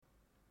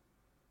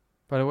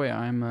By the way,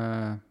 I'm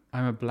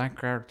a black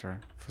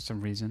character for some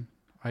reason.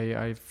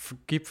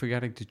 Keep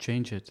forgetting to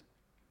change it.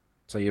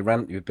 So you've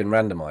been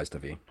randomized,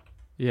 have you?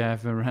 Yeah,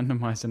 I've been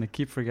randomized and I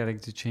keep forgetting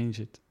to change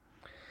it.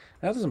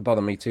 That doesn't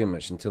bother me too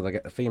much until they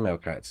get the female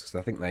characters, because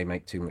I think they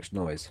make too much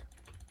noise.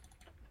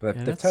 But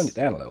Yeah, they've toned it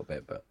down a little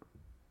bit, but...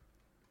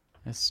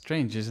 that's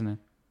strange, isn't it?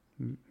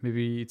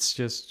 Maybe it's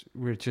just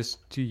we're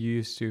just too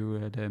used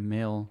to the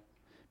male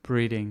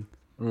breeding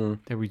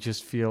that we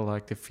just feel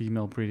like the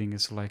female breeding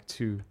is like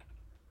too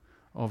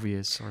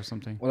obvious or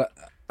something. Well,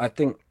 I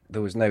think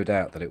there was no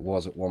doubt that it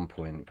was at one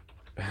point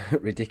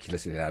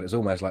ridiculously loud. It was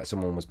almost like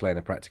someone was playing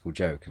a practical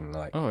joke and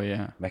like Oh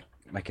yeah.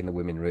 making the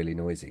women really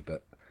noisy.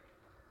 But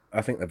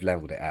I think they've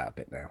leveled it out a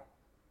bit now.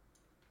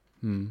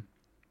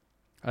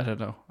 I don't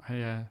know.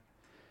 I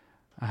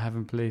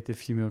haven't played the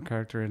female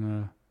character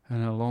in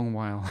a long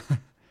while.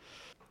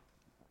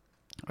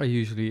 I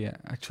usually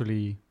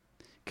actually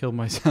kill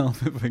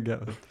myself if I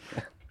get it.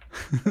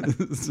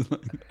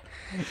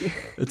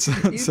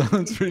 It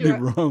sounds really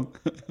wrong.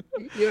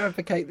 You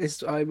advocate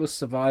this, I must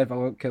survive, I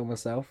won't kill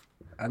myself,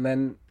 and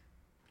then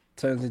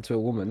turns into a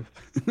woman,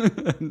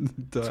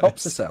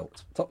 tops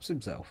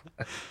himself.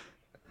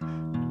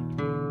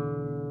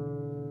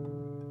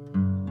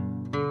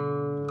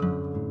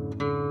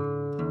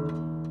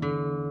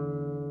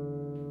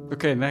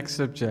 Okay, next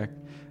subject.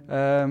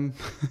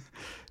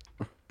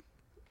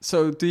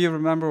 So, do you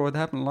remember what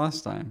happened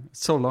last time?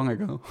 It's so long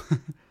ago.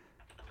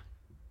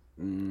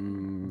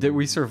 Did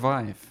we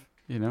survive?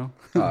 You know?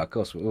 Of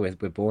course, we're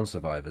born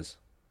survivors.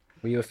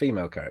 Were you a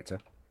female character?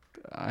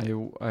 I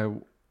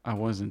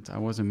wasn't. I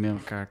was a male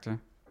character.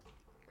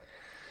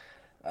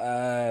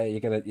 You're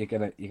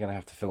gonna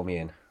have to fill me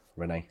in,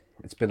 Renee.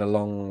 It's been a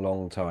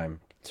long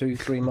time.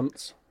 2-3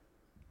 months.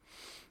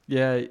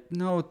 Yeah,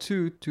 no,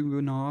 two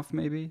and a half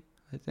maybe,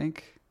 I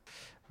think.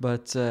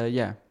 But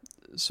yeah,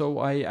 so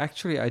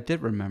I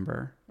did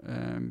remember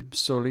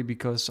solely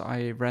because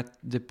I read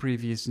the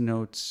previous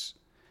notes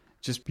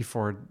just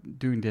before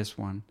doing this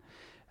one,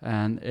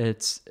 and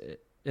it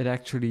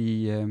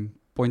actually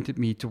pointed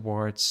me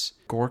towards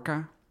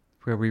Gorka,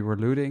 where we were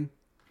looting,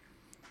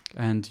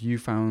 and you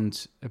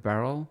found a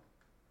barrel,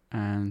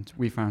 and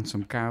we found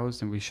some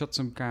cows, and we shot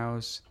some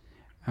cows,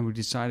 and we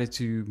decided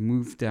to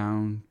move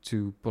down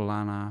to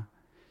Polana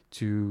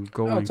to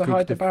go and to cook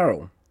hide the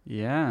barrel.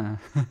 Yeah,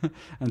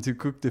 and to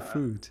cook the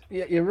food.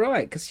 Yeah, you're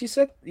right. Because you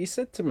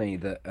said to me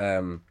that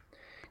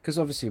because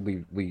obviously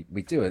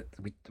we do it.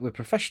 We're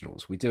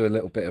professionals. We do a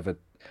little bit of a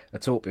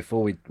talk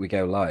before we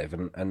go live,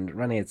 and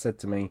Rennie had said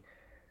to me,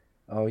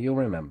 "Oh, you'll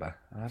remember."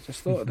 And I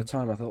just thought at the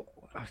time, I thought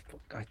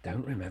I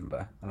don't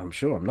remember, and I'm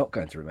sure I'm not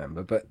going to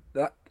remember. But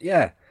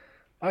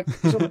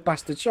some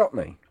bastard shot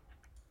me.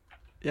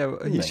 Yeah,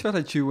 well, he shot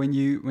at you when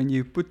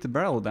you put the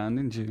barrel down,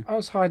 didn't you? I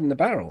was hiding the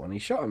barrel, and he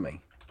shot at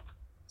me.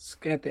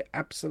 Scared the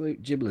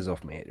absolute gibblers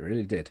off me. It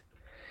really did,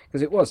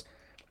 because it was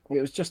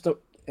just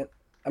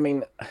I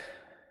mean,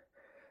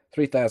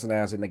 3,000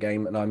 hours in the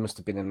game, and I must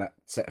have been in that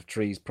set of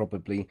trees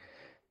probably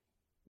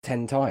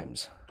 10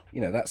 times.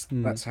 You know,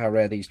 that's how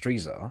rare these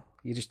trees are.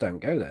 You just don't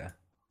go there,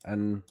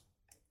 and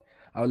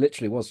I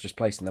literally was just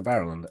placing the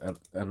barrel,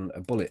 and a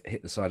bullet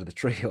hit the side of the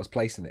tree I was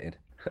placing it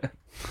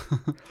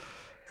in.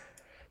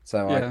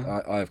 So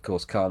yeah. I of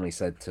course calmly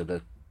said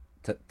to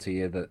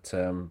you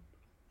that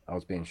I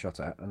was being shot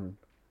at, and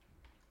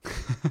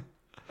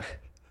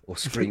or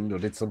screamed or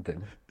did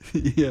something.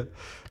 Yeah,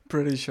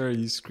 pretty sure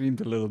you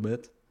screamed a little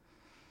bit.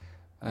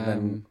 And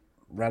then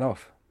ran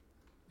off.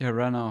 Yeah,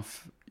 ran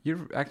off.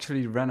 You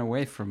actually ran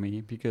away from me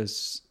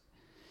because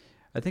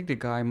I think the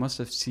guy must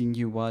have seen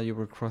you while you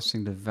were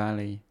crossing the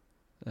valley,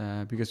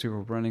 because we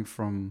were running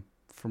from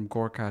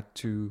Gorka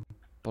to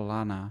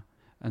Polana,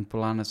 and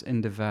Polana's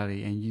in the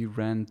valley, and you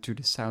ran to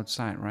the south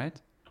side,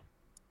 right?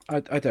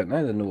 I don't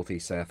know the north,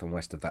 east, south, and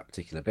west of that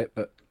particular bit,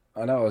 but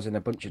I know I was in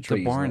a bunch of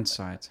trees. The barn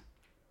side.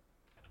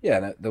 Yeah,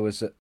 no, there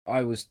was.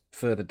 I was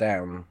further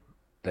down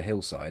the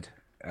hillside,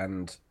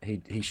 and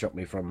he shot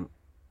me from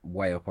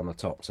way up on the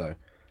top. So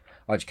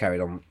I just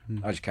carried on.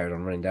 I just carried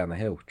on running down the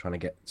hill, trying to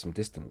get some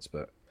distance.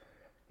 But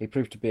he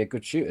proved to be a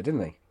good shooter,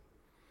 didn't he?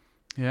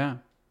 Yeah,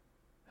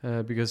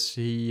 because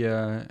he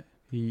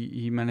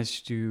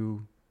managed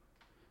to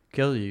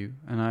kill you,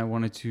 and I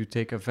wanted to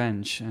take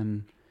revenge,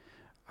 and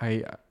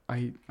I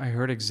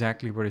heard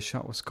exactly where the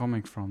shot was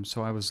coming from,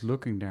 so I was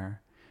looking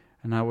there,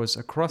 and I was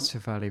across the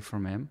valley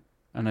from him,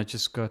 and I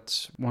just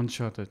got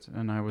one-shotted,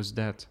 and I was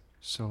dead.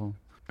 So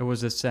it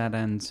was a sad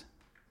end,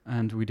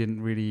 and we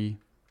didn't really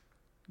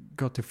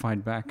got to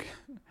fight back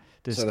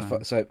this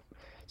time.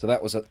 So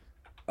that was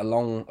a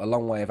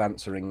long way of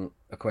answering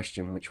a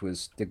question, which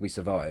was, did we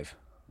survive?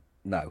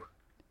 No.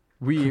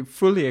 We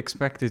fully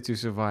expected to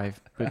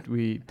survive, but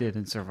we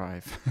didn't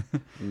survive.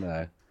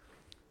 No.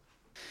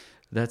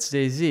 That's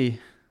DayZ.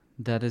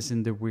 That is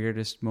in the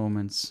weirdest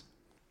moments.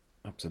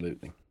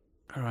 Absolutely.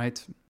 All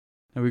right.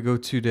 Now we go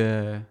to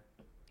the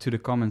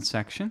comment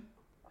section.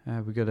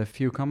 We got a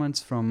few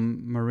comments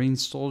from Marine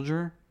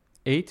Soldier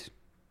 8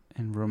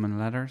 in Roman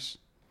letters.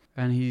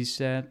 And he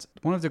said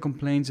one of the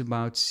complaints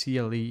about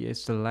CLE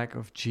is the lack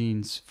of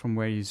genes from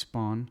where you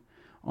spawn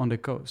on the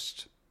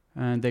coast.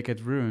 And they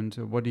get ruined.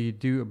 What do you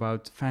do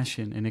about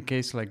fashion in a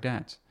case like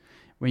that?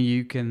 When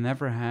you can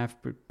never have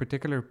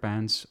particular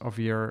pants of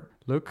your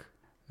look.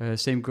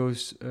 Same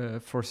goes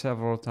for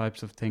several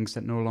types of things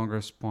that no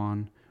longer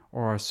spawn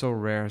or are so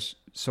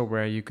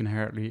rare you can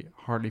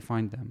hardly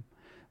find them.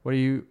 What are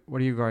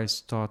you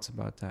guys' thoughts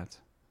about that?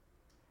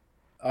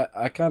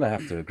 I kind of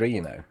have to agree,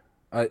 you know.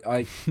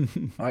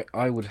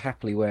 I would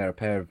happily wear a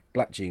pair of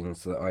black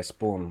jeans that I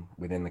spawn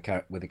within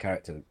with the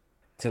character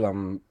till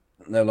I'm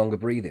no longer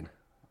breathing,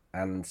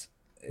 and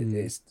Mm.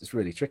 it's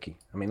really tricky.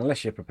 I mean,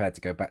 unless you're prepared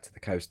to go back to the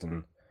coast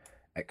and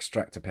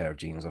extract a pair of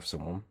jeans off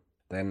someone,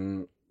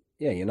 then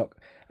yeah, you're not.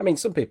 I mean,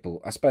 some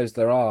people, I suppose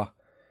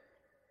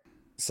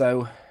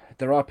so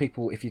there are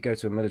people, if you go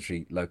to a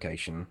military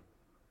location,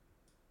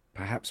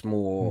 perhaps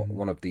more Mm.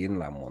 one of the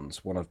inland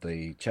ones, one of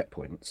the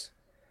checkpoints,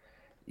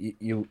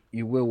 you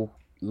will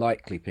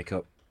likely pick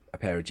up a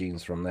pair of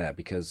jeans from there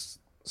because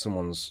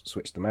someone's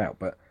switched them out.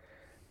 But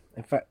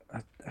in fact,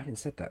 having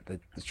said that, the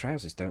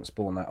trousers don't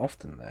spawn that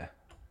often there.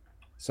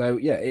 So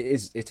yeah,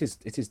 it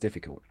is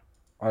difficult.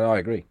 I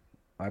agree.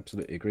 I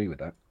absolutely agree with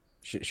that.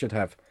 Should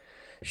have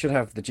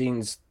the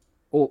jeans,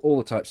 all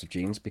the types of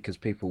jeans, because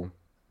people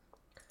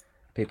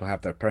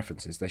have their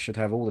preferences. They should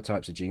have all the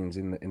types of jeans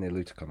in their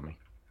loot economy.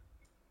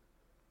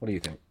 What do you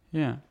think?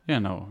 Yeah,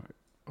 no.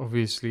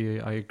 Obviously,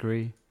 I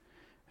agree.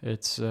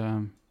 It's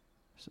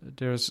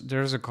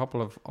there's a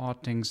couple of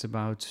odd things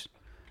about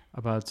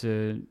about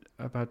the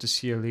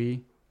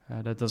CLE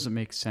that doesn't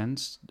make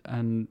sense,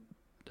 and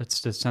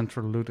that's the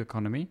central loot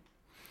economy.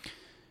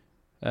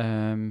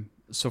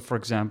 So, for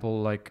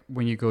example, like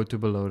when you go to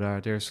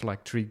Belota, there's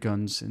like 3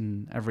 guns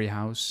in every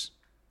house.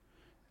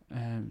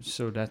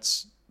 So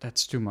that's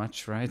too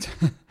much, right?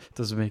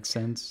 Doesn't make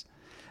sense.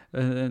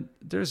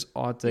 There's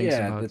odd things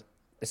Yeah, about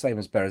the same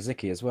as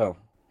Beraziki as well.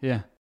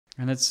 yeah,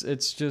 and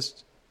it's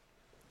just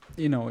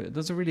it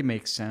doesn't really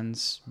make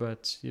sense.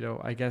 But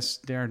I guess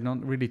they're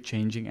not really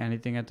changing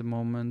anything at the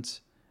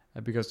moment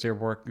because they're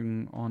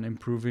working on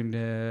improving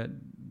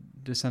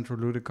the central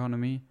loot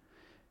economy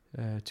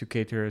to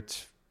cater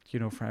it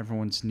for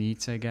everyone's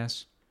needs, I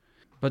guess.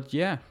 But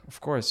yeah,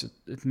 of course,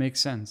 it makes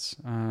sense.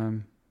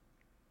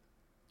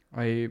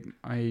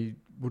 I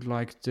would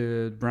like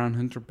the brown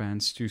hunter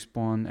pants to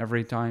spawn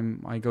every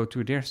time I go to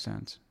a deer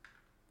stand,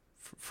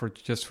 for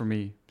just for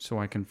me, so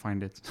I can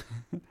find it.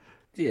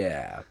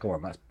 Yeah, come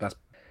on, that's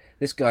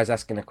this guy's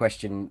asking a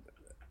question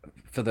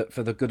for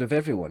the good of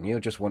everyone. You're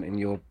just wanting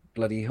your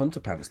bloody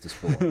hunter pants to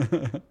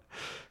spawn.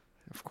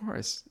 Of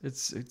course,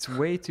 it's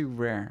way too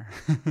rare.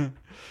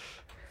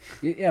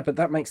 Yeah, but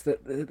that makes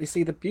you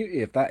see the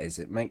beauty of that is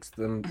it makes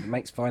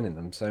finding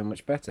them so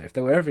much better. If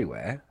they were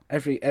everywhere,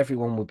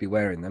 everyone would be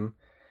wearing them.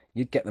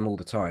 You'd get them all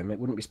the time. It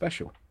wouldn't be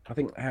special. I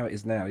think how it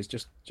is now is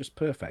just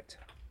perfect.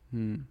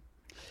 Hmm.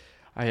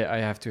 I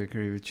have to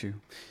agree with you.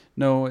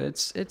 No,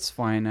 it's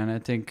fine, and I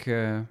think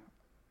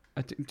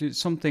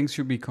some things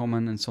should be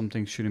common and some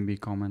things shouldn't be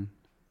common.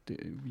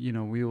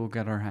 We will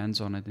get our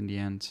hands on it in the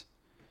end.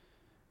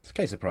 It's a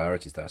case of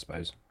priorities, though, I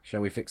suppose. Shall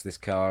we fix this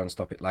car and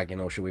stop it lagging,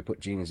 or shall we put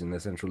jeans in the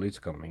central loot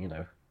economy?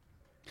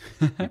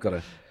 You've got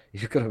to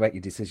you've got to make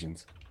your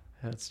decisions.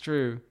 That's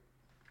true.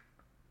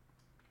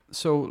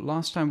 So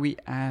last time we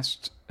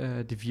asked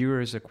the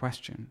viewers a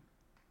question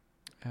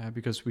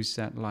because we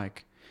said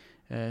like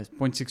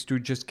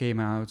 0.62 just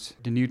came out,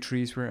 the new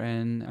trees were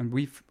in, and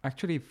we've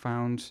actually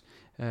found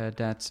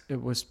that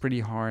it was pretty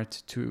hard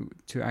to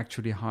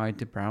actually hide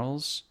the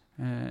barrels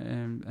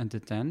and the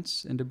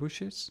tents in the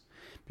bushes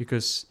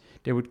because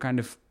they would kind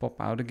of pop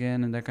out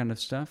again and that kind of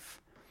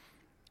stuff.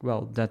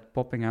 Well, that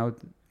popping out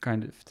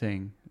kind of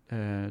thing,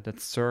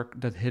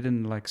 that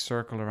hidden like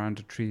circle around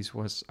the trees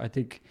was, I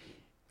think,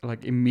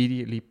 like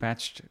immediately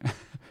patched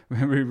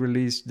when we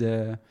released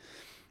the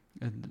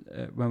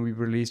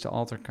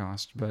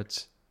Altarcast,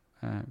 but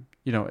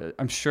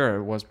I'm sure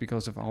it was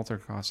because of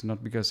Altarcast,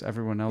 not because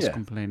everyone else Yeah,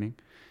 complaining.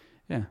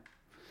 Yeah,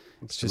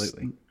 it's just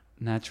absolutely.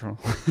 natural.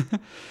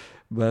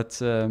 But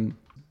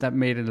that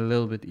made it a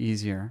little bit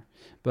easier.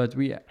 But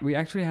we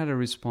actually had a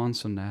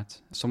response on that.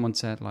 Someone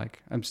said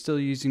like, I'm still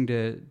using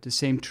the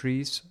same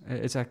trees.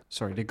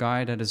 Sorry, the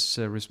guy that is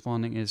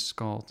responding is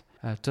called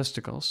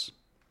Testicles.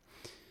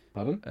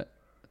 Pardon?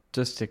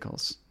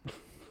 Testicles.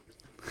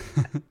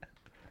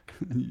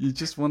 You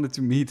just wanted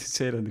me to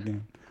say that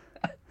again.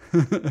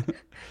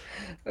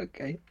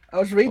 Okay. I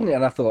was reading it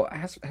and I thought,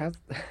 how's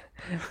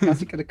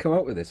he going to come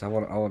up with this? I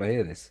want to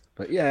hear this.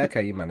 But yeah,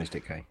 okay, you managed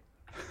it, Kay.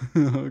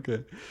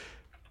 Okay.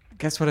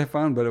 Guess what I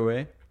found, by the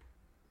way?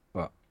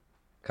 What?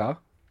 Car?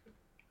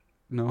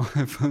 No,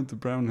 I found the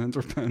brown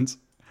hunter pants.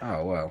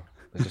 Oh well,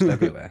 they're just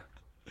everywhere.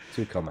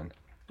 Too common.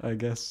 I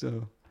guess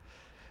so.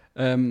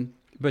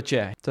 But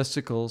yeah,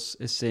 Testicles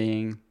is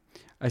saying,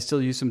 I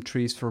still use some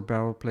trees for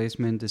barrel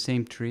placement, the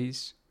same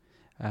trees.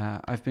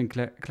 I've been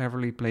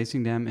cleverly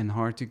placing them in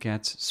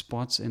hard-to-get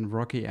spots in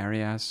rocky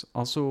areas.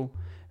 Also,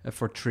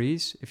 for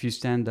trees, if you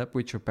stand up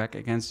with your back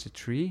against a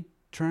tree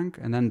trunk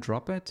and then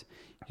drop it,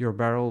 your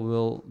barrel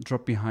will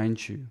drop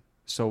behind you,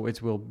 so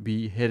it will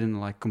be hidden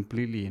like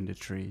completely in the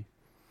tree.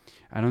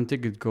 I don't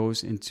think it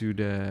goes into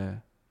the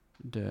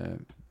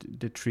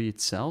the tree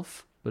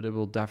itself, but it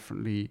will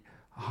definitely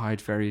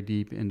hide very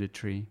deep in the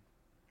tree.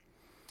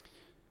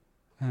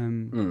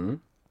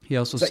 He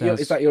also says,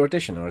 is that your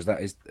addition, or no,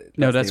 that's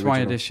the that's my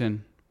original?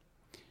 addition.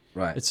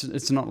 Right.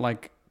 It's not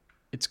like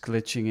it's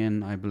glitching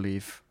in, I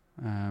believe,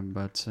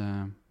 but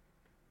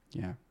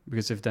yeah,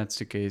 because if that's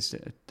the case,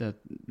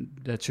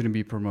 that shouldn't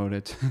be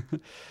promoted.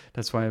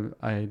 That's why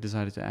I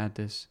decided to add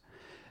this.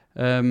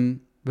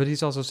 But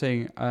he's also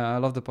saying, I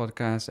love the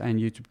podcast and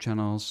YouTube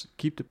channels.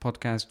 Keep the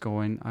podcast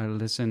going. I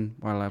listen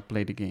while I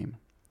play the game.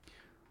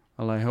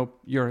 Well, I hope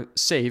you're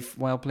safe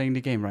while playing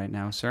the game right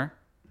now, sir.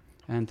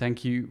 And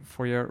thank you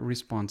for your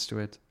response to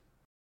it.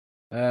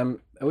 Are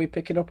we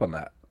picking up on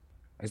that?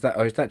 Is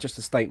that just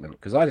a statement?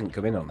 Because I didn't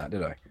come in on that,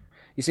 did I?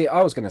 You see,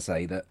 I was going to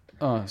say that.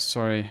 Oh,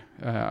 sorry.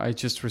 I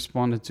just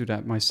responded to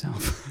that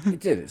myself. You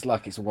did. It's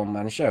like it's a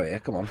one-man show here.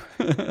 Come on,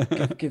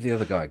 give the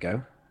other guy a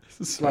go.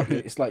 It's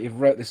like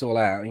you've wrote this all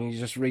out and you're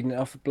just reading it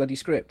off a bloody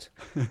script.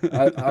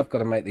 I've got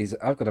to make these.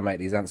 I've got to make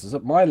these answers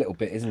up. My little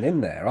bit isn't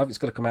in there. It's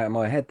got to come out of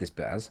my head. This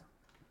bit has.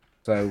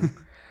 So,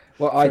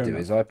 what I do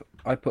is I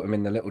put them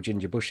in the little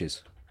ginger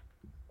bushes.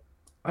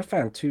 I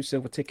found 2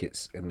 silver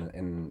tickets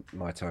in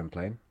my time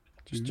playing,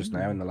 just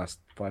now in the last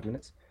 5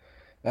 minutes.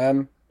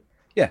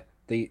 Yeah,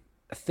 the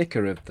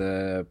thicker of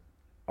the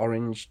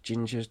orange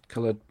ginger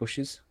coloured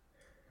bushes.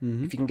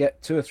 Mm-hmm. If you can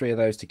get 2 or 3 of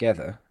those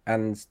together,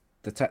 and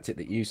the tactic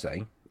that you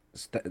say,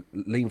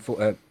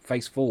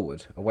 face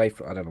forward away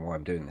from. I don't know why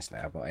I'm doing this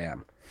now, but I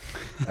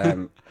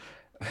am.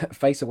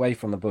 Face away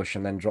from the bush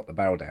and then drop the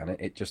barrel down.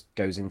 It just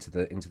goes into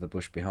the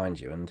bush behind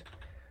you,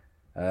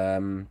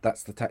 and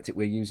that's the tactic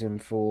we're using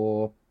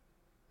for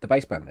the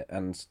base bandit.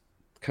 And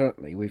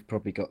currently, we've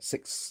probably got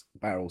 6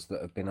 barrels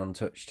that have been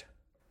untouched.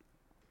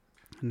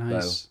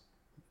 Nice.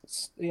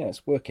 So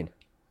it's working.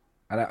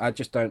 And I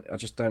just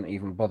don't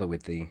even bother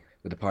with the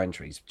pine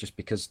trees, just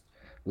because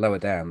lower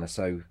down they're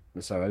so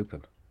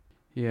open.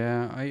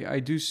 Yeah, I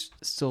do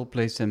still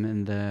place them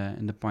in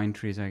the pine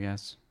trees, I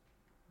guess.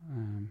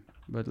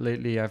 But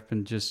lately I've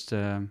been just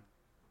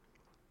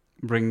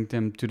bringing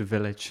them to the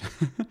village,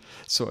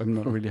 so I'm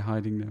not really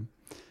hiding them.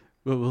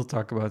 We'll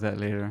talk about that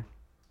later.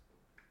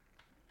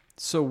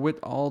 So with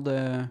all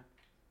the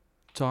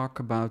talk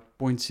about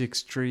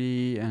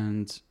 0.63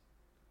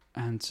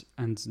 and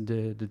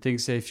the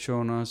things they've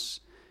shown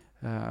us,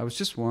 I was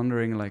just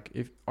wondering, like,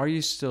 are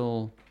you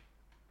still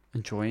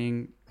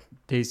enjoying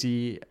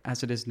DayZ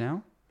as it is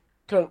now?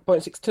 Current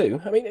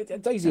 0.62. I mean,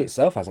 DayZ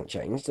itself hasn't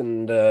changed,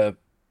 and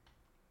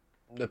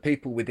the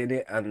people within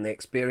it and the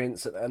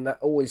experience, and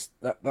that'll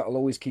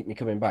always keep me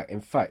coming back.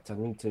 In fact, I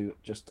need to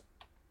just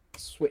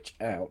switch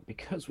out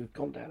because we've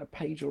gone down a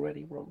page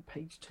already. We're on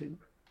page 2.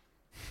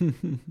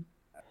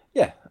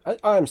 Yeah,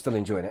 I am still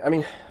enjoying it. I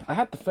mean, I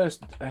had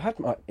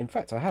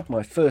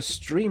my first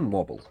stream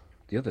wobble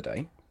the other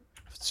day.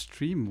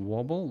 Stream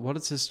wobble? What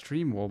is a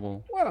stream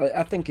wobble? Well,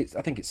 I think it's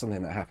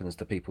something that happens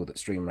to people that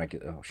stream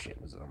regularly. Oh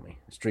shit, was it on me?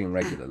 Stream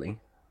regularly.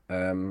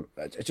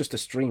 It's just a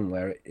stream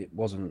where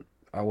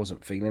I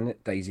wasn't feeling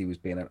it. DayZ was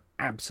being an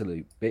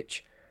absolute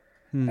bitch,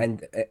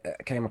 and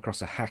I came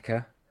across a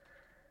hacker.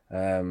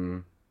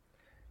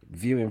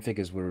 Viewing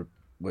figures were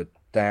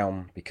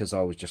down because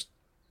I was just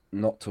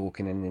not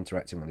talking and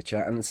interacting with the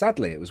chat. And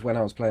sadly, it was when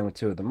I was playing with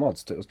 2 of the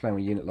mods. I was playing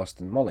with Unit Lost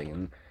and Molly,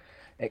 and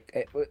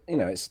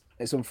it's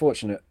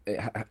unfortunate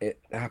it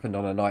happened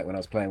on a night when I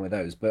was playing with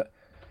those. But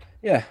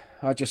yeah,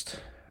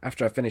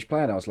 after I finished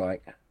playing, I was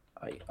like,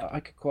 I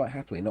could quite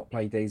happily not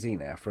play DayZ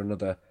now for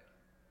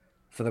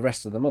the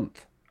rest of the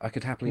month. I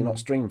could happily not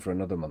stream for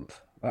another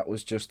month. That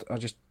was I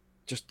just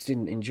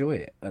didn't enjoy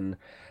it, and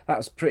that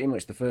was pretty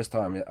much the first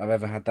time I've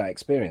ever had that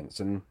experience.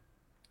 And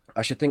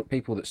I should think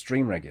people that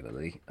stream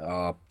regularly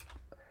are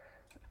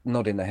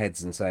nodding their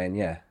heads and saying,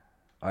 yeah,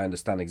 I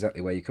understand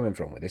exactly where you're coming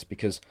from with this,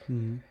 because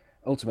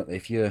ultimately,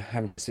 if you're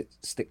having to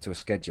stick to a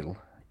schedule,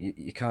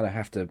 you kind of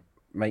have to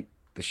make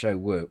the show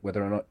work,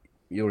 whether or not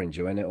you're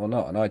enjoying it or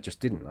not. And I just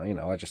didn't.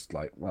 I just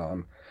like,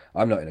 well,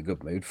 I'm not in a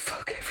good mood.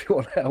 Fuck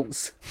everyone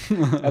else.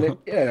 And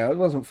it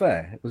wasn't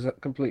fair. It was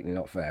completely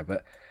not fair.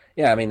 But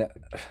yeah, I mean,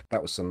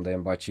 that was Sunday,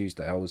 and by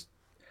Tuesday, I was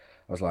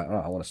like,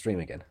 oh, I want to stream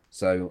again.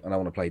 So, and I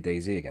want to play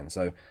DayZ again.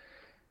 So,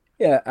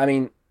 yeah, I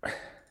mean,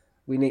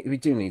 we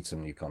do need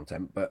some new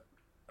content, but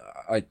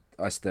I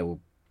still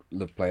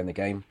love playing the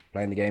game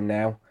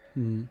now.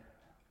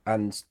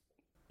 And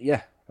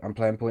yeah, I'm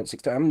playing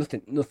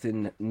 0.62.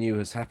 Nothing new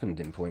has happened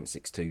in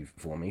 0.62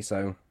 for me,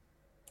 so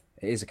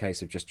it is a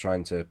case of just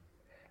trying to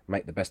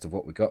make the best of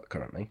what we got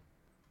currently.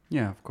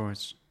 Yeah, of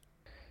course.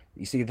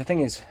 You see, the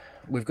thing is,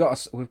 we've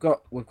got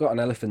an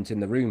elephant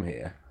in the room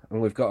here, and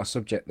we've got a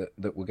subject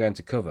that we're going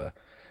to cover,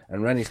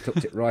 and Rennie's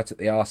tucked it right at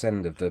the arse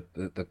end of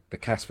the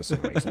cast for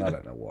some reason. I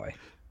don't know why.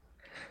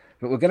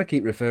 But we're going to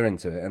keep referring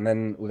to it, and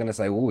then we're going to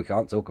say, well, we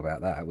can't talk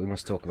about that. We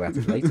must talk about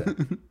it later.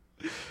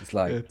 It's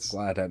like,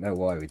 well, I don't know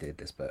why we did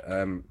this, but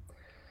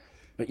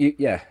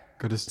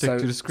Gotta stick So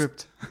to the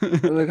script.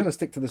 we're going to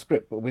stick to the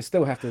script, but we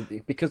still have to,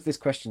 because this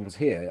question's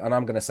here, and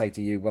I'm going to say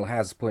to you, well,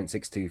 how's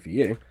 0.62 for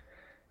you?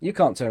 You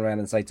can't turn around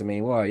and say to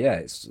me, well, yeah,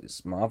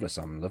 it's marvelous.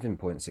 I'm loving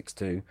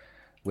 0.62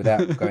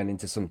 without going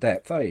into some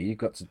depth. Oh,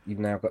 you've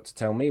now got to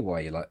tell me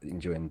why you like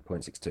enjoying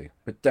 0.62,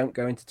 but don't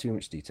go into too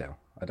much detail.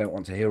 I don't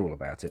want to hear all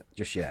about it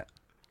just yet.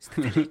 It's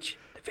the village.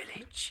 The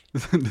village.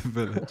 The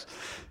village.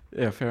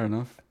 Yeah, fair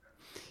enough.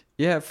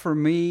 Yeah, for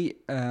me,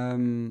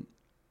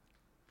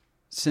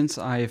 since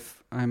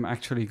I'm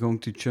actually going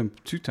to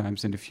jump 2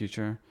 times in the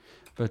future,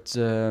 but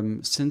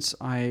since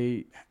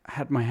I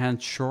had my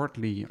hand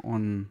shortly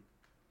on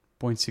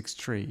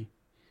 0.63,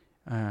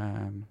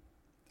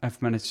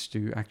 I've managed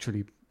to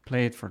actually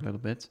play it for a little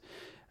bit.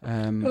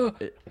 Oh,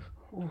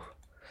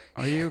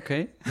 Are you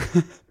okay?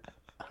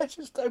 I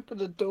just opened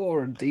the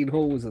door and Dean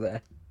Hall was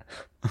there.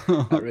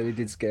 That really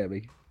did scare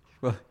me.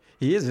 Well,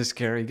 he is a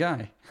scary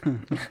guy.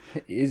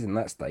 He is in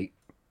that state.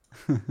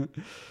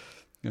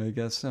 I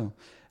guess so.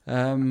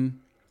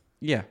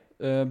 Yeah,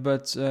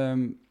 but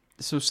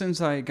so since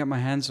I got my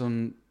hands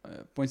on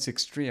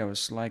 0.63, I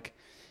was like,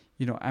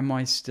 am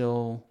I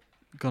still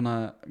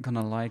gonna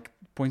like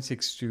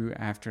 0.62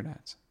 after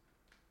that?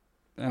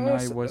 And Oh,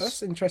 I was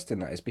that's interesting.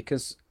 That is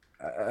because,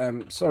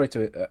 sorry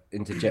to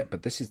interject,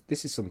 but this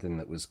is something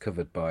that was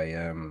covered by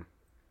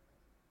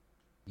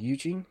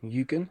Eugen,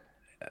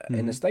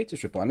 in the Mhm.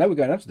 status report. I know we're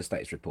going on to the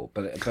status report,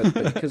 but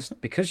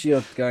because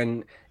you're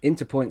going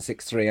into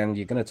 0.63 and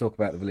you're going to talk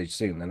about the village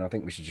soon, then I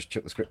think we should just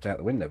chuck the script out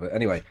the window. But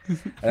anyway,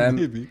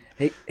 Maybe.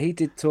 he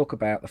did talk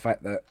about the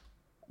fact that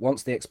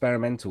once the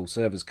experimental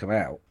servers come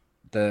out,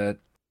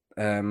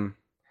 um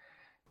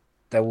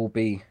there will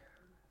be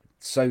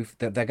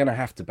that they're going to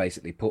have to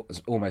basically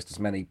put almost as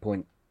many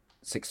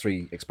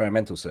 0.63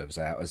 experimental servers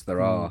out as there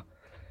Mm. are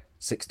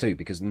 6.2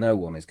 because no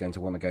one is going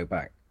to want to go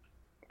back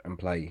and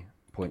play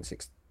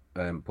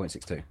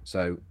 0.62.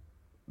 So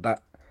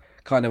that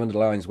kind of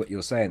underlines what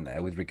you're saying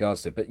there with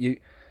regards to it. But you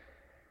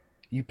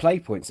play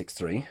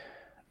 0.63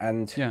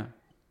 and Yeah.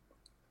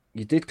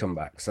 you did come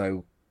back.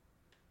 So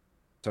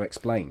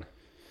explain.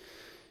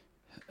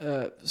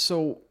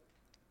 So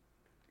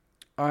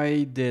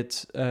I did.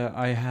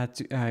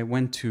 I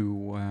went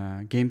to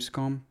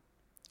Gamescom.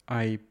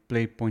 I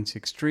played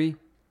 0.63.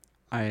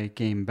 I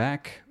came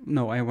back.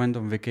 No, I went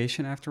on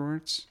vacation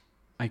afterwards.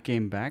 I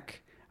came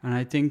back, and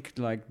I think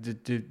like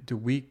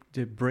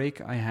the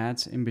break I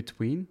had in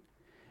between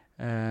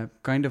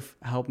kind of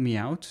helped me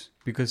out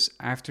because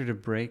after the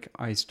break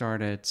I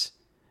started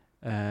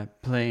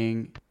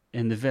playing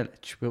in the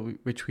village,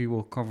 which we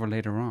will cover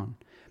later on.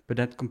 But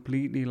that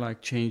completely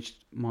like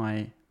changed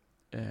my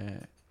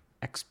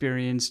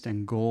experience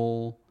and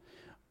goal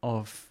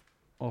of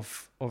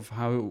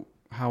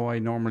how I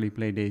normally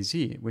play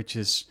DayZ, which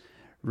is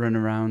run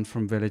around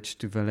from village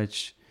to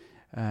village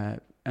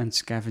and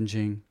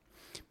scavenging,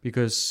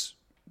 because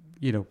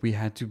we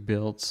had to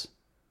build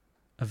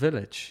a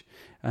village,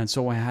 and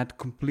so I had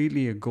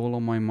completely a goal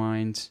on my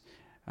mind,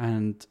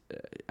 and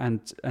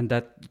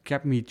that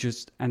kept me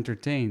just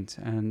entertained,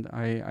 and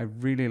I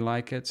really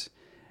like it.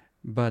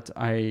 But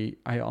I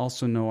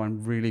also know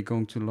I'm really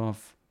going to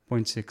love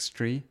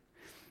 0.63,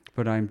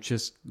 but I'm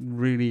just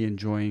really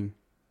enjoying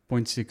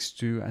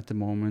 0.62 at the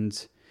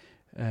moment.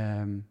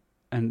 And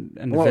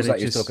the What was that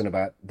village you're is talking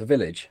about? The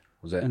village,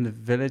 was it? and the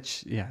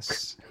village,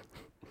 yes.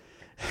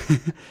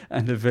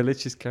 And the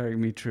village is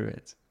carrying me through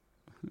it.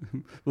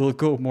 We'll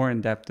go more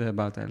in depth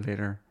about that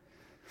later.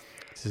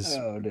 This is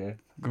Oh dear.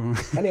 going.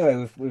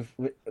 Anyway, with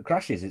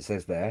crashes, it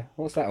says there.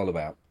 What's that all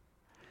about?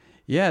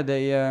 Yeah,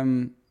 they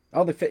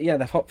Oh, the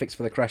hotfix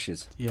for the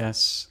crashes.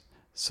 yes.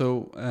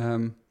 So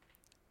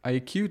I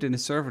queued in a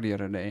server the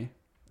other day,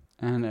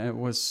 and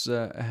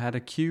I had a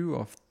queue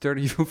of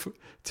 30,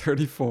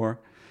 34,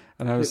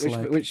 and I was Which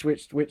like, which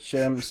which which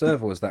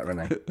server was that,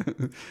 Renee?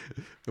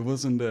 it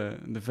wasn't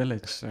the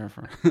village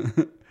server.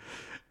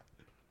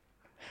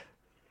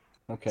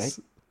 Okay.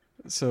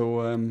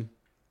 So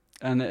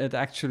and it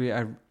actually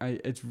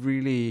it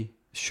really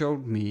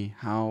showed me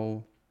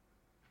how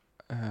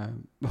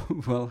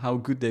well how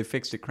good they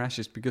fixed the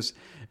crashes, because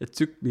it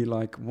took me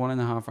like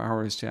 1.5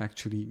 hours to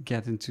actually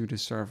get into the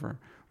server,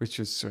 which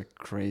was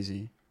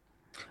crazy.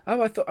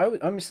 Oh,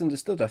 I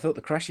misunderstood. I thought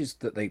the crash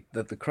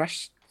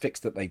fix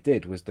that they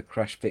did was the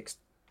crash fix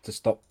to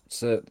stop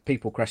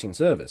people crashing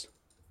servers.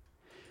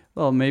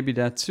 Well, maybe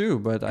that too,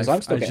 but Because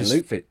I'm still I getting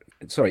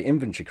just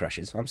inventory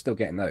crashes. I'm still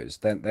getting those.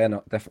 They're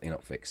not definitely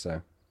not fixed.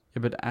 So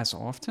yeah, but as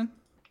often.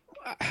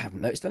 I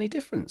haven't noticed any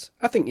difference.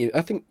 I think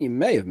you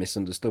may have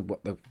misunderstood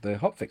what the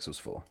hotfix was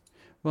for.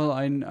 Well,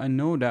 I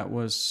know that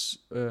was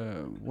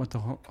what the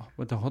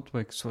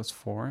hotwix was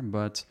for,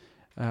 but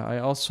I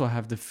also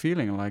have the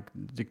feeling like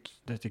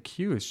that the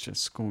queue is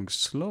just going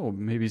slow.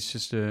 Maybe it's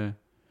just a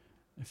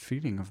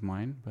feeling of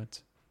mine,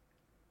 but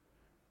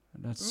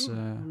that's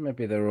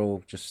Maybe they're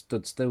all just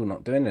stood still,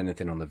 not doing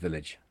anything on the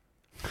village.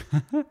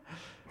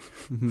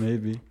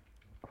 maybe.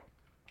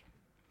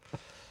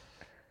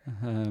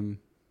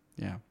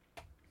 Yeah.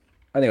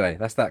 Anyway,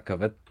 that's that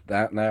covered.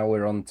 that. Now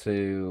we're on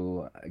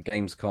to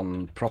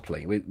Gamescom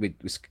properly.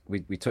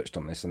 We touched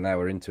on this, and now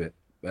we're into it,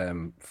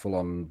 full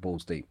on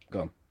balls deep.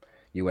 Go on,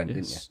 you went,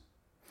 didn't you? Yes.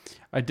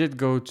 I did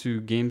go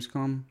to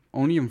Gamescom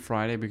only on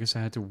Friday because I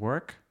had to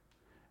work.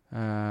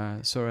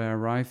 So I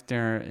arrived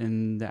there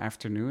in the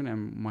afternoon,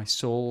 and my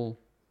sole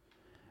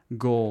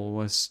goal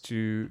was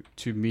to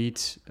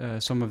meet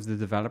some of the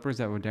developers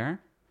that were there,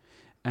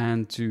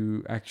 and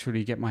to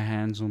actually get my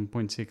hands on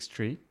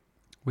 0.63,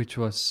 which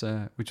was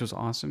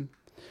awesome.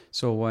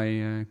 So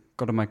I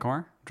got in my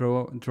car,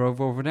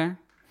 drove over there,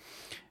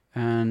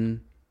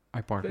 and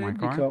I parked my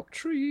car.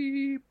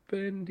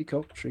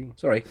 Bendycock tree.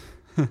 Sorry.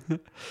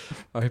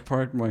 I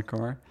parked my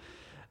car,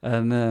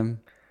 and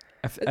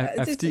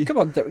Come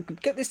on,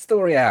 get this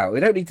story out. We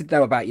don't need to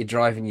know about you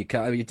driving your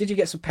car. Did you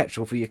get some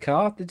petrol for your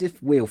car? Did your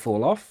wheel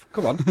fall off?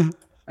 Come on.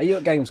 Are you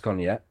at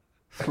Gamescom yet?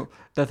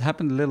 That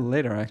happened a little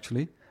later,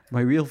 actually.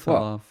 My wheel fell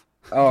What? off.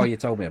 Oh, you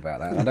told me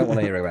about that. I don't want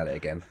to hear about it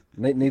again.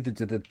 Neither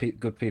do the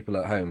good people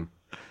at home.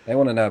 They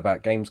want to know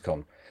about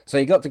Gamescom. So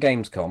you got to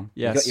Gamescom.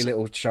 Yes. You got your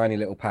little shiny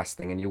little pass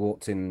thing, and you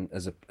walked in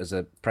as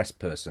a press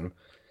person,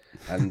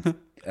 and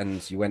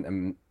you went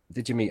and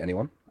did you meet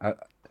anyone? I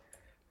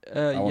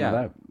want to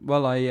know.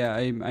 Well,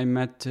 I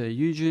met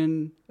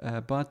Eugen,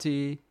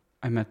 Bati.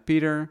 I met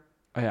Peter.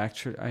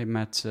 I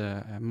met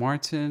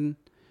Martin,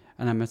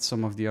 and I met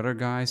some of the other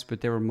guys,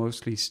 but they were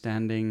mostly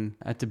standing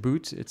at the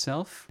booth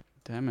itself.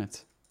 Damn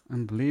it!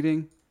 I'm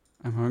bleeding.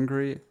 I'm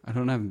hungry. I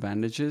don't have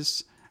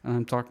bandages, and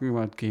I'm talking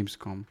about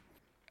Gamescom.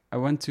 I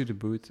went to the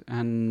booth,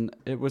 and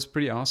it was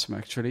pretty awesome,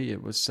 actually.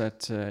 It was that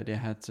they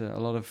had a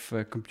lot of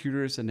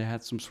computers, and they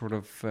had some sort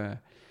of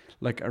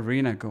like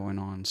arena going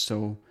on.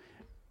 So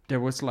there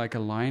was like a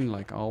line,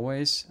 like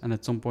always, and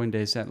at some point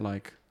they said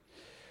like,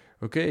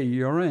 "Okay,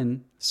 you're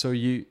in." So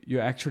you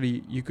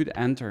could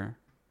enter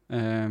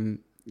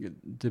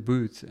the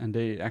booth, and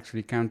they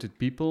actually counted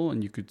people,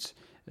 and you could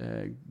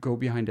go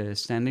behind a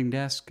standing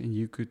desk, and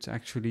you could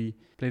actually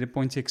play the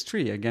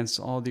 0.63 against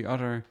all the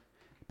other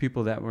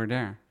people that were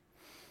there.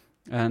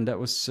 And that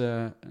was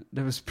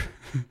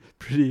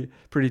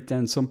pretty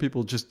tense. Some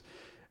people just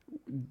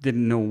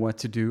didn't know what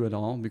to do at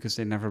all because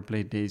they never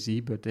played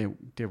DayZ, but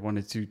they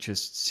wanted to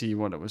just see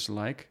what it was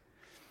like.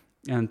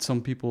 And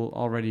some people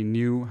already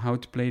knew how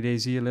to play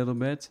DayZ a little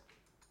bit,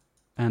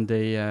 and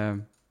they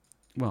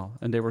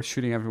were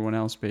shooting everyone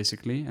else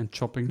basically and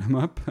chopping them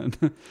up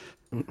and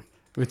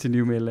with the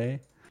new melee.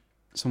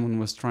 Someone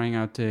was trying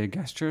out the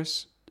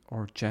gestures.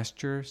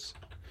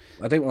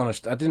 I didn't want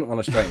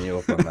to straighten you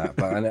up on that,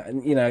 but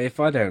if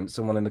I don't,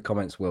 someone in the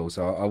comments will.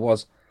 So I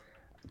was,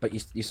 but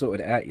you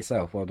sorted it out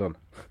yourself. Well done.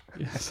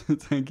 Yes,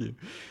 thank you.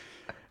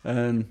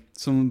 And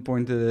someone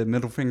pointed a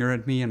middle finger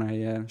at me, and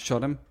I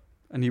shot him.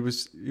 And he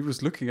was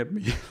looking at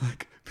me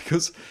like,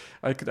 because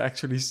I could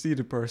actually see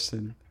the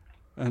person,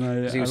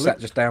 and he was sat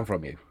just down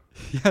from you.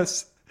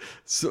 Yes.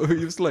 So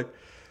he was like,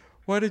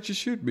 "Why did you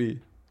shoot me?"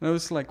 And I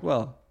was like,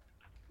 "Well,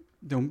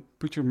 don't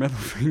put your middle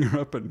finger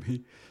up at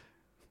me."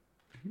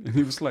 And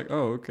he was like,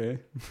 "Oh, okay."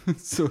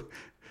 So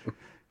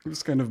he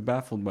was kind of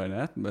baffled by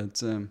that,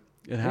 but it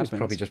He happened. was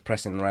probably just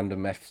pressing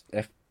random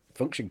F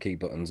function key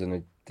buttons, and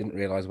he didn't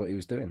realise what he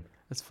was doing.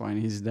 That's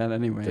fine. He's dead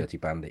anyway. Dirty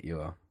bandit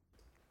you are.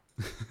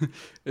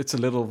 It's a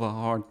little of a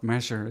hard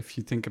measure if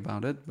you think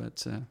about it,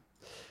 but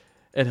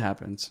it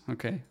happens.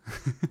 Okay.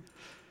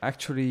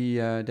 Actually,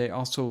 they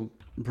also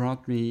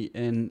brought me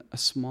in a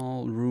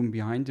small room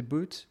behind the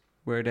booth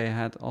where they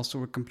had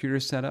also a computer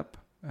setup.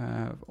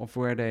 Of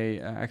where they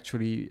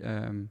actually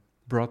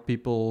brought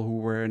people who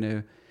were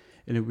in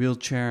a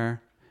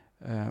wheelchair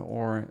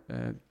or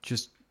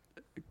just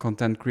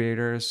content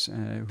creators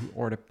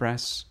or the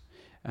press,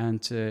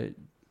 and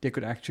they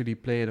could actually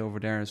play it over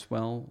there as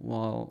well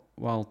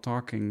while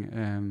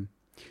talking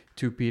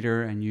to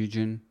Peter and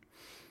Eugen,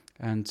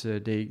 and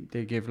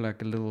they gave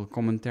like a little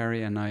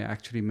commentary, and I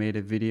actually made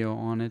a video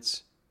on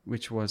it,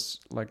 which was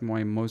like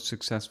my most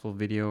successful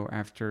video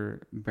after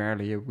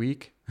barely a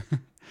week.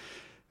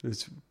 It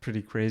was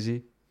pretty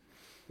crazy.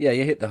 Yeah,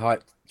 you hit the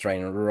hype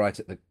train right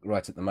at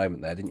the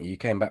moment there, didn't you? You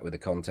came back with the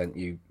content.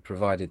 You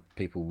provided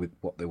people with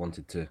what they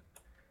wanted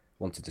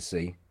to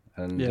see,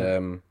 and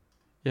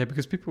yeah,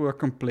 because people were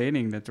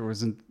complaining that there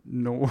was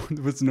no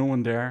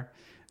one there,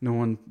 no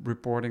one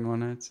reporting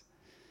on it,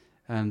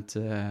 and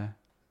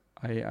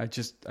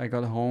I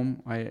got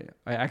home. I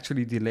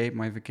actually delayed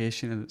my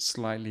vacation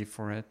slightly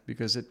for it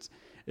because it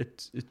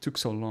took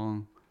so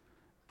long.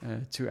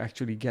 To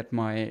actually get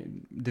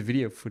the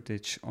video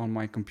footage on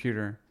my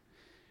computer,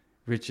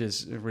 which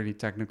is a really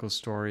technical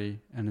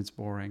story and it's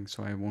boring,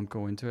 so I won't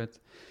go into it.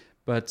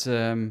 But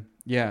so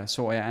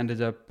I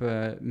ended up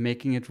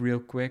making it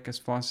real quick, as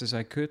fast as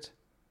I could,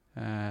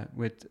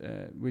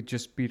 with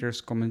just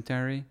Peter's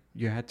commentary.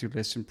 You had to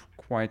listen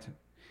quite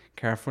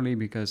carefully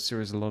because there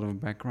was a lot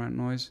of background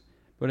noise.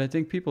 But I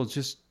think people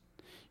just,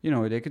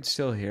 they could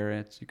still hear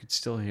it. You could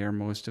still hear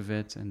most of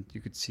it, and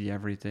you could see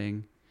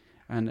everything.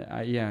 And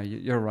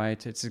you're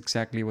right. It's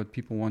exactly what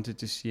people wanted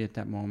to see at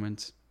that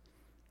moment.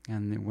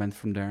 And it went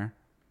from there.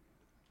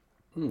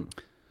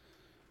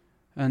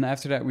 And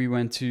after that, we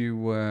went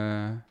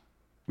to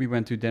we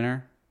went to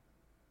dinner.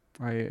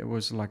 It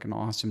was like an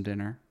awesome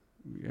dinner.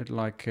 We had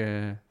like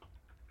a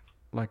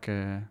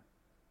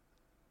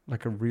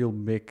real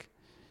big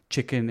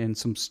chicken in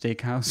some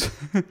steakhouse,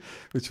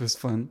 which was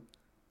fun.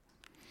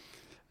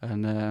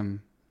 And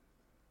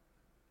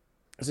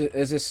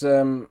Is this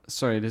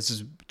sorry, this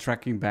is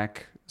tracking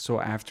back. So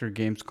after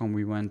Gamescom,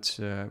 we went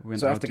so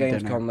out after to dinner.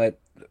 Gamescom that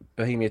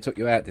Bohemia took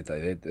you out, did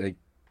they?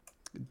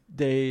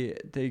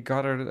 They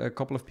gathered a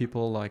couple of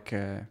people like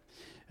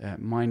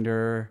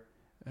Minder,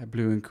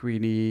 Blue and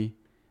Queenie,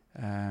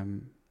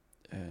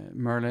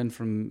 Merlin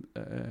from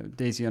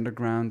DayZ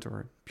Underground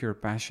or Pure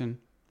Passion.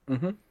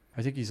 Mm-hmm.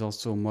 I think he's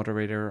also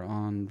moderator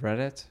on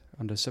Reddit,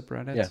 on the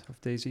subreddit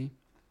of DayZ,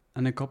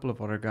 and a couple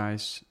of other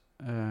guys.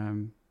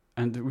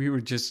 And we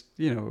were just,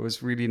 it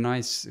was really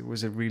nice. It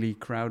was a really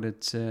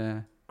crowded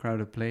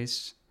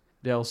place.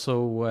 They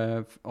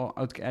also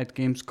at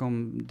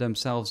Gamescom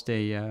themselves,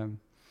 they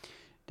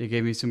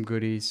gave me some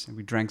goodies.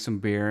 We drank some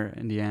beer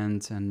in the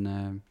end,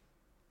 and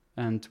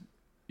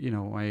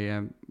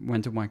I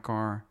went to my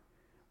car,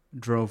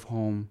 drove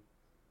home.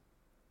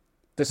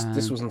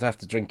 This wasn't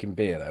after drinking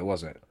beer though,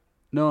 was it?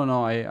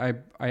 No, I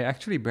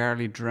actually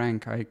barely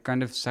drank. I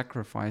kind of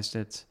sacrificed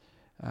it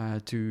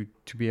to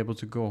be able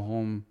to go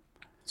home.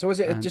 So was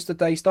it just a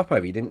day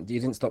stopover? You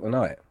didn't stop the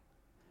night?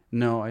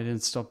 No, I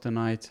didn't stop the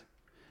night.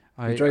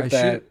 You drove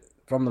there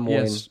from the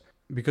morning. Yes,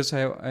 because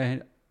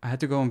I had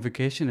to go on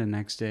vacation the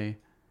next day,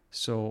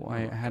 so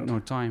I had no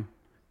time.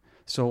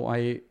 So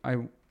I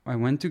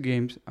went to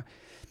games.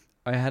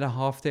 I had a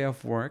half day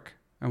of work.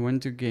 I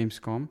went to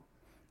Gamescom.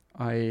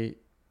 I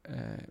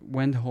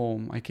went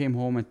home. I came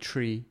home at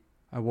 3.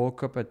 I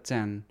woke up at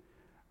 10.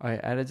 I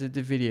edited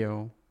the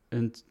video,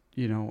 and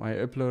I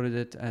uploaded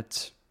it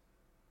at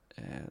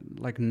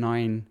like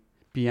 9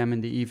 p.m.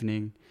 in the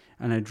evening,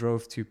 and I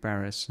drove to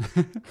Paris.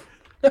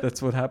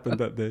 That's what happened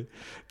that day,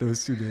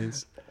 those 2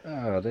 days.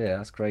 Oh dear,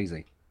 that's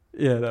crazy.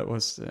 Yeah, that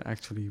was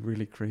actually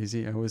really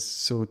crazy. I was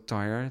so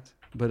tired,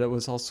 but it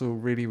was also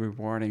really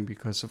rewarding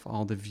because of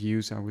all the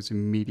views I was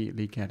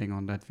immediately getting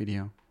on that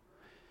video.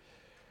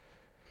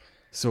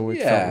 So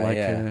it felt like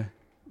a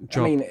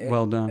job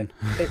well done.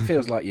 It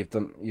feels like you've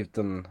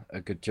done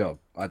a good job.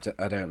 I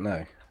don't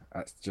know.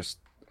 That's just.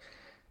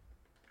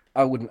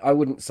 I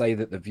wouldn't say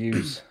that the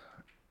views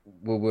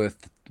were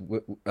worth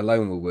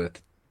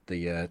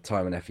the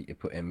time and effort you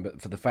put in, but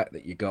for the fact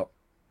that you got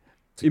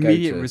to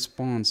immediate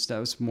response, that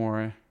was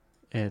more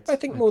it. I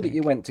think that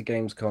you went to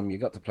Gamescom, you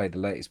got to play the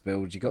latest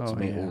build, you got to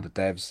meet all the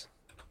devs,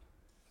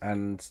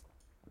 and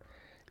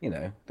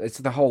it's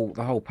the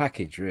whole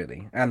package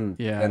really, and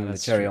then the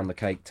cherry on the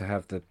cake to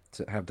have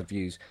the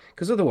views,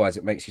 because otherwise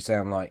it makes you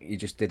sound like you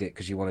just did it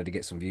because you wanted to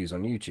get some views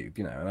on YouTube,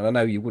 and I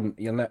know you wouldn't,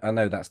 I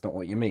know that's not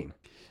what you mean.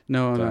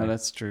 No,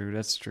 that's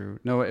true.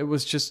 No, it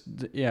was just,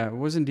 it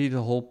was indeed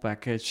the whole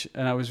package,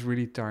 and I was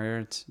really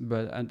tired,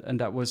 but and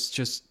that was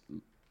just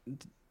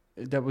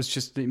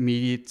the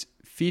immediate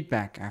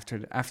feedback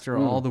after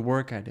all the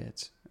work I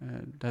did.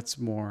 That's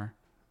more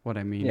what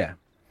I mean. Yeah.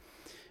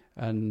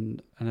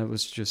 And it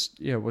was just,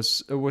 it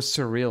was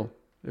surreal.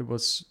 It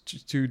was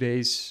 2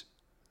 days,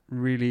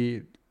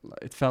 really.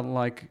 It felt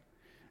like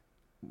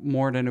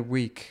more than a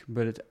week,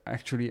 but it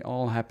actually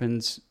all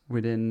happened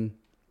within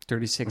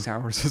 36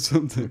 hours or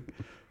something.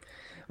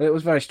 Well, it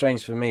was very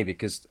strange for me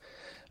because,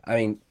 I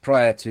mean,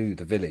 prior to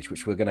the village,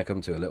 which we're going to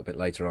come to a little bit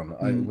later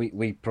on,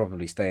 we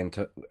probably stay in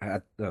touch.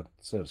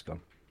 Server's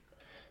gone.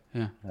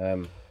 Yeah.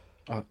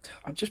 I'm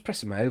just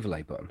pressing my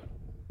overlay button.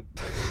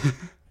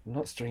 I'm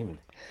not streaming.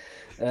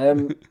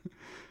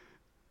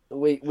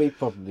 We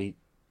probably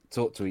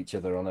talk to each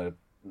other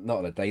not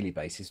on a daily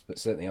basis, but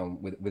certainly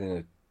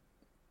within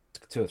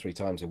 2 or 3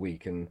 times a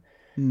week, and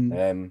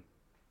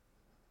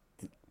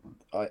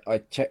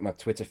I checked my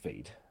Twitter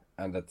feed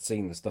and I'd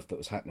seen the stuff that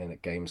was happening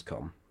at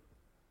Gamescom,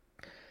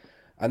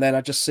 and then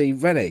I just see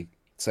Rennie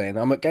saying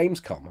I'm at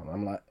Gamescom, and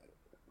I'm like,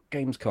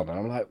 Gamescom, and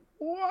I'm like,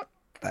 what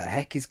the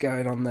heck is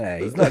going on there?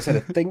 He's not said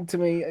a thing to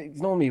me.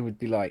 Normally he would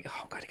be like, oh,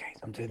 I'm going to Games,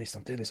 I'm doing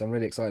this, I'm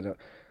really excited.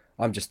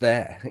 I'm just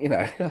there, I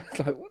was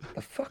like, what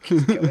the fuck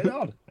is going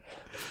on?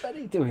 What are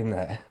you doing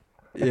there?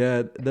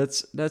 Yeah,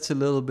 that's a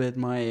little bit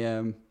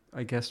my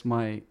I guess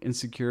my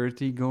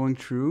insecurity going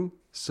through.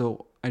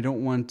 So I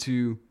don't want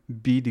to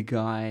be the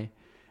guy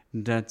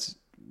that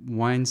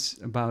whines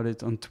about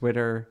it on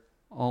Twitter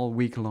all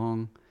week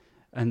long,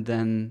 and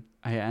then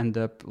I end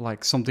up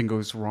like something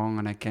goes wrong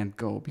and I can't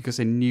go because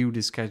I knew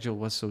the schedule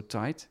was so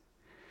tight.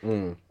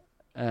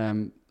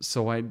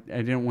 So I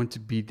didn't want to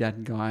be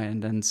that guy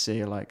and then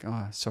say like,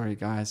 oh, sorry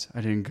guys,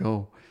 I didn't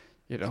go.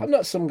 I'm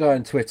not some guy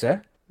on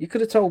Twitter. You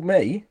could have told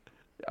me.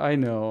 I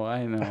know.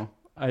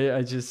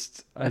 I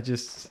just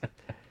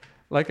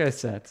like I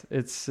said,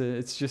 it's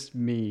just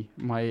me.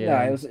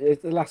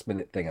 It's the last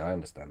minute thing. I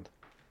understand.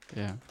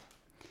 Yeah.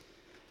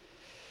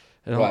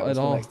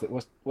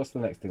 What's the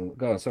next thing?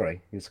 Go on.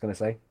 Sorry, you're just gonna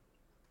say.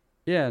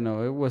 Yeah,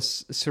 no, it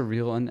was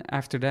surreal, and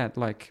after that,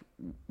 like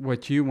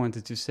what you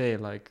wanted to say,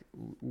 like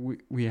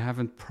we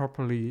haven't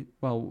properly.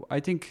 Well, I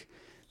think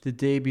the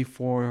day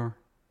before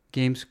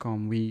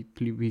Gamescom, we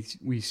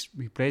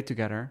played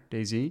together,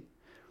 DayZ.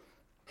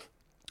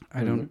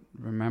 I don't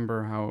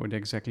remember how it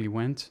exactly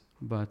went,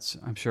 but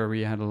I'm sure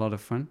we had a lot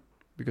of fun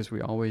because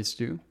we always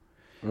do.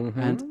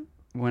 And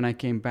when I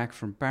came back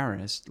from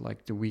Paris,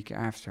 like the week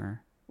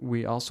after,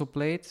 we also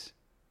played,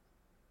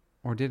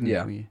 or didn't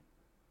we?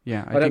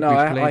 Yeah, I don't think know. we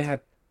played.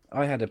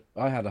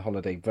 I had a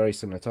holiday very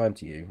similar time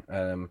to you.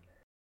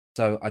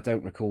 So I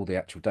don't recall the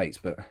actual dates,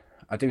 but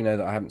I do know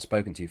that I haven't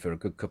spoken to you for a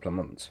good couple of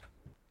months.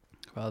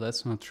 Well,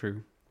 that's not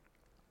true,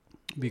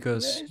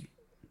 because It's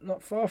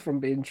not far from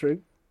being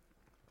true.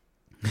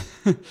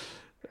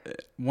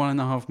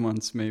 1.5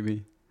 months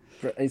maybe.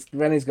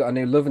 Rennie's got a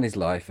new love in his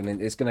life,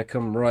 and it's going to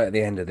come right at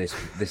the end of this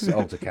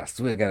Altarcast.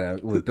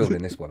 We're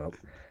building this one up.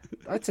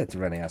 I said to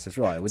Rennie, I said,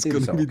 right, we'll do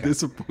this Gonna be Altarcast.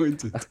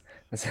 disappointed.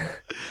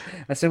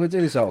 I said, we'll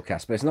do this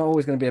Altarcast, but it's not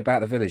always going to be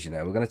about the village, you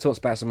know. We're going to talk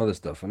about some other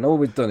stuff, and all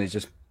we've done is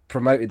just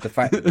promoted the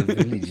fact that the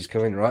village is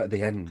coming right at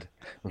the end.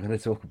 We're going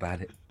to talk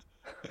about it.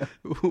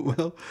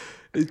 Well,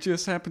 it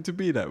just happened to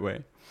be that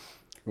way.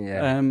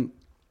 Yeah.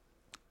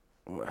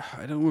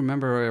 I don't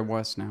remember where I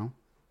was now.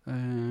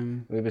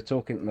 We were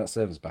talking, that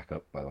server's back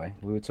up, by the way.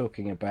 We were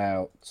talking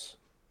about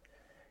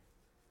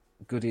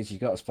goodies you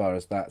got as far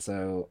as that.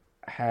 So,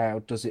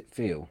 how does it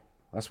feel?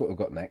 That's what we've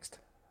got next.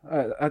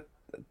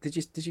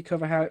 Did you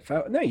cover how it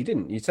felt? No, you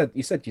didn't. You said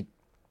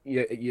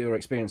your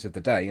experience of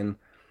the day, and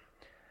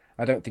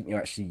I don't think you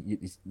actually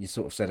you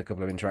sort of said a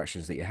couple of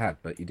interactions that you had,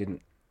 but you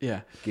didn't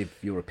give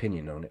your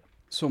opinion on it.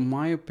 So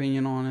my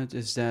opinion on it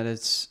is that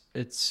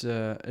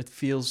it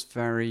feels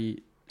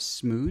very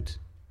smooth,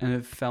 and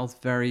it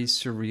felt very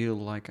surreal,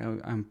 like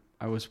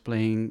I was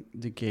playing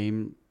the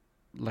game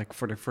like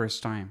for the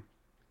first time.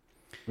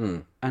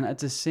 And at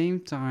the same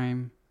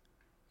time,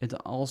 it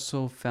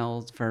also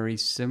felt very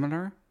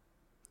similar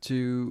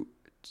to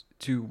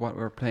what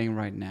we're playing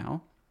right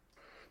now.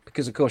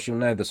 Because of course you'll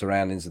know the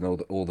surroundings and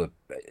all the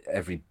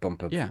every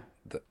bump of Yeah.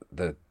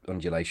 the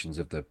undulations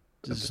of the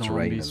The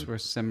terrain zombies and were the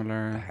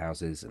similar.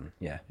 houses and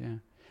yeah.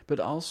 But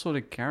also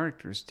the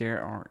characters, they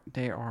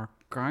are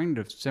kind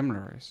of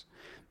similar,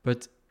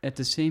 but at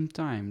the same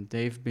time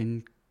they've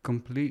been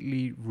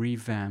completely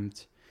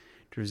revamped.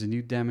 There's a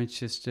new damage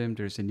system,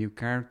 there's a new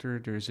character,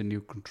 there's a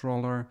new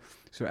controller.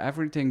 So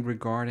everything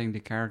regarding the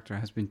character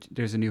has been,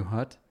 there's a new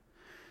HUD.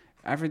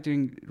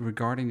 Everything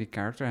regarding the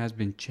character has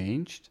been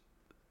changed,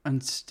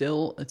 and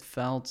still it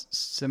felt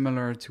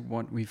similar to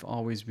what we've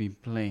always been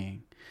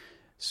playing.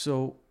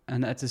 So,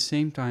 and at the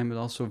same time, it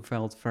also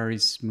felt very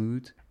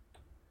smooth.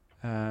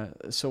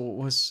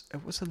 So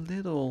it was a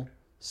little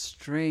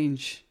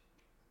strange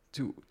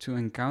to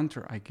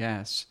encounter, I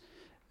guess,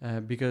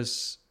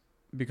 because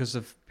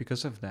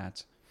of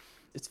that.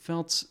 It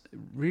felt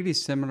really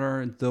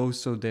similar, though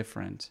so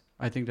different.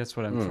 I think that's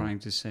what I'm trying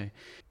to say.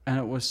 And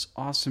it was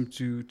awesome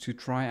to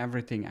try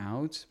everything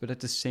out, but at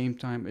the same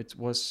time, it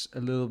was a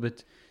little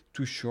bit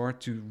too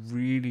short to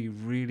really,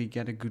 really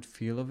get a good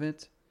feel of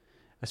it,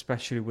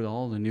 especially with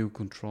all the new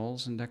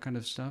controls and that kind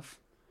of stuff.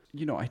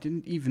 You know, I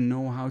didn't even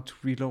know how to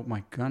reload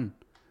my gun,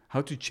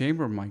 how to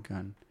chamber my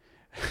gun.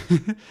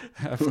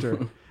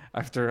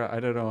 after I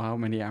don't know how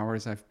many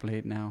hours I've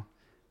played now,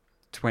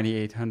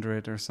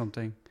 2,800 or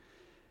something.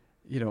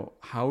 You know,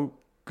 how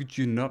could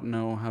you not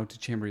know how to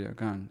chamber your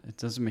gun? It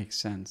doesn't make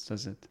sense,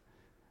 does it?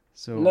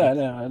 So No,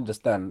 I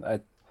understand.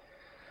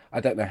 I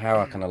don't know how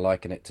I kind of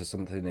liken it to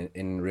something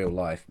in real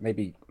life.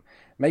 Maybe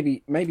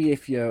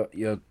if your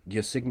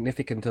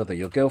significant other,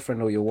 your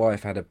girlfriend or your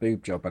wife had a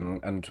boob job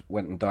and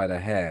went and dyed her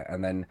hair,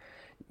 and then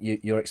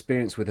your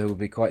experience with her would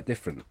be quite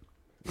different.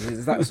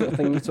 Is that the sort of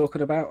thing you're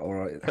talking about,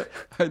 or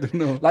I don't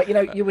know. like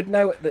you would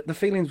know that the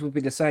feelings would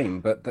be the same,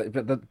 but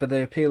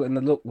the appeal and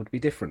the look would be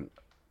different.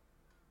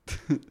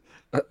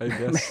 I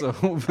guess so,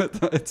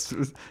 but it's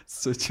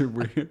such a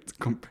weird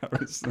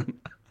comparison.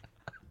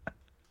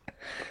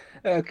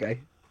 Okay.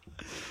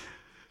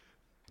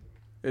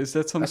 Is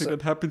that something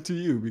that happened to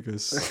you?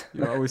 Because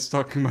you're always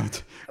talking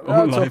about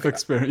own life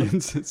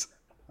experiences.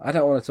 I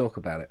don't want to talk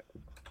about it.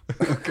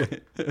 Okay.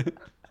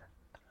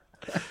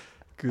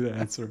 Good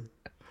answer.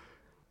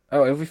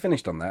 Oh, have we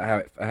finished on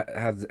that?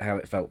 How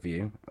it felt for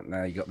you?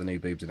 Now you got the new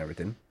boobs and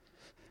everything.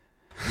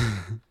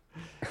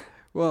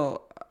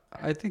 Well,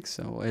 I think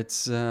so.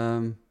 It's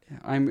I'm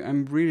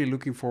really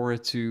looking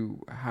forward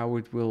to how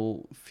it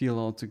will feel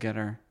all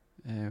together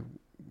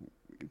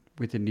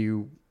with the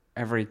new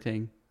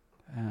everything.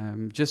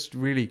 Just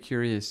really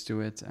curious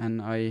to it,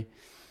 and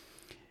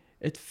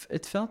it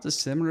felt as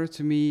similar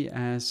to me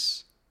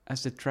as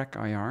the track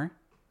IR,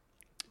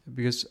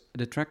 because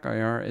the track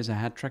IR is a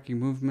head tracking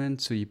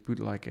movement. So you put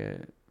like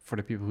for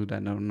the people who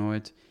don't know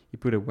it, you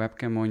put a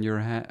webcam on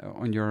your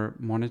on your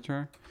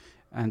monitor,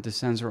 and the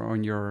sensor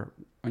on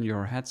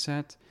your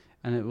headset,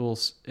 and it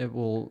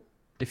will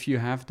if you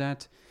have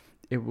that,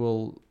 it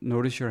will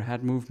notice your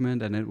head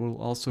movement, and it will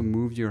also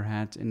move your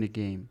head in the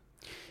game.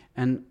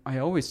 And I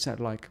always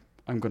said, like,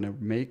 I'm gonna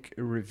make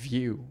a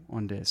review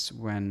on this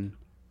when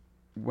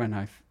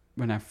I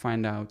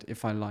find out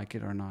if I like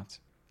it or not.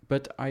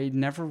 But I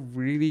never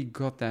really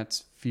got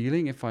that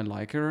feeling if I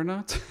like it or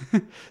not.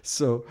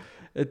 So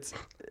It's You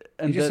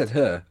and just said that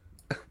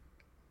her.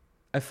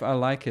 if I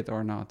like it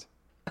or not.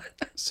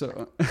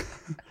 So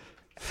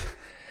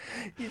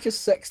You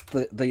just sexed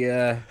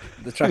the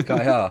track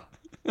IR.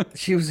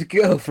 She was a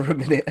girl for a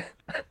minute.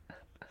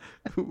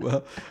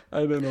 well,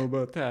 I don't know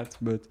about that,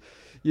 but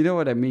you know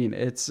what I mean.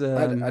 It's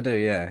I do,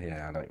 yeah,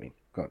 yeah. I know what you mean.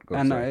 Go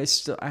on, and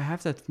sorry. I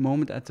have that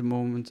moment at the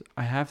moment.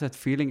 I have that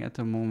feeling at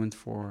the moment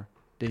for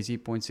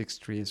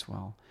DayZ.63 as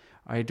well.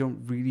 I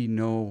don't really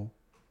know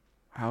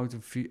how to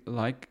feel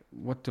like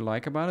what to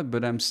like about it,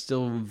 but I'm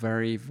still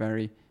very,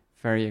 very,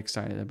 very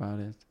excited about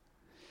it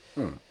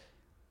Hmm.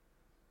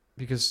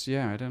 because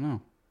yeah, I don't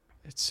know.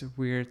 It's a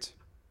weird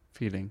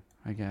feeling,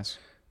 I guess.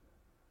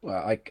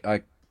 Well,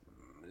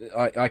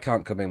 I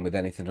can't come in with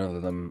anything other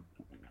than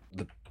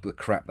the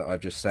crap that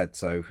I've just said.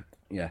 So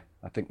yeah,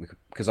 I think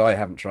because I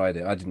haven't tried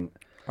it, I didn't.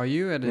 Are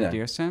you at You a know,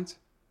 deer stand?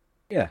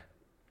 yeah.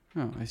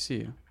 Oh, I see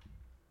you.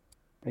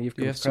 You've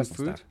Do you come have to some Crescent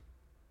food? Staff.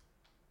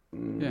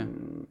 Yeah.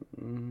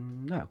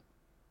 No.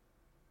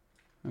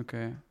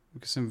 Okay.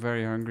 Because I'm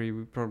very hungry.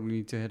 We probably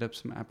need to hit up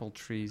some apple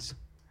trees.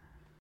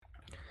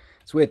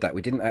 It's weird that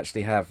we didn't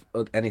actually have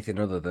anything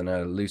other than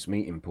a loose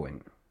meeting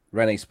point.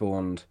 Rennie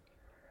spawned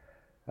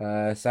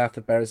south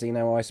of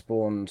Berezino. I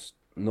spawned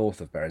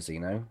north of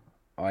Berezino.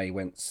 I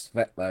went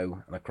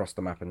Svetlo and across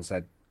the map and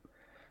said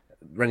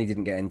Rennie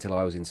didn't get in until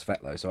I was in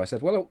Svetlo. So I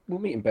said, well, we'll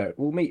meet in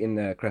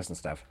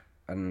Krasnostav,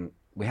 and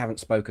we haven't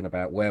spoken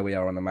about where we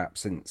are on the map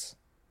since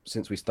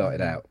we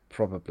started Mm-hmm. out.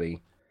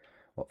 Probably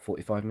what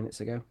 45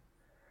 minutes ago.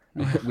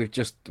 Yeah. We've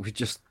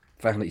just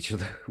found each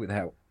other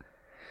without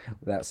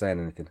saying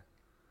anything.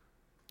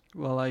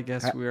 Well, I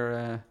guess Ha-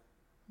 we're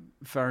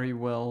very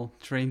well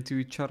trained to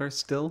each other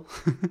still.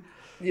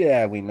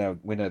 yeah, we know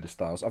the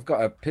styles. I've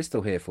got a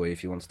pistol here for you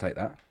if you want to take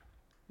that.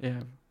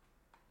 Yeah.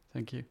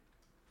 Thank you.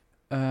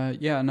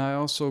 Yeah, and I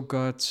also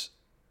got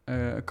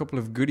a couple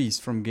of goodies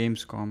from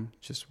Gamescom.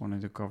 Just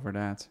wanted to cover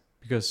that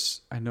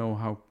because I know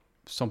how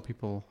some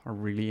people are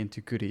really into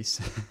goodies,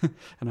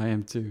 and I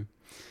am too.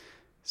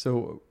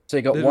 So, So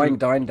you got little wine,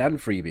 dined, and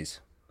freebies.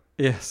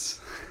 yes.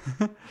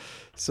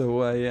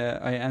 So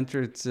I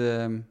entered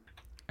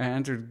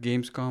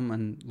Gamescom,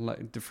 and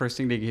like the first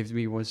thing they gave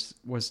me was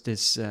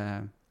this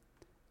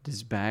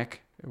bag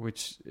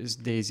which is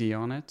DayZ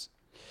on it.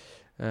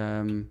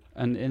 And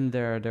in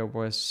there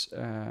was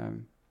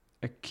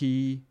a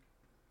key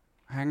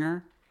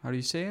hanger. How do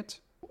you say it?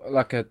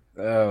 Like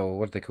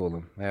what do they call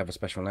them? They have a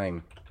special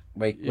name.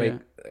 Yeah,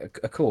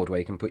 A cord where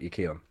you can put your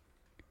key on.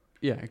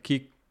 yeah, a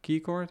key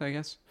cord, I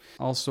guess.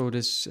 Also,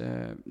 this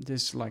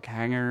like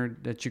hanger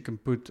that you can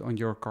put on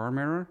your car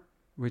mirror,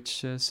 which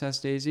says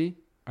DayZ.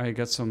 I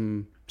got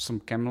some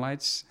cam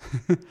lights,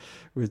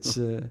 which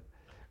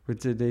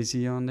with the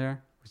DayZ on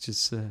there, which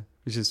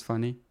is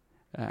funny.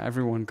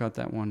 Everyone got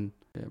that one.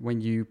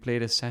 When you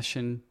played a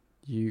session,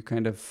 you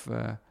kind of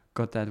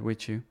got that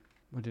with you.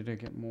 What did I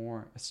get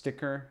more? A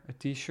sticker, a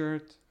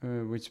T-shirt,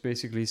 which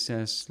basically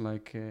says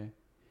like,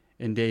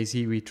 "In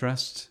DayZ we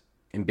trust."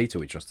 In beta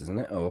we trust, isn't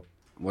it? Or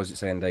was it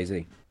saying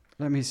DayZ?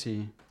 Let me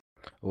see.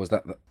 Or was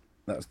that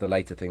was the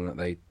later thing that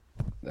the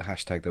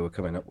hashtag they were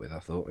coming up with? I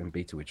thought in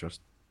beta we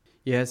trust.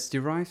 Yeah, it's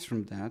derived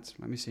from that.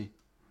 Let me see.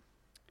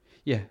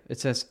 Yeah, it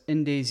says,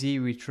 "In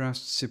DayZ we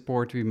trust,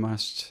 support we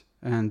must,"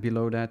 and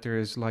below that there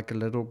is like a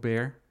little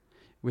bear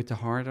with a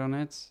heart on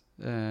it,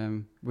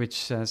 which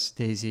says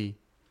DayZ.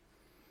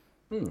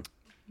 Hmm.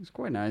 It's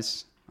quite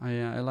nice.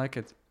 I like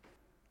it.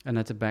 And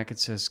at the back it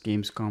says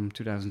Gamescom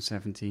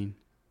 2017.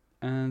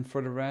 And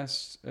for the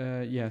rest,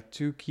 yeah,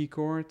 2 key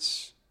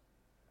cords.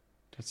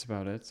 That's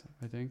about it,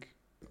 I think.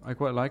 I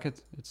quite like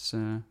it.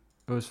 It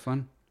was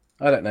fun.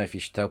 I don't know if you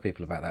should tell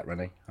people about that,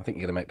 Rennie. I think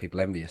you're going to make people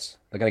envious.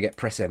 They're going to get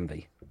press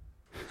envy.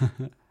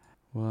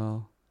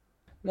 Well,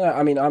 No,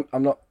 I mean I'm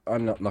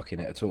not knocking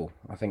it at all.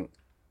 I think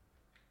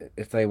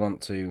if they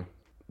want to,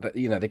 but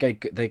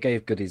they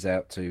gave goodies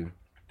out to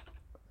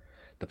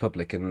the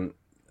public, and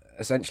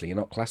essentially you're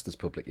not classed as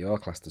public, you are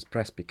classed as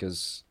press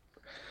because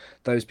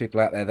those people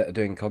out there that are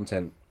doing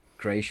content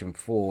creation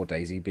for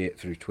DayZ, be it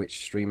through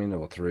Twitch streaming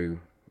or through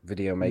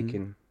video mm,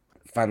 making,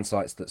 fan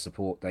sites that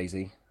support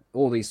DayZ,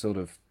 all these sort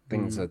of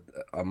things mm.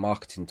 are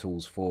marketing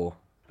tools for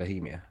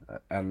Bohemia,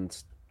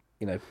 and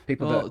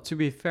people Well, that to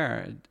be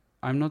fair,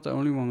 I'm not the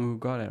only one who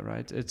got it,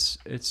 right?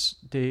 It's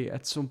they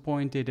at some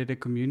point they did a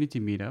community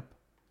meetup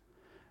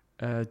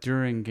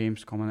during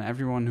Gamescom, and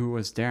everyone who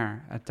was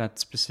there at that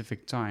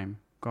specific time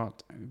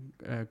got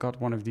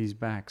one of these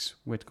bags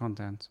with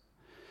content.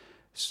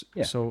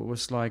 yeah. So it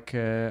was like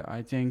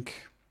I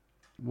think,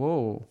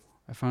 whoa!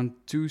 I found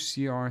 2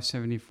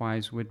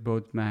 CR75s with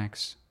both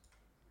mags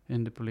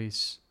in the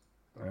police.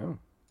 Oh.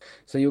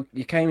 So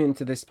you came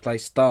into this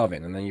place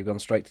starving, and then you've gone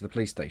straight to the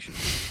police station.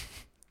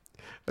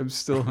 I'm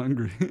still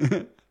hungry.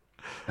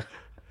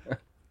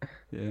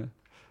 Yeah,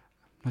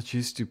 not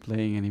used to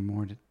playing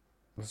anymore.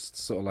 It's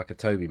sort of like a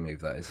Toby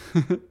move, that is.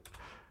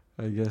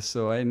 I guess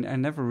so. I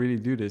never really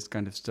do this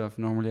kind of stuff.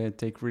 Normally, I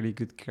take really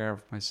good care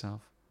of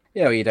myself.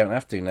 Yeah, well, you don't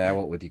have to now.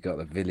 What with you got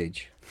the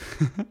village?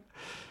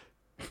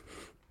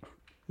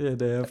 Yeah,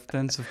 they have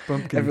tons of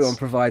Everyone pumpkins.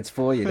 provides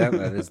for you, don't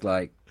they? There's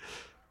like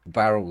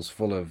barrels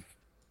full of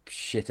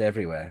shit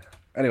everywhere.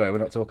 Anyway, we're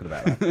not talking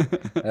about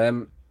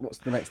that. What's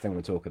the next thing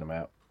we're talking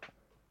about?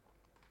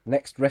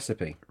 Next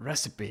recipe.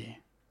 Recipe.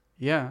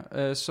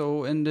 Yeah,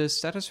 so in the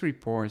status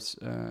report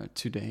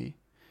today,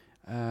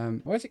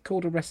 Why is it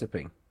called a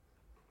recipe?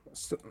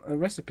 A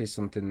recipe is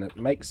something that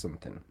makes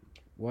something.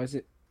 Why is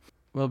it?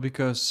 well,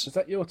 because Is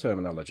that your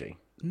terminology?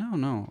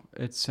 no,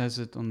 it says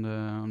it on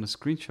the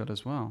screenshot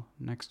as well.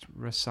 Next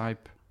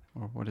recipe,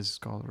 or what is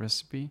it called,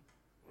 recipe.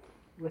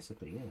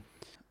 Recipe,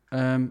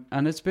 yeah.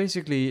 And it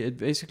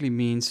basically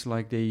means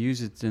like they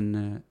use it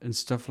in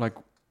stuff like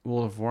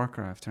World of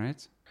Warcraft,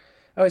 right?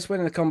 Oh, it's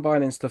when they're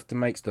combining stuff to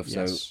make stuff.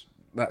 So Yes.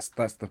 that's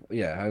the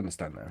yeah. I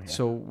understand now. Yeah.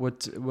 So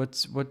what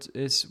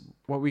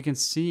we can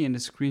see in the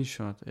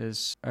screenshot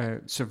is a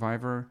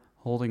survivor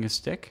holding a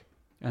stick,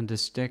 and the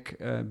stick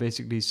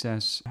basically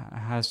has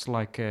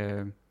like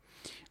a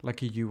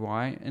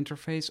UI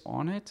interface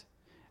on it,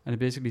 and it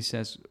basically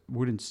says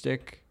wooden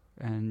stick,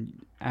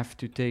 and F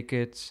to take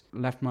it,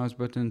 left mouse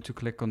button to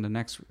click on the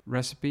next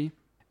recipe,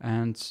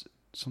 and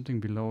something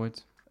below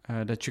it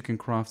that you can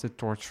craft a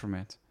torch from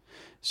it.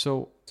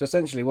 So So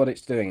essentially, what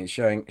it's doing is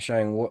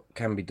showing what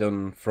can be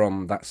done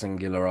from that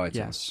singular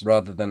item, yes,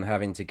 rather than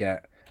having to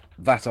get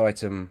that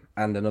item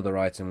and another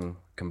item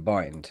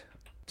combined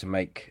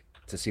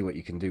to see what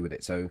you can do with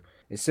it. So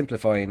it's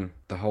simplifying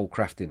the whole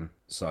crafting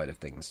side of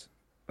things.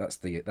 That's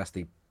the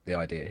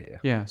idea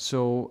here. yeah.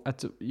 So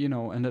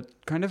and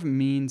that kind of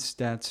means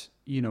that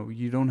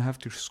you don't have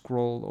to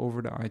scroll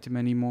over the item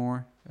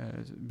anymore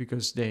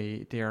because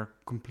they are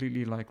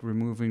completely like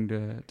removing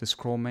the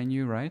scroll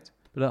menu, right?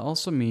 But that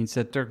also means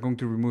that they're going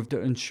to remove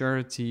the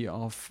uncertainty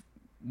of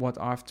what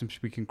items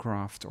we can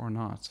craft or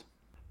not,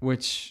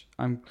 which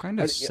I'm kind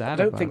of I sad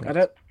don't about. think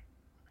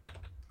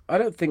I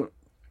don't think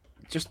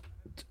just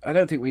I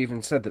don't think we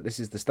even said that this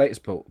is the status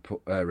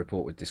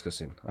report we're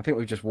discussing. I think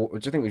we've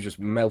just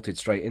melted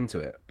straight into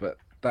it. But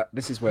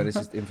this is where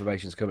this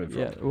information's coming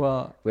from. Yeah,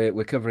 well,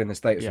 We're covering the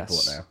status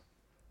report yes. now.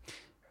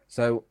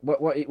 So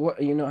what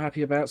are you not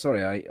happy about?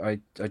 Sorry, I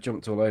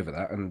jumped all over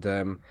that. And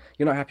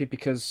you're not happy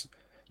because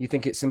you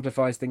think it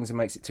simplifies things and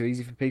makes it too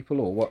easy for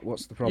people, or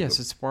what's the problem? Yes,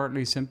 it's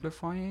partly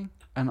simplifying,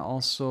 and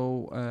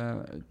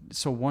also,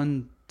 so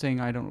one thing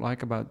I don't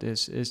like about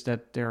this is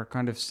that they're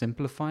kind of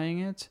simplifying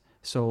it.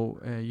 So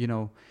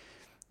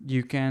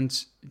you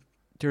can't.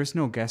 There's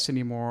no guess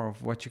anymore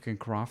of what you can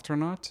craft or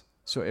not.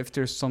 So if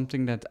there's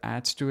something that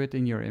adds to it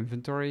in your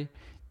inventory,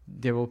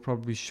 they will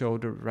probably show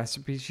the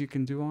recipes you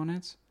can do on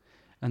it.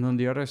 And on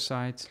the other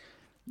side,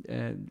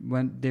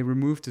 when they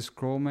remove the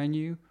scroll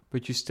menu,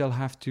 but you still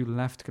have to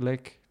left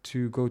click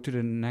to go to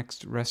the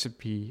next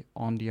recipe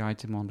on the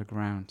item on the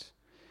ground,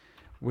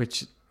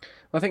 which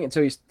I think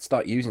until you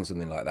start using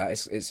something like that,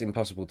 it's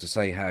impossible to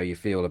say how you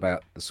feel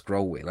about the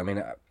scroll wheel. I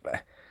mean,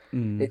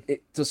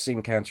 it does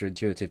seem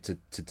counterintuitive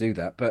to do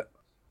that, but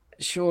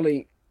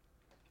surely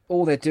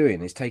all they're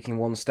doing is taking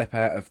one step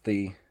out of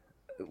the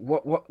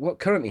what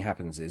currently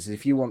happens is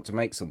if you want to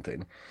make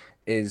something,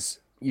 is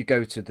you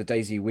go to the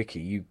DayZ wiki,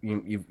 you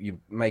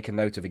make a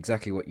note of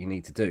exactly what you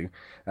need to do,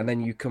 and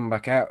then you come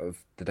back out of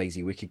the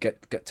DayZ wiki,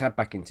 get tabbed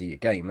back into your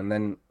game, and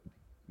then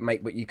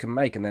make what you can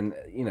make, and then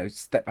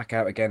step back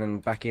out again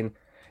and back in.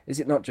 Is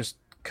it not just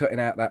cutting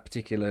out that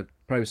particular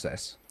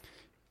process?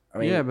 I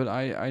mean, yeah, but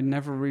I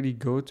never really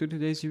go to the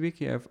DayZ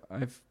wiki. I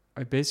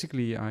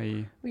basically well,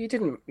 you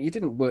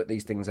didn't work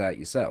these things out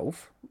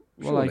yourself,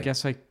 well, I surely.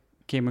 guess I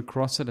came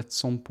across it at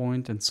some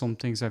point, and some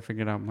things I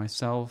figured out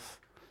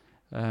myself.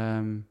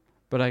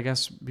 But I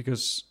guess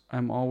because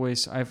I've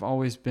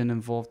always been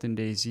involved in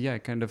DayZ, I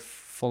kind of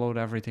followed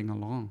everything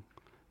along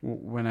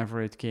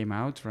whenever it came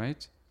out,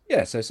 right?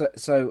 Yeah,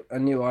 so a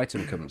new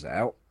item comes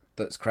out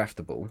that's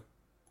craftable.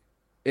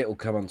 It'll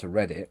come onto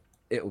Reddit.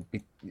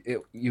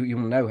 You'll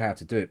know how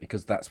to do it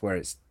because that's where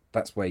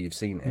you've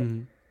seen it.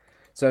 Mm.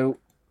 So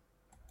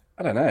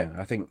I don't know.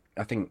 I think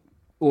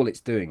all it's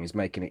doing is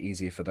making it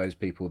easier for those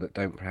people that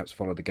don't perhaps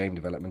follow the game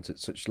development at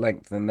such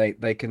length, and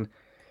they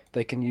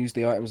can use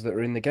the items that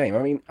are in the game.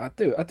 I mean, I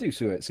do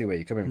see where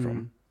you're coming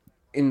from.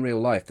 In real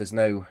life, there's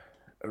no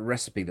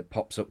recipe that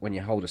pops up when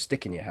you hold a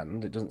stick in your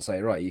hand. It doesn't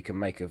say, right, you can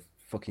make a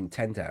fucking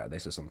tent out of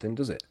this or something,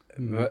 does it?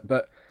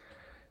 But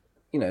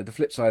the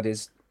flip side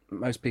is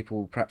most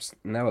people perhaps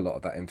know a lot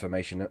of that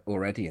information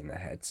already in their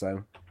head.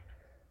 So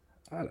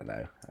I don't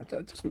know.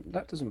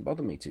 That doesn't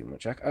bother me too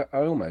much. I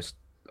almost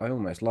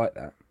like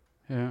that.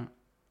 Yeah.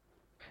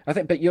 I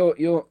think, but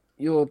you're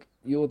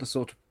the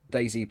sort of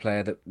DayZ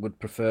player that would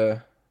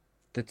prefer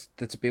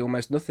there to be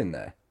almost nothing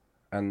there,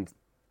 and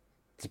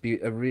to be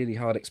a really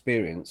hard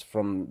experience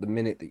from the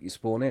minute that you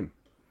spawn in.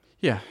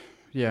 Yeah,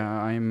 yeah,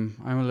 I'm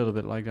a little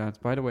bit like that.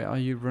 By the way, are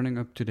you running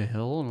up to the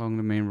hill along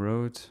the main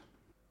road?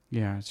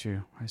 Yeah, it's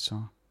you. I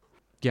saw.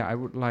 Yeah, I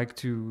would like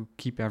to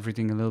keep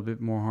everything a little bit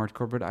more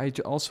hardcore, but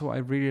I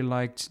really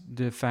liked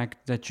the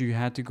fact that you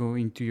had to go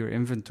into your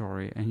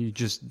inventory and you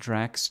just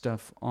drag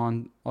stuff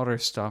on other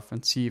stuff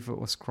and see if it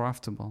was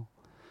craftable.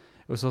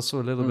 It was also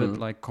a little bit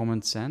like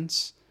common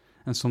sense,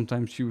 and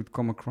sometimes you would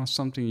come across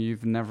something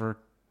you've never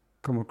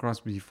come across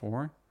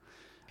before,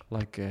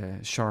 like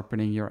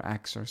sharpening your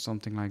axe or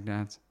something like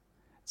that.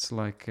 It's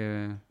like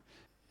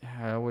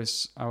I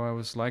always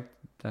like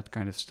that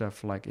kind of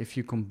stuff. Like if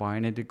you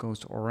combine it, it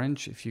goes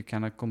orange. If you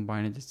cannot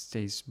combine it, it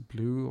stays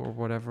blue or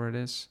whatever it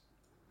is.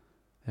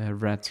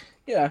 Red.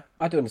 Yeah,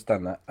 I do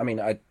understand that. I mean,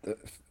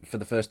 for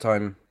the first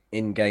time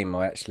in game,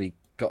 I actually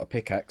got a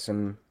pickaxe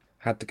and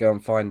had to go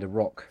and find a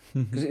rock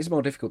because it's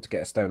more difficult to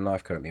get a stone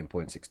knife currently in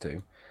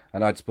 0.62.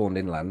 And I'd spawned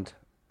inland,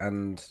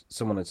 and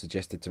someone had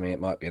suggested to me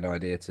it might be an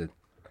idea to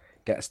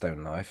get a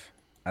stone knife,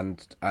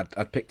 and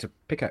I'd picked a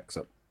pickaxe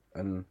up,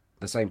 and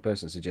the same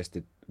person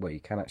suggested, well, you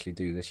can actually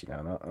do this,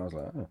 and I was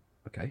like, oh,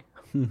 okay.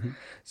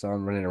 So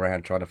I'm running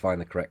around trying to find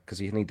the correct,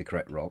 because you need the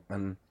correct rock,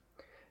 and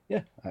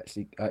yeah, I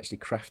actually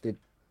crafted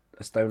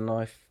a stone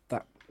knife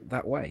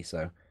that way.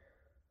 So,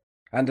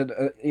 and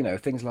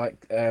things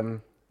like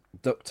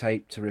duct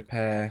tape to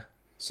repair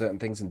certain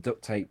things, and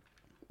duct tape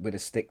with a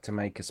stick to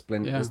make a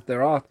splint. Yeah.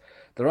 There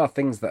are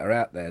things that are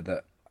out there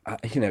that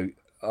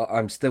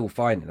I'm still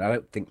finding. I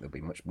don't think there'll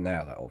be much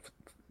now that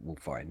we'll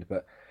find,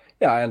 but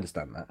yeah, I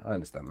understand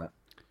that.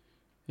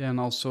 Yeah, and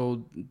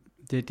also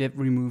they did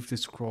remove the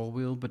scroll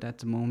wheel, but at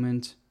the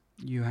moment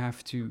you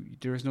have to.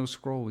 There is no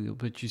scroll wheel,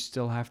 but you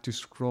still have to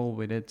scroll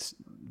with it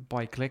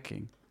by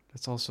clicking.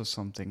 That's also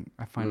something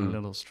I find a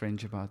little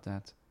strange about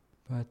that.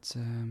 But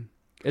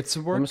it's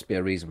a work. There must be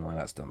a reason why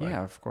that's done. Though.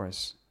 Yeah, of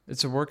course.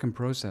 It's a work in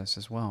process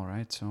as well,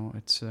 right? So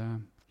it's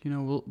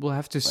we'll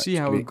have to see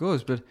how it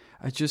goes. But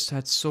I just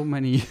had so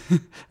many,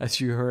 as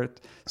you heard,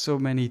 so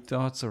many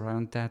thoughts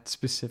around that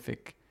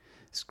specific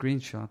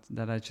screenshot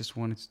that I just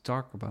wanted to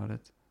talk about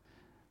it.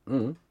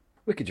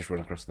 We could just run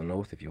across the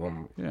north if you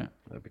want. Yeah,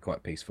 that'd be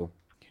quite peaceful.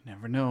 You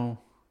never know.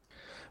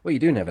 Well, you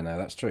do never know.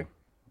 That's true.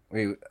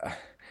 I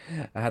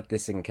had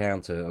this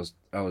encounter.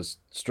 I was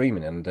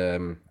streaming, and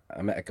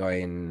I met a guy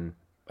in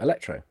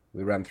Electro.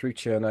 We ran through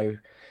Cherno,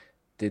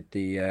 did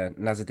the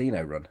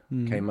Nazadino run,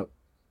 came up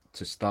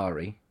to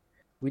Starry.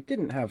 We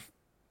didn't have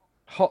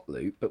hot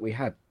loot, but we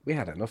had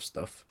enough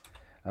stuff,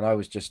 and I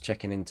was just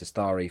checking into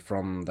Starry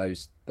from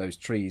those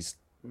trees,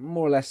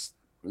 more or less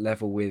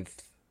level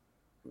with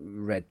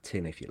Red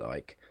Tin, if you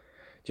like,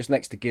 just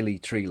next to Gilly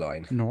tree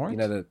line. North. You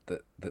know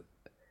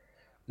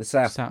the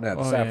south. No,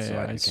 the south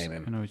side. I came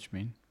in. I know what you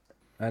mean.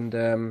 And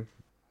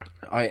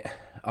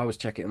I was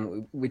checking,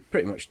 and we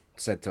pretty much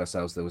said to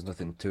ourselves there was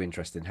nothing too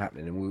interesting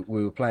happening, and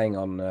we were playing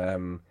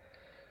on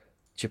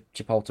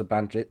Chipotle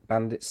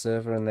Bandit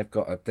server, and they've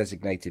got a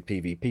designated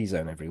PvP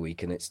zone every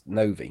week, and it's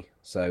Novi.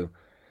 So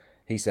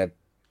he said,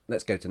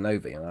 "Let's go to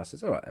Novi," and I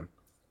said, "All right then."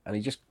 And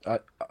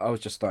I was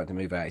just starting to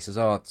move out. He says,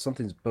 "Oh,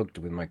 something's bugged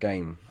with my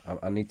game.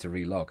 I need to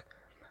relog."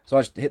 So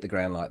I just hit the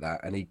ground like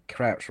that, and he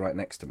crouched right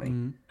next to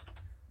me.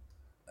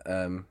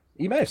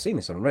 You may have seen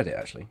this on Reddit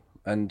actually,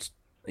 and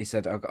he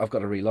said, I've got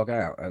to relog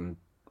out, and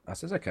I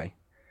says, okay.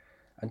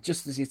 And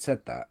just as he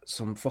said that,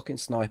 some fucking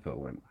sniper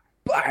went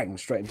bang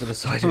straight into the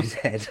side of his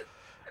head.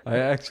 I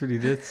actually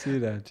did see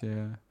that,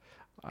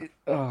 yeah.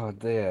 Oh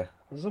dear,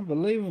 it was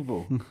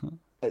unbelievable.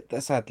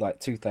 That's had like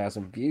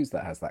 2,000 views.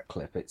 That has that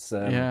clip. It's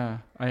yeah.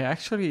 I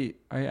actually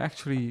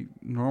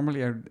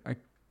normally I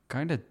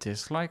kind of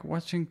dislike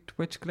watching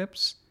Twitch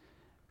clips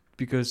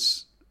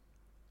because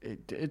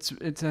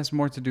it has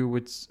more to do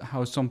with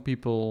how some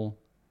people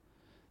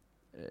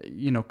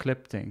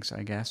clip things,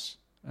 I guess.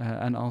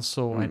 And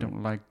also I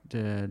don't like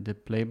the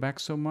playback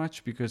so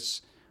much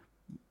because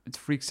it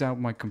freaks out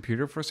my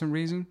computer for some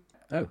reason.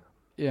 Oh.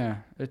 Yeah,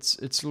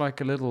 it's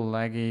like a little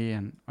laggy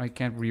and I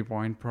can't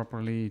rewind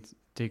properly. It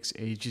takes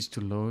ages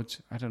to load.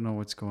 I don't know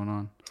what's going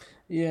on.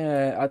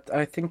 Yeah,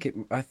 I think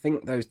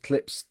those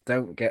clips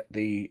don't get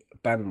the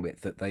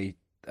bandwidth that they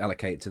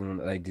allocate to them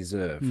that they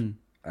deserve.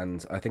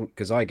 And I think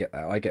because I get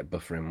that, I get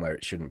buffering where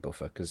it shouldn't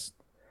buffer because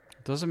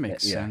it doesn't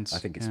make sense. I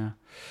think it's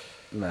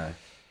no.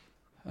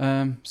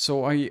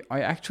 So I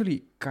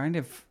actually kind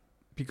of,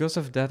 because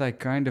of that,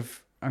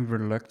 I'm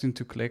reluctant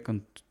to click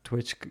on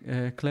Twitch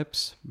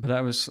clips. But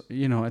I was,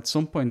 at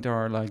some point there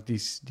are like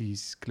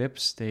these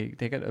clips, they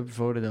get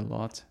upvoted a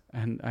lot,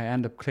 and I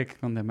end up clicking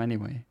on them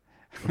anyway.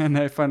 And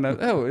I found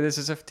out, oh, this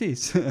is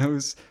FTs. I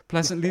was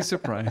pleasantly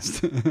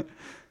surprised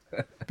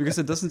because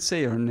it doesn't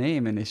say her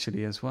name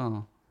initially as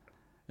well.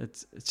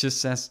 It just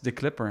says the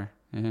clipper.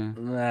 Yeah.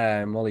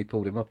 Nah, Molly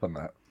pulled him up on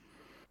that.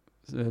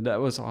 So that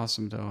was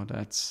awesome, though.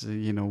 That's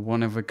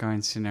one of a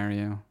kind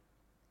scenario.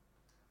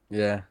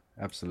 Yeah,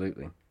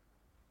 absolutely.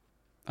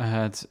 I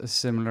had a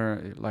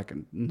similar, like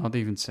not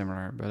even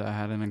similar, but I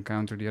had an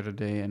encounter the other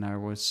day, and I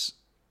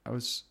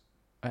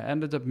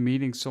ended up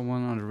meeting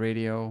someone on the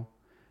radio,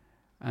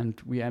 and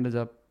we ended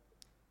up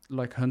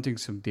like hunting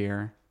some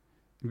deer.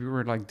 We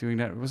were like doing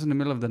that. It was in the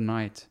middle of the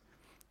night,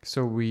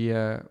 so we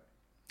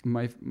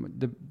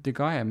the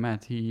guy I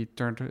met, he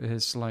turned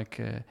his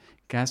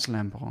gas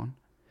lamp on.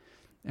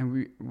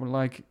 And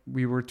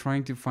we were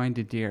trying to find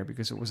the deer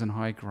because it was in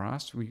high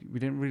grass. We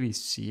didn't really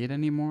see it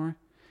anymore,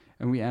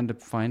 and we ended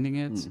up finding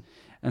it.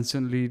 And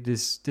suddenly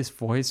this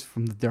voice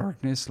from the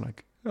darkness,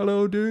 like,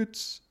 "Hello,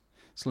 dudes."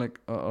 It's like,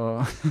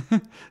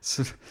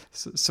 so,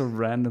 so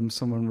random,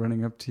 someone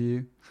running up to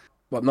you.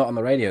 Well, not on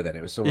the radio then.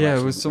 It was someone Yeah, it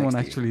actually was someone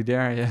next to you. actually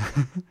there. Yeah,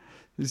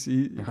 Oh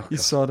he god.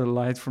 saw the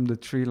light from the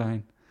tree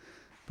line.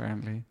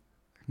 Apparently,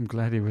 I'm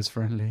glad he was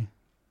friendly.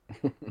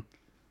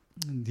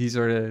 These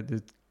are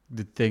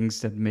the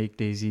things that make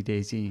DayZ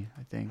DayZ,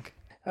 I think.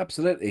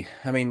 Absolutely.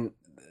 I mean,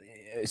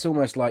 it's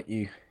almost like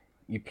you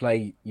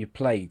play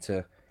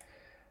to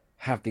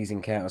have these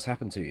encounters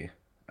happen to you,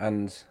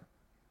 and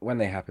when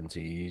they happen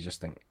to you, you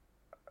just think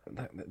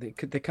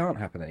they can't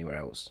happen anywhere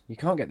else. You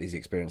can't get these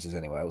experiences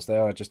anywhere else. They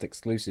are just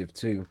exclusive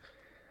to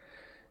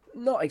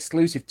not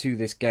exclusive to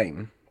this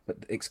game, but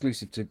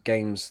exclusive to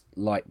games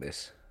like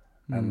this.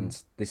 Mm.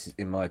 And this,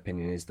 in my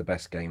opinion, is the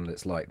best game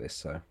that's like this.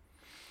 So,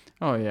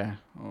 Oh yeah,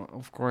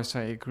 of course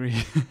I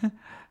agree.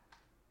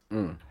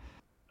 mm.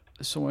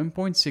 So in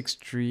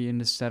 0.63 in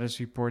the status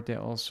report, they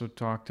also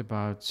talked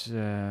about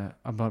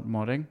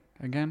modding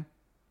again,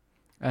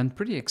 and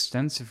pretty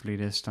extensively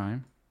this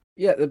time.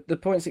 Yeah, the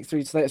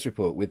 0.63 status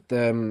report with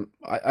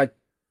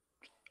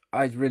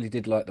I really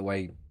did like the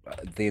way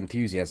the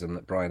enthusiasm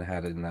that Brian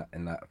had in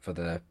that for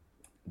the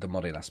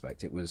modding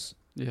aspect.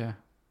 Yeah.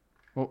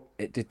 Well,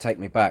 It did take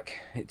me back.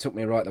 It took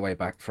me right the way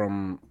back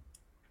from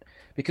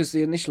because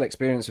the initial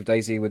experience of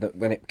DayZ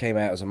when it came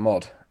out as a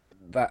mod,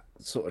 that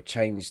sort of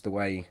changed the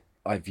way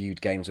I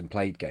viewed games and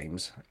played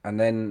games. And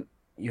then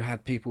you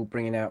had people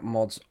bringing out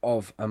mods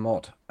of a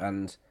mod,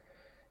 and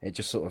it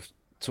just sort of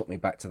took me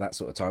back to that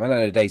sort of time. I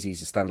know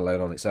DayZ's a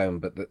standalone on its own,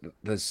 but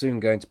there's soon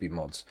going to be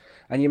mods,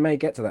 and you may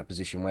get to that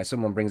position where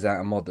someone brings out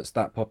a mod that's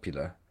that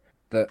popular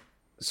that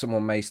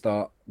someone may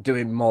start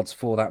doing mods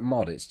for that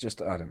mod. It's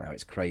just I don't know,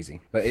 it's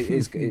crazy, but it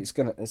is it's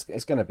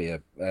gonna be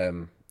a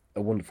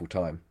wonderful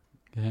time.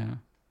 yeah.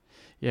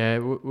 Yeah,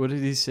 what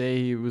did he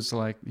say? He was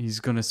like,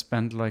 he's gonna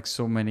spend like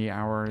so many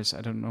hours.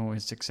 I don't know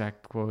his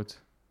exact quote,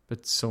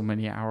 but so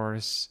many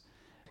hours.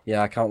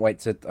 Yeah, I can't wait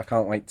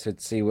to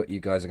see what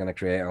you guys are going to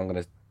create. I'm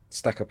going to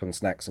stack up on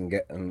snacks and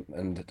get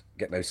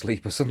no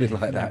sleep or something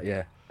like Yeah, that.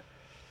 Yeah.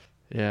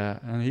 yeah,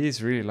 and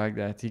he's really like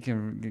that. He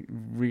can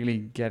really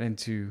get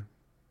into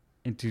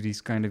these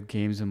kind of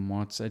games and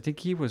mods. I think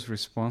he was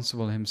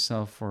responsible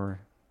himself for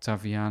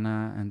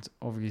Taviana and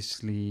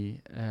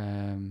obviously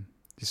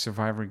the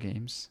Survivor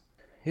games.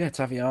 Yeah,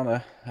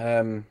 Taviana,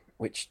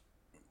 which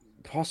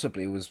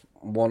possibly was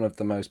one of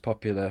the most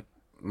popular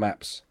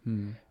maps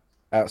Hmm.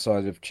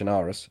 outside of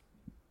Chernarus.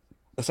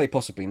 I say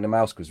possibly,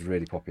 Namalsk was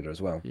really popular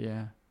as well.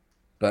 Yeah.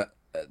 But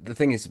the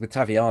thing is, with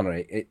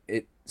Taviana,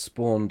 it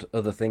spawned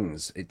other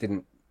things. It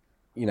didn't,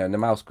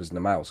 Namalsk was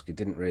Namalsk. It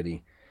didn't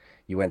really.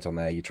 You went on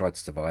there, you tried to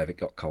survive, it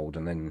got cold,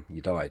 and then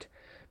you died.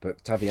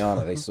 But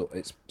Taviana,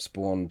 it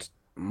spawned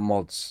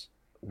mods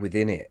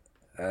within it,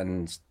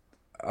 and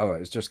oh, it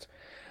was just,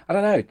 I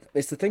don't know.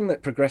 It's the thing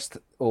that progressed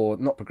or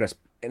not progressed.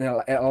 It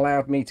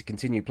allowed me to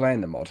continue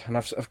playing the mod, and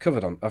I've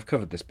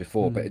covered this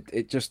before, but Hmm.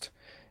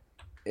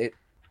 it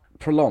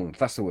prolonged.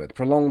 That's the word.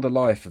 Prolonged the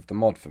life of the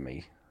mod for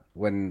me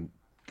when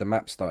the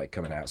map started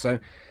coming out. So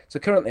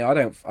currently, I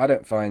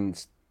don't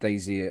find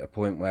DayZ at a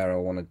point where I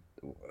want to,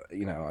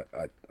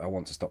 I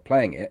want to stop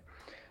playing it.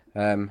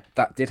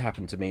 That did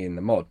happen to me in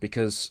the mod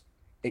because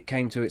it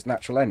came to its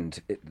natural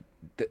end.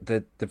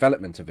 The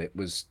development of it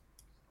was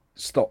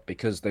stopped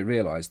because they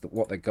realised that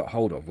what they got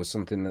hold of was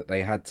something that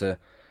they had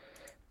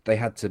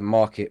to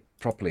market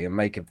properly and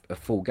make a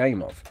full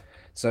game of.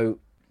 So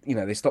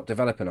they stopped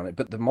developing on it,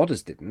 but the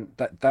modders didn't.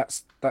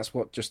 That's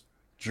what just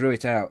drew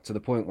it out to the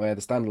point where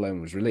the standalone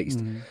was released.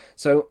 Hmm.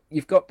 So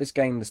you've got this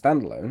game, the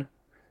standalone,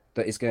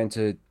 that is going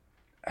to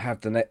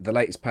have the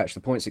latest patch, the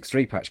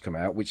 0.63 patch, come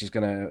out, which is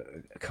going to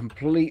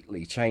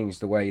completely change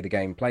the way the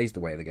game plays,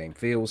 the way the game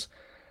feels.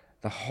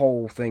 The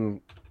whole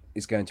thing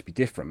is going to be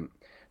different.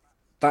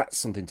 That's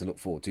something to look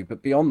forward to.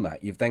 But beyond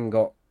that, you've then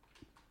got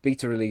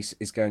beta release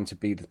is going to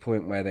be the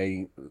point where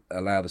they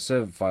allow the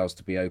server files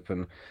to be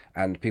open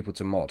and people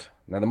to mod.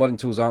 Now, the modding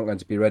tools aren't going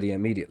to be ready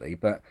immediately,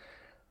 but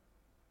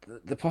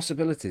the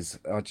possibilities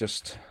are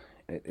just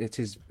it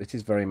is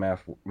very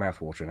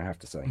mouth-watering, I have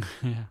to say.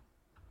 Yeah.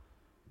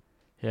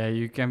 Yeah,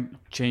 you can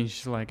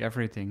change like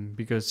everything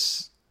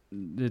because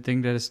the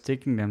thing that is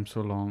taking them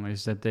so long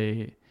is that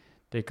they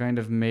kind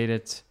of made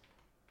it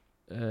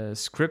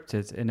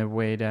scripted in a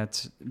way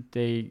that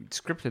they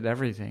scripted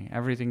everything.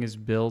 Everything is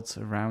built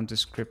around the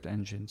script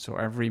engine. So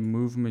every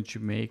movement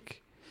you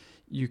make,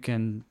 you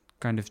can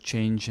kind of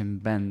change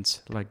and bend,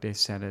 like they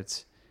said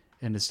it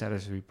in the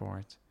status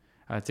report.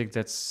 I think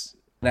that's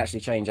And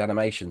actually change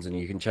animations, and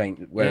you can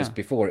change. Whereas yeah.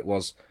 before it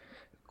was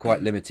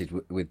quite limited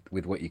with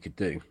what you could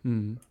do.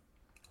 Mm.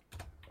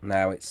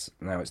 Now it's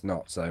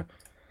not. So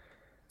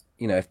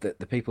if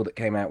the people that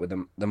came out with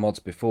the mods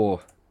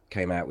before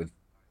came out with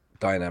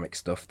dynamic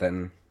stuff,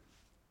 then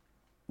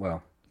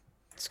well,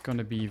 It's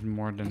gonna be even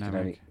more you can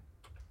only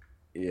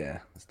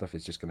dynamic. the stuff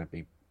is just going to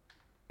be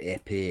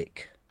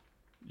epic.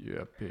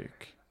 Yeah,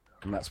 pick.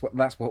 And that's what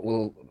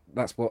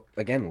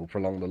again will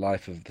prolong the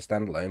life of the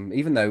standalone.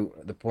 Even though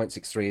the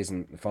 0.63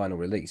 isn't the final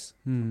release,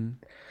 Mm.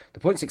 the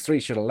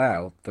 0.63 should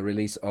allow the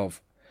release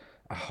of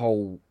a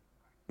whole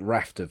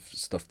raft of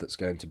stuff that's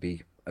going to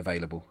be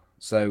available.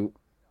 So,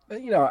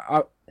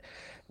 I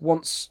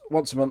once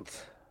a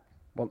month,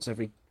 once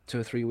every 2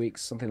 or 3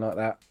 weeks, something like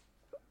that.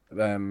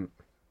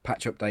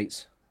 Patch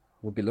updates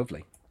would be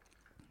lovely.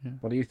 Yeah.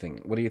 What do you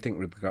think? What do you think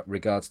with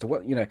regards to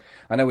what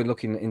I know we're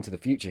looking into the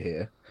future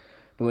here,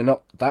 but we're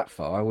not that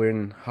far. We're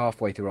in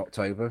halfway through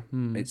October.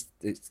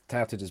 It's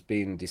touted as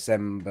being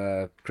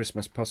December,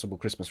 Christmas, possible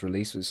Christmas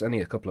release. It's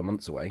only a couple of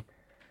months away.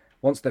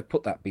 Once they've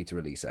put that beta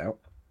release out,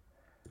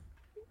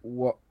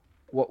 what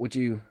what would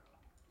you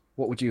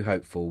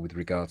hope for with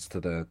regards to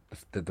the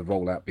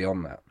rollout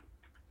beyond that?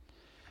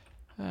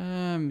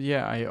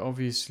 Yeah, I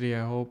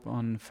hope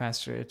on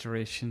faster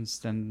iterations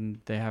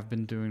than they have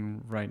been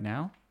doing right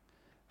now,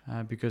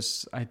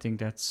 because I think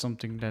that's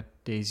something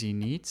that DayZ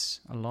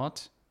needs a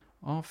lot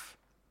of,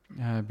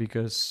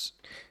 because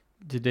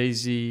the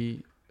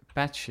DayZ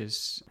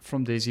patches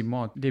from DayZ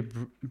mod, they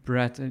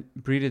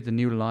breathed a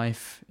new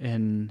life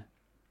in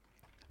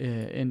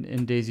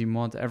DayZ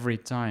mod every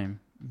time.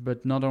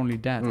 But not only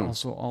that,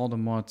 also all the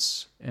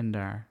mods in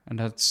there. And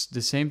that's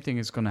the same thing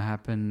is going to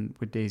happen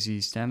with DayZ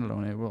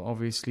standalone. It will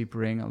obviously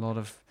bring a lot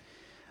of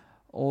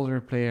older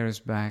players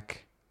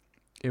back.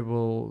 It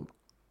will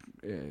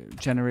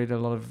generate a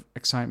lot of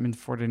excitement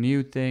for the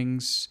new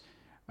things.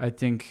 I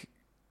think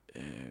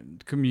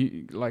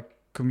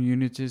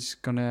communities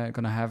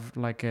gonna have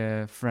like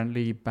a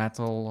friendly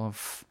battle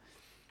of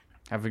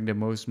having the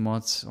most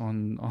mods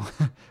on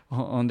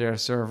on their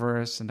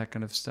servers and that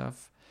kind of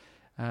stuff.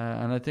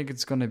 And I think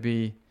it's gonna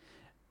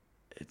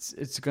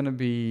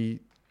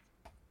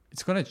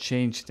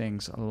change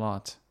things a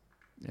lot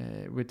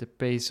with the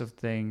pace of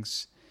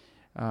things.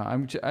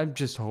 I'm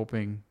just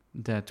hoping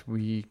that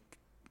we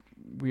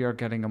are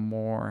getting a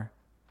more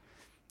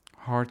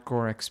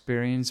hardcore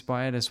experience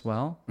by it as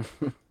well.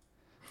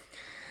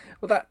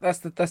 Well, that's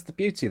the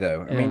beauty,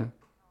 though. I mean,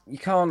 you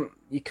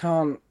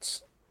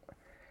can't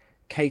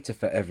cater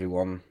for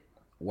everyone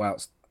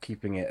whilst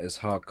keeping it as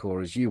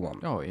hardcore as you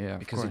want. Oh yeah,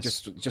 because it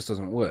just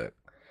doesn't work.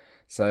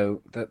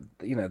 So the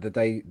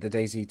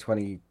DayZ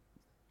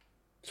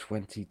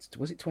 2020,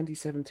 was it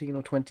 2017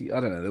 or 20? I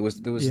don't know. There was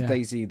a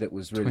DayZ that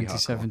was really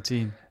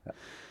 2017.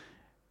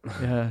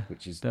 Yeah,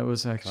 which is that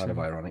was actually kind of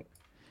ironic.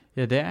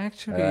 Yeah, they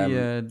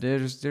actually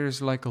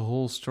there's like a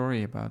whole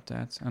story about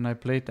that, and I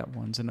played that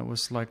once, and it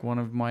was like one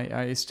of my.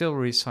 I still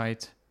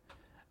recite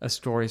a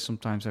story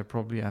sometimes. I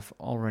probably have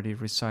already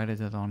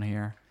recited it on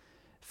here.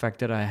 The fact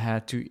that I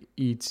had to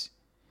eat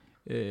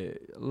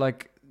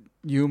like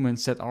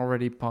humans that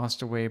already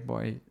passed away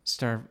by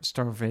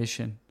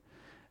starvation,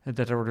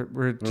 that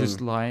were just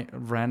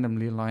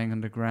randomly lying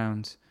on the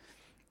ground,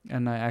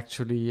 and I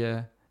actually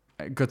I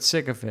got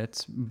sick of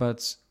it,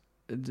 but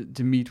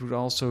the meat would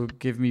also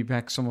give me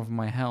back some of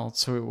my health.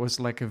 So it was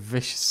like a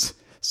vicious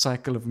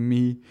cycle of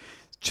me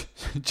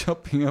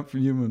chopping up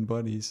human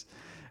bodies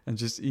and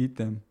just eat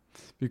them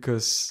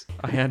because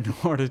I had no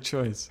other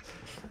choice.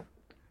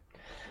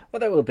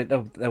 Well, there'll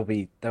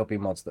be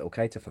mods that will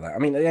cater for that. I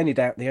mean, the only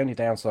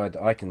downside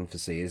that I can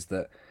foresee is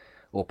that,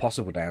 or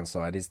possible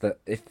downside is that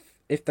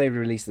if they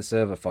release the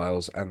server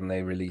files and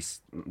they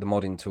release the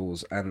modding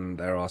tools and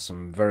there are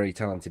some very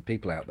talented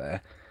people out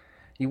there,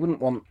 you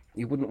wouldn't want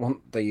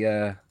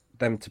the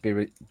them to be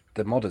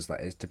the modders,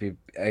 that is, to be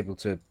able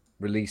to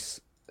release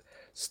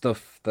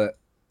stuff that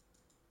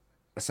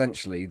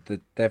essentially the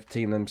dev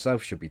team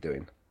themselves should be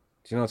doing.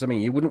 Do you know what I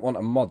mean? You wouldn't want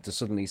a mod to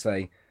suddenly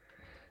say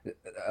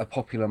a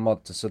popular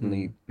mod to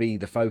suddenly be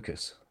the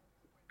focus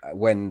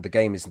when the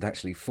game isn't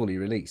actually fully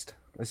released.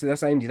 That's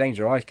the only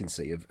danger I can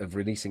see of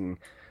releasing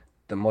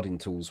the modding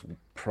tools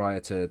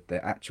prior to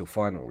the actual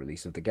final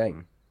release of the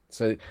game.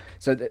 So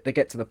they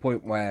get to the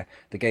point where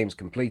the game's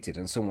completed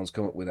and someone's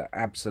come up with an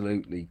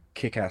absolutely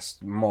kick-ass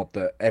mod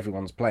that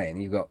everyone's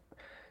playing. You've got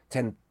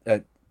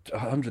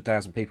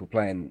 100,000 people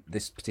playing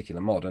this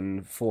particular mod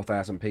and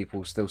 4,000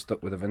 people still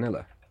stuck with a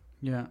vanilla.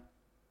 Yeah.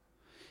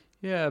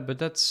 Yeah, but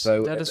that is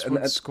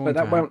what's going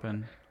to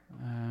happen.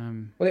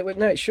 Well,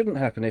 it shouldn't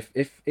happen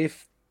if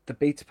the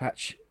beta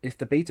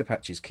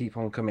patches keep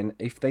on coming.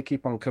 If they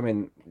keep on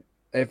coming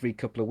every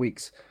couple of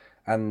weeks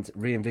and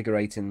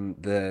reinvigorating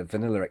the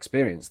vanilla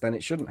experience, then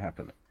it shouldn't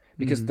happen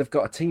because they've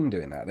got a team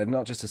doing that. They're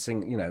not just a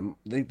single.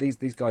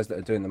 These guys that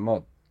are doing the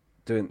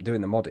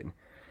modding.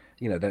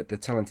 They're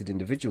talented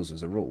individuals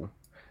as a rule.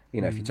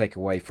 If you take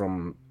away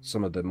from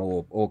some of the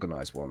more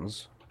organized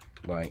ones,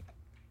 like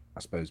I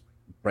suppose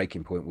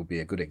Breaking Point would be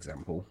a good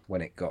example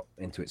when it got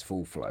into its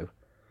full flow.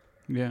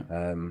 Yeah.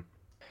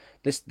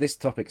 This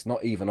topic's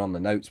not even on the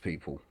notes,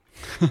 people.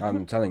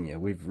 I'm telling you,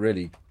 we've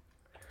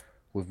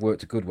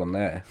worked a good one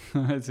there.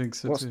 I think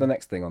so. What's the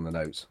next thing on the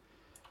notes?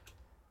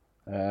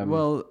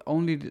 Well,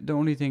 the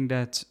only thing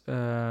that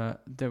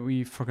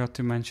we forgot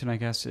to mention, I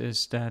guess,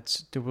 is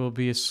that there will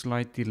be a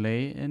slight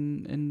delay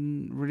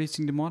in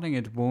releasing the modding.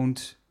 It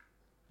won't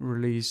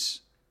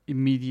release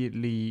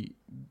immediately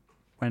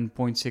when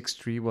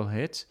 0.63 will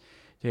hit.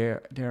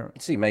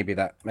 See, maybe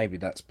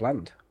that's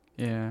planned.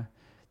 Yeah,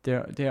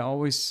 they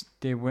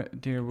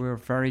were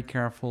very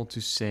careful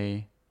to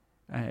say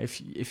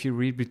if you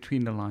read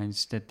between the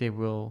lines, that it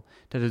will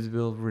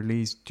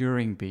release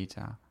during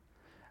beta,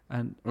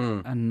 and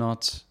Mm. and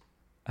not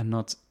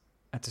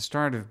at the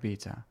start of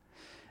beta,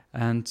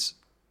 and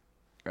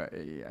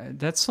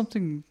that's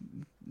something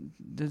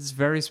that's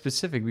very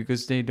specific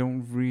because they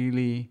don't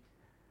really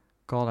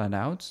call that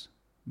out,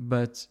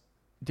 but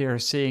they are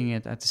saying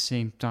it at the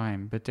same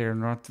time, but they're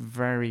not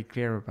very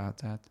clear about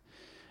that.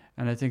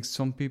 And I think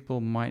some people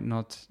might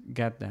not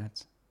get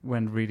that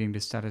when reading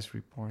the status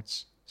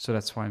reports. So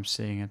that's why I'm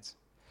saying it.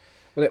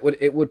 Well,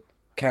 it would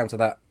counter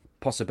that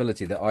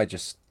possibility that I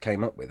just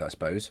came up with, I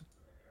suppose.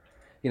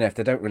 If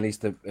they don't release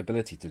the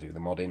ability to do the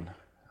modding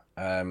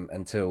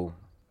until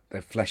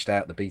they've fleshed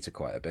out the beta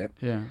quite a bit,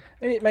 Yeah.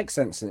 it makes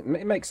sense.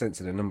 It makes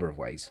sense in a number of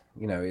ways.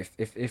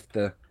 If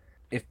the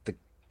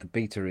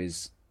beta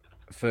is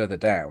further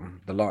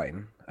down the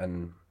line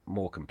and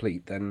more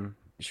complete, then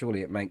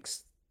surely it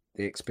makes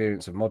the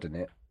experience of modding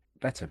it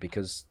better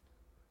because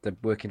they're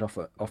working off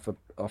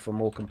a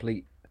more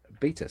complete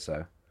beta.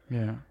 So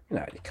Yeah.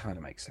 it kind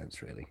of makes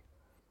sense, really.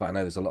 But I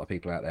know there's a lot of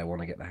people out there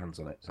want to get their hands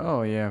on it. So.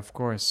 Oh yeah, of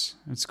course,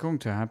 it's going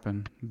to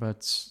happen,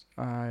 but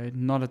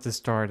not at the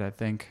start, I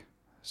think.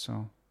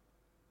 So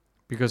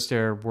because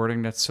they're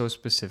wording that so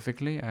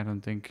specifically, I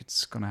don't think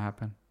it's gonna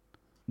happen.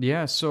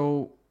 Yeah.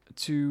 So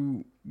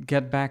to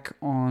get back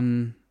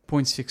on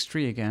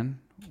 0.63 again,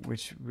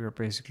 which we're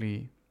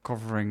basically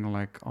covering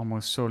like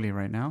almost solely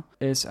right now,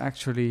 is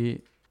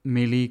actually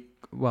melee,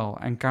 well,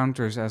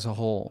 encounters as a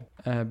whole,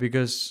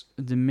 because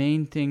the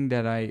main thing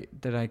that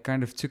I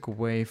kind of took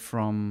away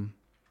from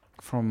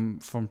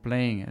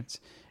playing it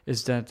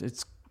is that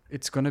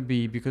it's gonna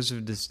be, because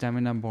of the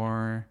stamina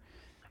bar,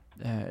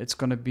 it's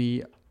gonna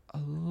be a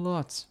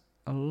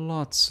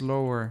lot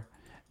slower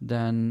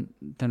than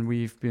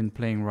we've been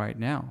playing right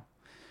now.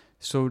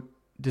 So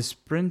the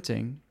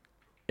sprinting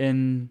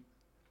in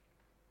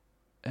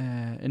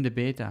the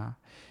beta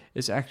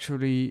is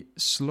actually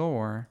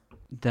slower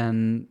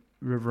than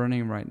we're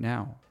running right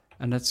now,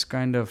 and that's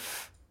kind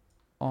of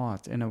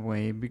odd in a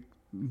way.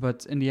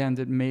 But in the end,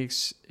 it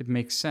makes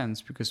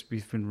sense because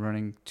we've been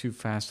running too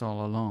fast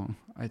all along,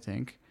 I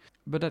think.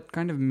 But that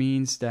kind of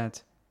means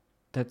that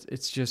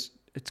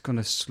it's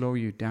gonna slow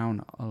you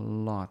down a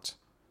lot.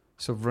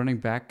 So running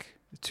back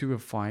to a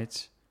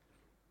fight,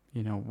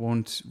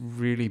 won't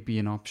really be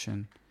an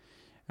option,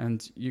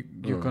 and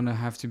you're gonna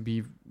have to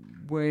be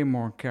way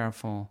more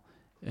careful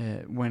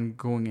when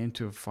going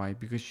into a fight,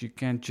 because you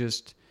can't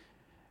just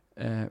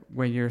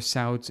when you're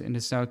in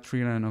the south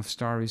tree line of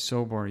Starry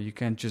Sobor, you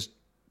can't just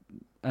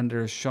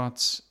under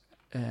shots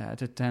at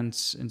the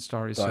tents in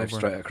Starry Dive Sobor.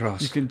 straight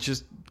across. You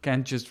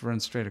can't just run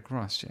straight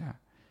across. Yeah,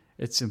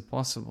 it's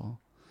impossible.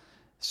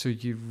 So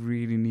you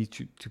really need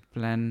to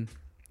plan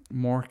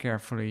more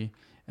carefully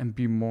and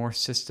be more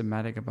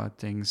systematic about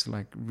things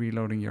like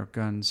reloading your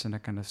guns and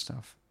that kind of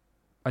stuff.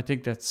 I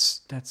think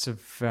that's a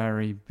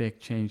very big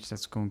change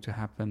that's going to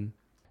happen.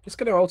 It's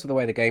going to alter the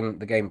way the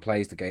game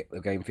plays, the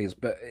game feels.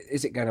 But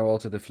is it going to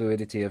alter the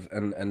fluidity of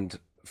and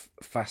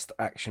fast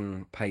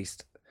action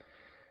paced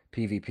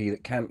PvP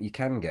that you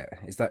can get?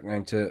 Is that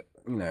going to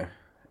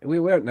we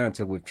won't know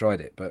until we've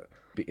tried it, but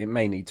it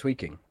may need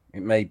tweaking.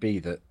 It may be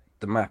that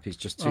the map is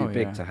just too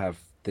big to have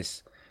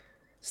this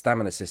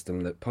stamina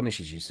system that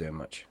punishes you so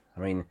much.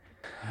 I mean,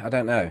 I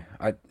don't know.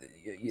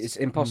 It's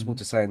impossible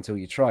to say until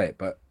you try it,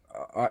 but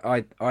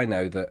I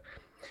know that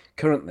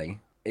currently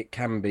it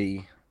can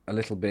be a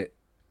little bit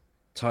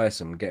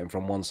tiresome getting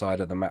from one side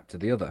of the map to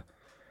the other.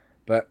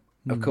 But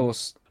of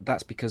course,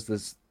 that's because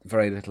there's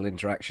very little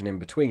interaction in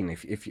between.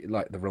 If you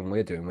like the run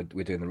we're doing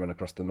the run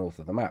across the north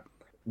of the map.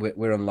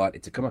 We're unlikely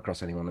to come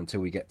across anyone until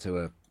we get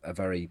to a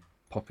very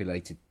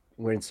populated.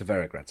 We're in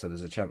Severograd, so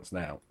there's a chance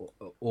now,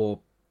 or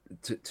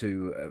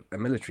to a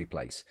military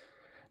place.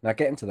 Now,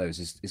 getting to those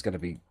is going to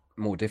be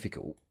more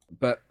difficult.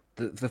 But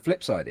the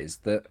flip side is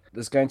that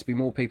there's going to be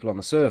more people on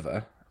the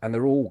server, and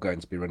they're all going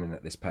to be running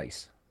at this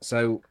pace.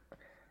 So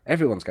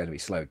everyone's going to be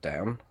slowed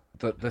down.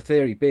 The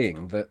theory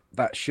being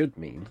that should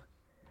mean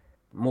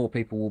more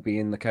people will be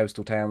in the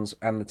coastal towns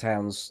and the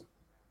towns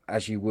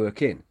as you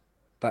work in.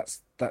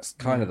 That's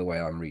kind of the way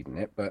I'm reading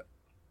it, but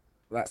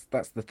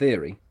that's the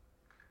theory.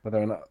 Whether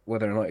or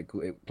not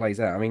it plays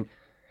out, I mean,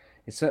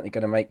 it's certainly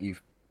going to make you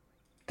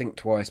think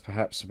twice,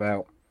 perhaps,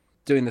 about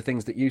doing the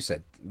things that you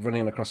said,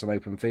 running across an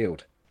open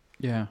field.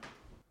 Yeah,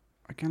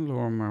 I can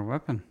lower my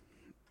weapon.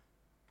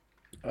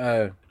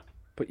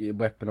 Put your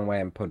weapon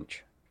away and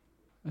punch.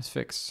 It's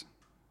fixed.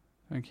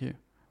 Thank you.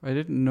 I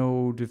didn't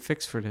know the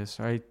fix for this.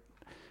 I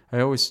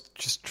always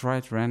just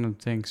tried random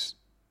things.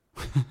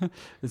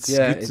 It's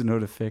good to know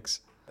the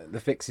fix. The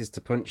fix is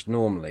to punch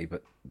normally,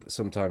 but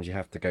sometimes you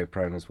have to go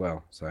prone as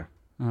well. So.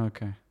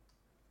 Okay.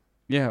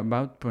 Yeah,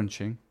 about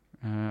punching.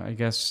 I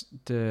guess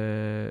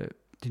the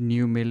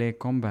new melee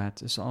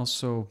combat is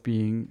also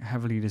being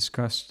heavily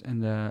discussed in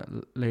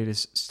the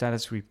latest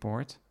status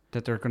report.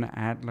 That they're gonna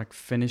add like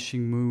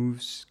finishing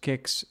moves,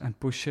 kicks, and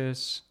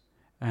pushes,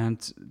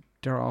 and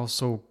they're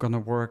also gonna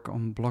work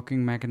on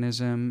blocking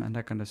mechanism and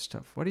that kind of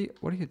stuff. What do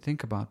you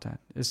think about that?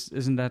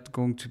 Isn't that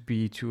going to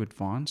be too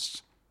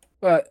advanced?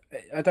 Well,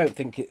 I don't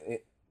think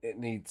it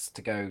needs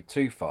to go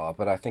too far,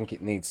 but I think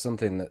it needs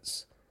something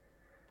that's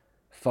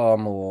far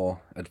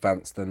more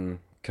advanced than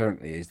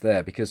currently is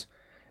there, because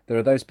there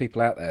are those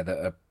people out there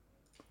that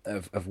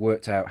have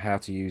worked out how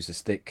to use a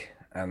stick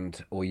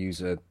and or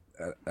use a,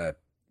 a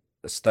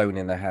stone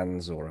in their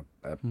hands or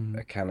Mm.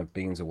 a can of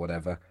beans or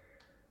whatever,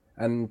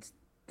 and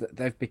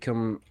they've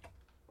become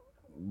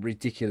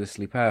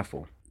ridiculously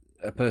powerful.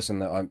 A person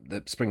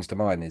that springs to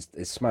mind is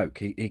Smoke.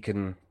 He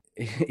can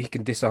he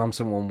can disarm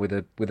someone with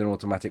an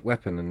automatic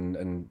weapon,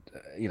 and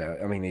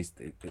I mean, he's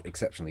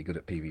exceptionally good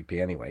at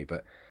PvP anyway.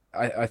 But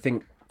I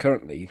think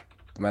currently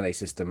the melee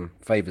system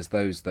favors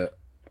those that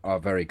are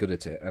very good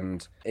at it,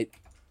 and it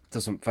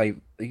doesn't favor.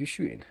 Are you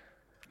shooting?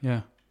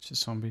 Yeah, it's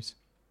just zombies.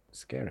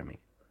 Scaring me.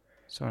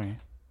 Sorry.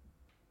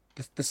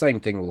 The same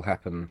thing will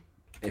happen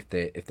if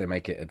they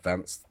make it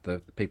advanced. The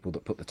people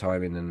that put the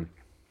time in and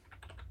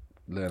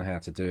learn how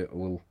to do it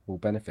will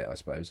benefit, I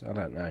suppose. I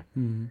don't know.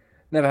 Mm.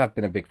 Never have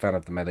been a big fan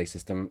of the melee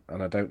system,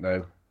 and I don't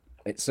know.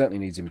 It certainly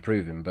needs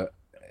improving, but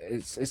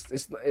it's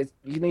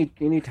you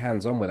need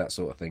hands on with that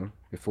sort of thing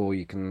before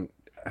you can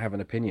have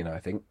an opinion, I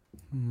think.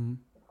 Mm.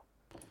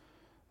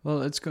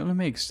 Well, it's gonna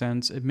make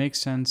sense. It makes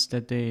sense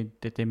that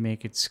they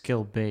make it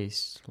skill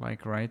based,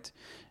 like right,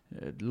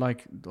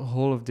 like the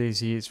whole of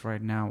DayZ is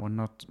right now, and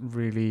not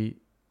really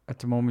at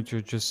the moment.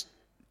 You just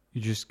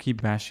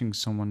keep bashing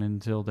someone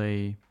until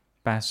they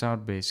pass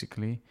out,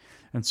 basically.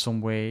 And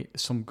some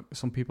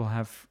people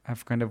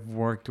have kind of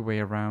worked a way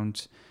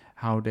around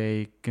how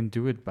they can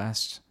do it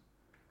best,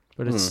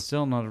 but it's Hmm.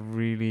 still not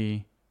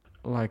really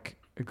like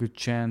a good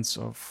chance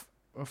of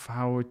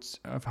how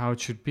it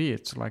should be.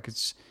 It's like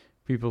it's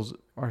people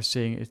are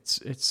saying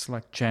it's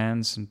like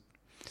chance, and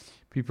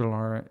people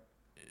are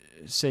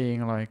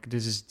saying like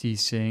this is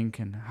desync,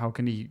 and how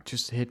can he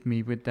just hit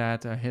me with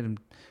that? I hit him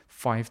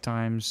 5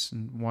 times,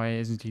 and why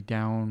isn't he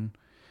down?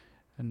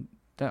 And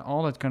that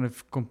all that kind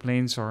of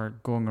complaints are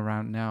going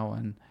around now,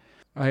 and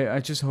I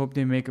just hope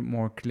they make it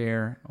more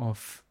clear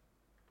of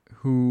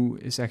who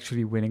is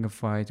actually winning a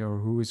fight or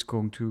who is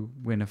going to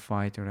win a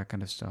fight or that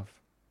kind of stuff.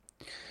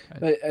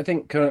 I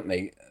think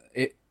currently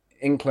it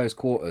in close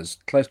quarters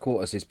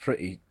is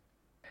pretty.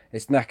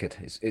 It's knackered.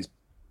 It's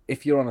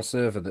if you're on a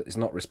server that is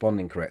not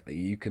responding correctly,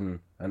 you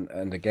can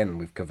and again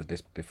we've covered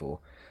this before,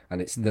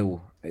 and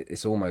Mm.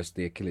 it's almost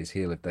the Achilles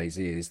heel of DayZ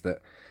is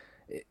that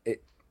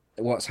it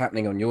what's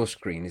happening on your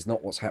screen is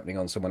not what's happening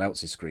on someone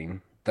else's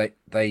screen.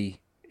 They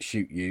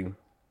shoot you,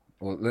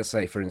 or let's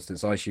say for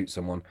instance I shoot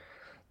someone,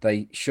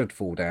 they should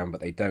fall down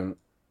but they don't,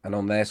 and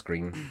on their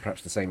screen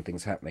perhaps the same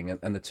thing's happening,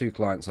 and the two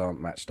clients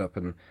aren't matched up,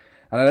 and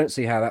I don't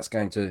see how that's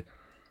going to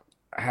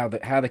how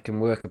they can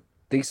work a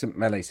decent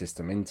melee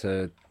system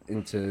into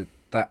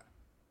that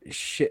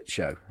shit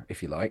show,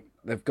 if you like.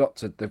 They've got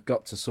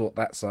to sort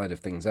that side of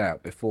things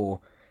out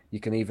before you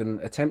can even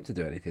attempt to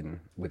do anything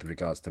with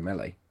regards to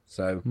melee.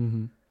 So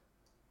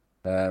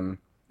Mm-hmm.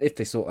 if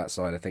they sort that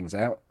side of things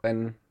out,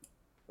 then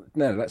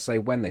no, let's say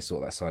when they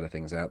sort that side of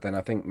things out, then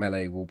I think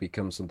melee will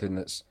become something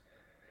that's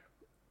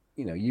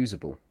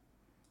usable.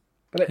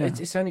 But Yeah.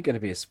 it's only going to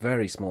be a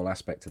very small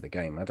aspect of the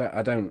game.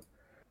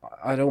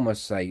 I'd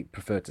almost say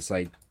prefer to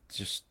say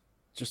just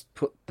just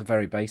put the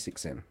very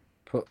basics in.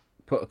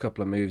 Put a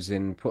couple of moves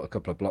in, put a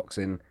couple of blocks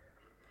in.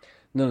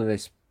 None of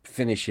this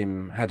finish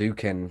him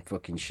Hadouken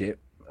fucking shit.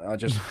 I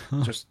just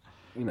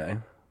you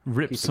know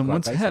Rip keep it quite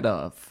someone's head basic.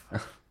 off.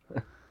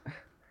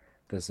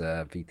 There's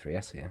a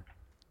V3S here.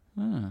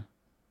 Ah,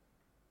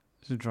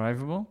 is it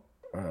drivable?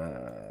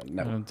 I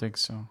No. don't think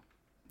so.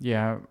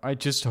 Yeah, I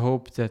just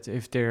hope that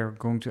if they're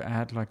going to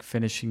add like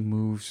finishing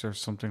moves or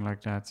something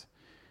like that,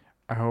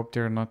 I hope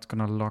they're not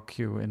gonna lock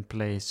you in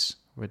place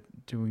with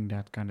doing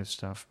that kind of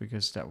stuff,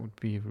 because that would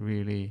be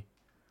really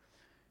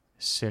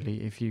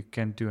silly if you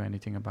can't do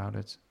anything about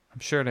it. I'm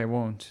sure they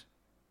won't,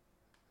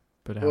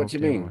 but I What do hope you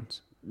they mean?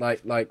 won't.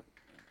 Like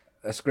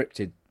a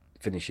scripted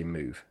finishing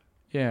move?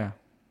 Yeah,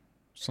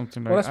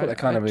 something Well, like that's what they're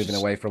kind I of moving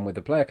just away from with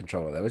the player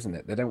controller, though, isn't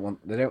it? They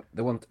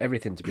want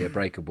everything to be a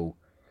breakable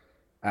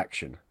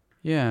action.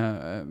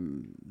 yeah,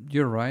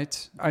 you're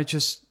right. I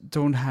just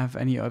don't have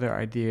any other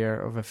idea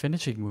of a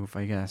finishing move,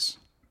 I guess.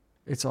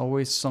 It's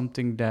always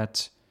something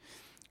that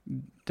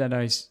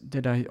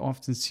I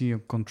often see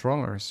on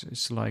controllers.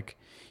 It's like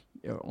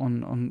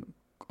on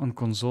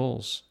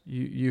consoles,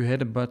 you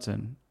hit a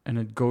button and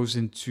it goes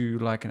into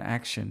like an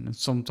action. And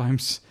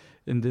sometimes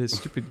in the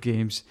stupid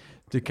games,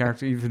 the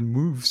character even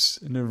moves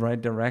in the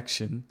right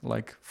direction,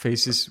 like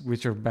faces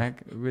with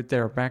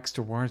their backs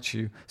towards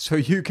you, so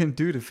you can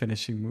do the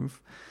finishing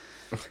move.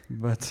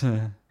 But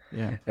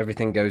yeah,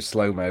 Everything goes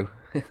slow mo.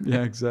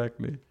 yeah,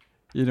 exactly.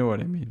 You know what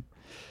I mean.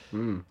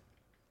 Mm.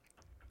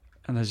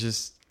 And I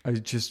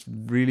just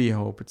really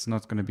hope it's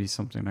not going to be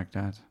something like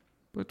that.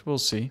 But we'll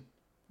see.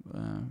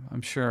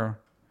 I'm sure,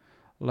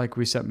 like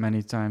we said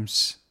many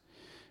times,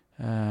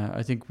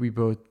 I think we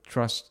both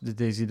trust the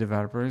DayZ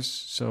developers,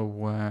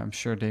 so I'm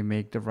sure they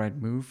make the right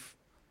move.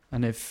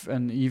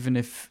 And even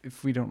if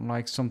we don't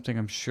like something,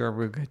 I'm sure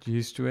we'll get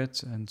used to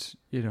it. And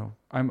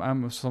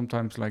I'm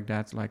sometimes like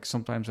that. Like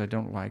sometimes I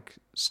don't like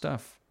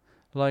stuff,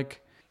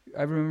 Like,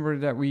 I remember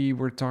that we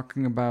were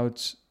talking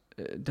about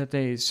that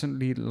they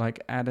suddenly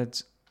like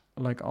added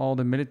like all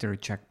the military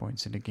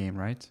checkpoints in the game,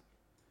 right?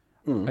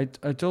 Mm.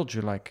 I told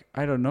you like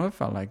I don't know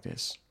if I like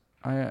this.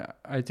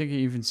 I think I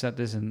even said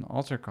this in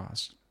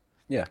Altarcast.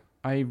 Yeah.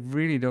 I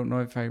really don't know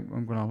if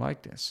I'm gonna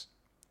like this.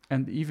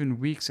 And even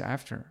weeks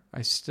after,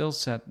 I still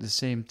said the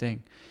same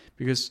thing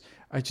because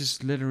I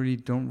just literally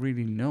don't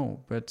really know.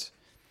 But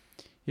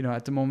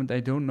at the moment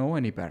I don't know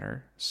any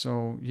better.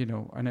 So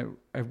and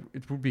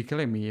it would be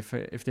killing me if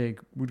they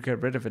would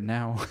get rid of it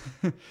now.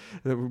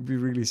 That would be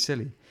really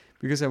silly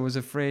because I was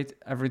afraid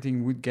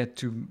everything would get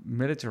too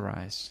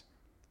militarized.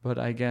 But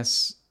I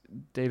guess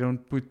they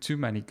don't put too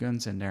many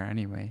guns in there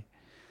anyway.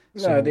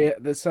 No, So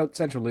the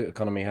central loot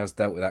economy has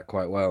dealt with that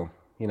quite well.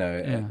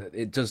 yeah.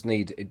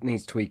 It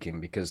needs tweaking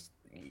because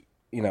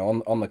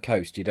on the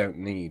coast you don't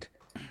need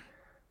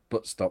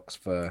butt stocks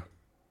for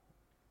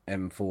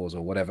M4s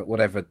or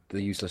whatever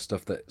the useless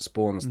stuff that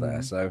spawns there.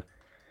 Mm-hmm. So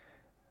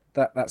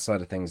that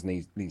side of things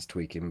needs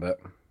tweaking. But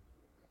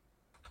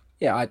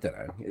yeah, I don't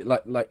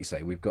know. Like you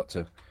say, we've got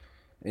to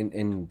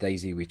in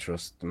DayZ we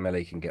trust.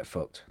 Melee can get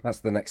fucked. That's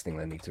the next thing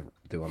they need to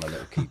do on a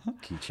little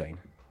keychain.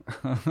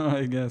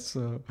 I guess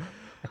so.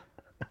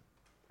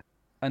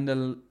 And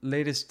the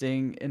latest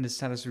thing in the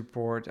status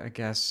report, I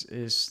guess,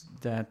 is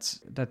that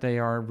they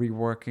are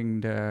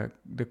reworking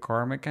the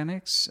car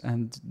mechanics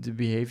and the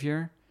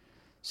behavior.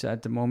 So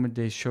at the moment,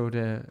 they showed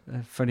a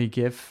funny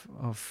GIF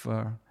of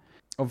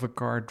a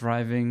car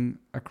driving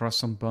across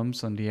some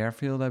bumps on the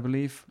airfield, I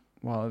believe.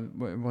 Well,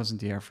 it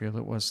wasn't the airfield;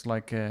 it was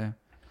like Their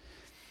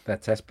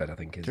test bed, I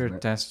think, their isn't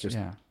it? test,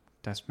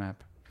 test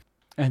map.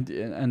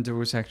 And there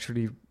was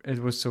actually, it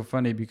was so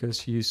funny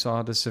because you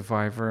saw the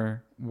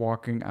survivor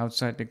walking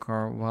outside the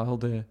car while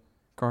the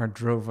car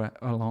drove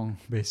along,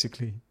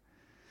 basically.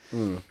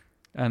 Mm.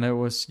 And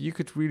you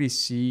could really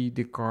see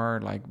the car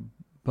like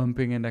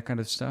bumping and that kind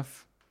of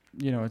stuff.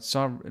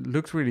 It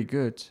looked really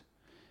good,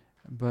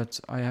 but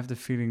I have the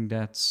feeling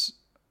that's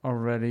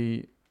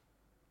already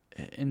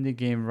in the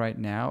game right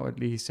now, at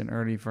least an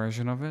early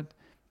version of it.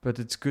 But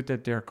it's good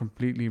that they're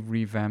completely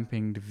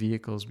revamping the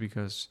vehicles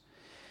because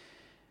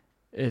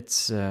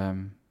it's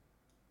well,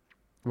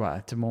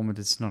 at the moment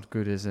it's not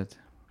good, is it?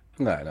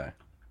 No,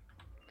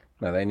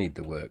 they need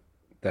the work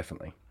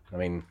definitely. I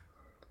mean,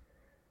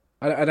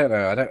 I don't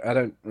know. I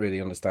don't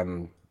really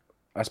understand.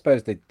 I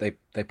suppose they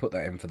put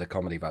that in for the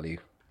comedy value.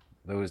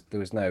 There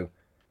was no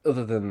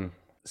other than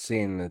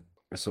seeing the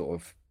sort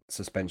of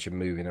suspension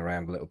moving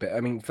around a little bit.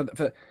 I mean,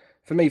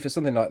 for me, for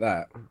something like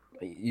that,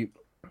 you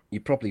you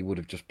probably would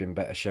have just been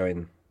better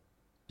showing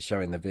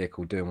the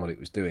vehicle doing what it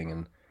was doing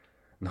and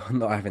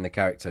not having the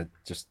character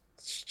just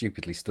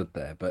stupidly stood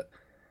there. But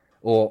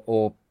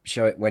or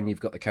show it when you've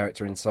got the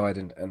character inside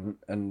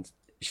and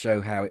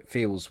show how it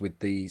feels with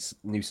the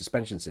new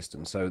suspension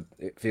system, so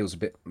it feels a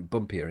bit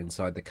bumpier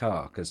inside the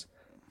car because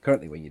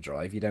currently when you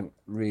drive you don't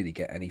really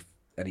get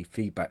any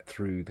feedback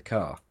through the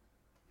car.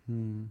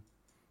 Hmm.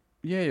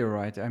 Yeah, you're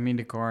right. I mean,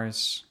 the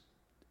cars,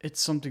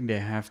 it's something they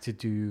have to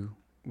do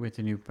with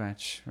the new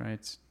patch,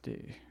 right?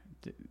 They,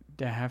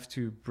 they have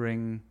to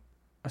bring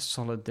a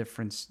solid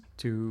difference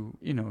to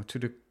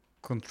the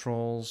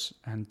controls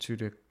and to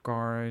the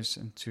cars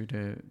and to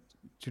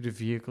the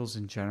vehicles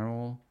in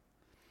general,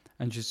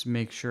 and just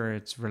make sure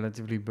it's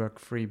relatively bug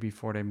free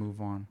before they move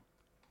on.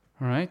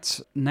 All right.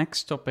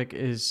 Next topic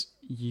is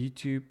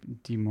YouTube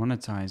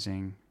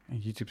demonetizing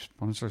and YouTube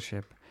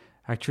sponsorship.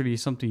 Actually,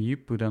 something you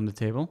put on the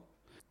table.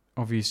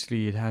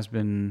 Obviously, it has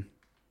been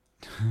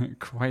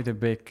quite a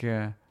big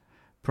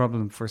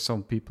problem for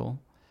some people.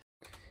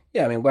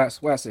 Yeah, I mean,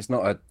 whilst it's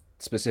not a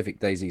specific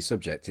DayZ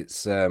subject,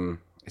 it's a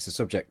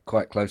subject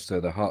quite close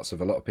to the hearts of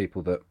a lot of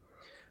people that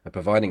are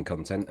providing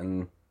content,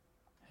 and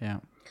Yeah.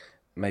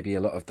 maybe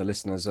a lot of the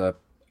listeners are,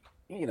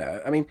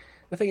 I mean,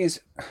 the thing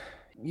is,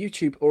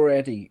 YouTube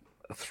already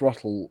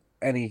throttle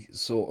any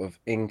sort of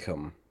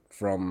income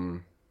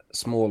from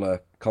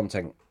smaller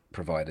content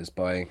providers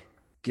by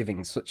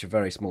giving such a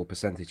very small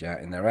percentage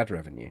out in their ad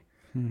revenue.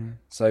 Mhm.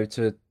 So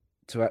to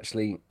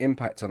actually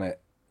impact on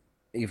it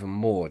even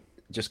more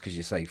just because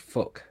you say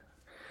fuck.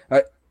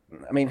 I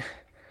I mean,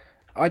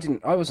 I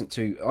wasn't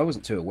too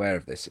aware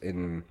of this.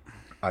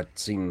 I'd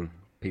seen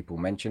people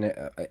mention it.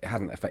 It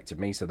hadn't affected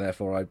me, so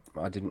therefore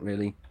I didn't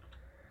really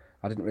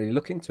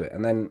look into it.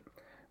 And then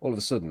all of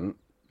a sudden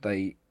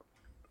they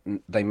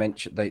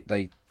mentioned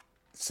they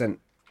sent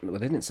well,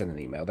 they didn't send an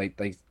email.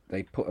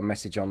 They put a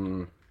message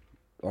onto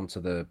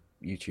the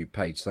YouTube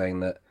page saying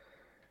that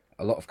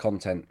a lot of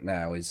content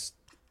now is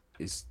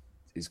is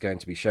going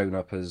to be shown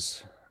up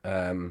as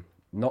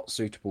not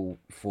suitable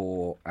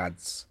for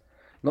ads,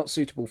 not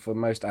suitable for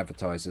most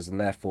advertisers, and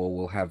therefore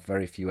will have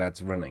very few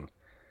ads running.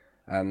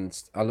 And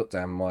I looked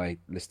down my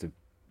list of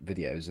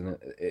videos, and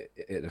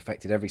it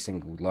affected every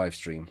single live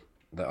stream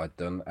that I'd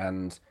done,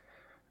 and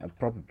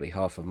probably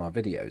half of my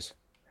videos.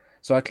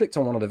 So I clicked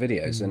on one of the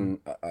videos Mhm. and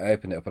I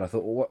opened it up and I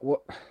thought, well,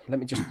 what? Let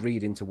me just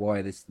read into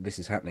why this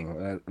is happening.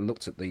 And I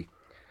looked at the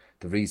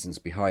reasons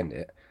behind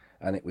it,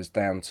 and it was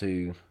down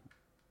to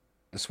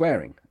the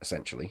swearing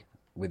essentially.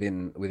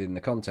 within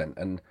the content.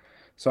 And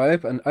so I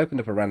opened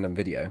up a random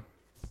video,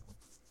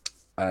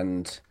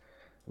 and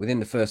within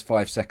the first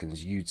 5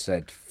 seconds, you'd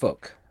said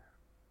fuck,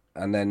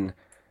 and then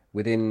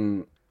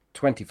within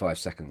 25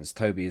 seconds,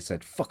 Toby had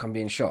said fuck, I'm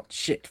being shot,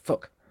 shit,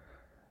 fuck.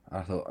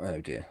 I thought,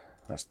 oh dear,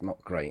 that's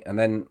not great. And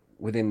then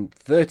within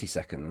 30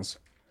 seconds,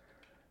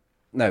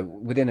 no,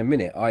 within a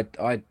minute,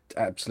 I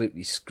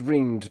absolutely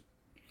screamed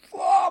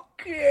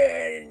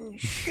fucking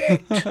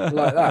shit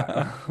like that.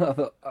 I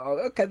thought, oh,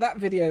 okay, that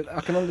video, I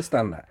can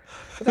understand that.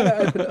 But then I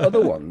opened other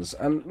ones,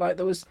 and like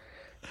there was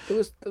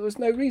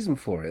no reason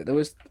for it. There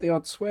was the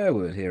odd swear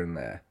word here and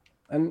there,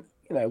 and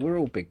we're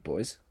all big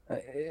boys.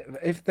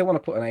 If they want to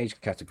put an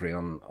age category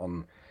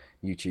on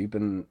YouTube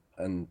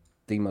and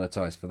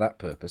demonetize for that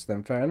purpose,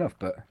 then fair enough.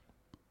 But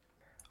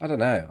I don't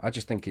know. I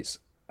just think it's.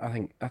 I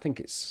think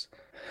it's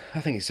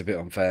a bit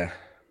unfair.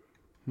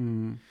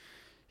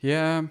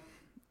 Yeah,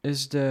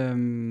 is the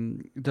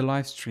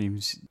live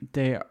streams,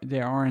 they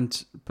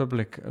aren't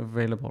public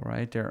available,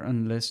 right? They're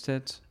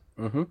unlisted.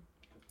 Mm-hmm.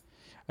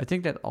 I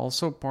think that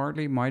also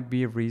partly might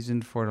be a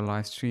reason for the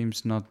live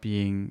streams not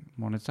being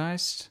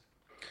monetized.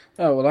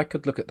 Oh well, I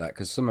could look at that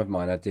because some of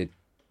mine I did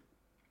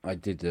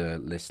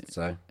list.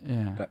 So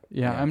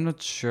yeah, I'm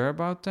not sure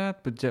about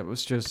that, but that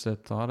was just a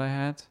thought I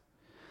had.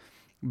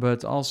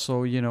 But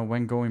also,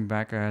 when going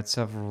back, I had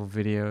several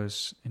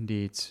videos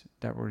indeed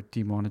that were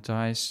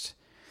demonetized.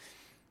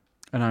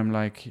 And I'm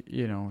like,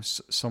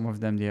 some of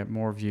them, they have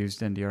more views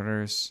than the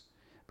others.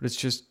 But it's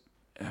just,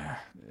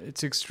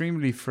 it's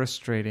extremely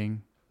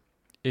frustrating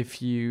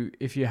if you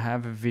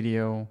have a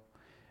video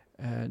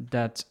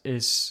that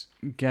is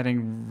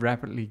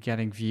rapidly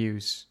getting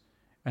views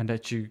and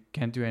that you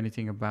can't do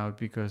anything about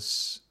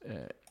because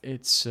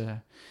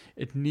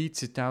it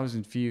needs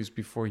 1,000 views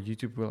before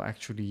YouTube will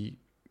actually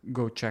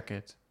go check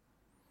it.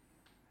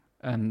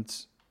 And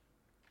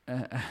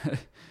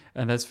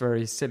and that's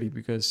very silly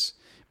because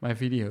my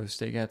videos,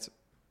 they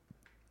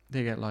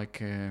get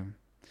like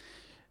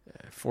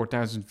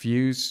 4,000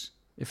 views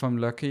if I'm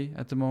lucky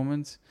at the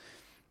moment.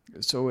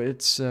 So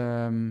it's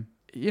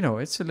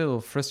it's a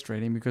little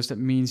frustrating because that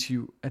means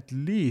you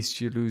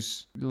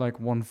lose like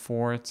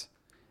 1/4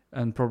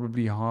 and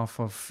probably half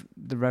of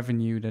the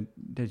revenue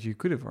that you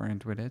could have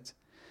earned with it.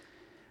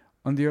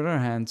 On the other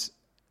hand,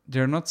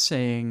 they're not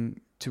saying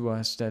to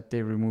us that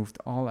they removed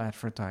all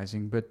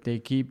advertising, but they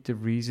keep the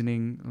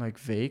reasoning like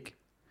vague.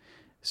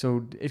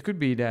 So it could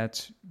be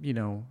that,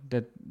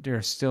 that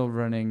they're still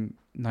running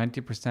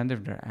 90%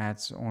 of their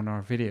ads on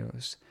our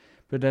videos.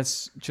 But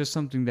that's just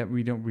something that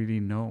we don't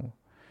really know.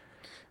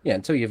 Yeah,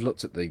 until you've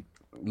looked at the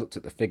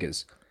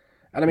figures.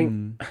 And I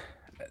mean,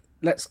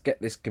 let's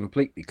get this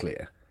completely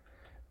clear.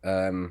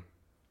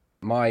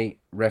 My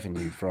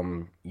revenue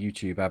from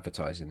YouTube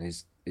advertising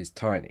is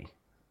tiny.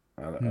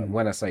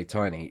 When I say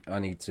tiny,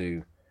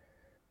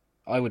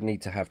 I would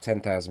need to have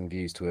 10,000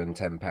 views to earn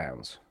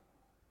 £10.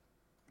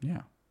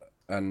 Yeah.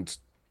 And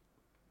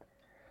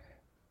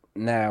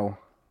now,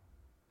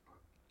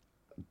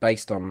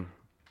 based on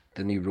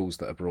the new rules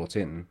that are brought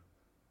in,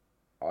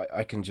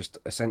 I can just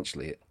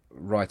essentially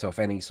write off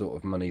any sort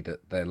of money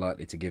that they're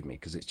likely to give me,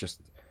 because it's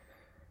just,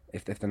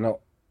 if they're not,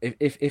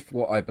 if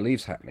what I believe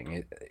is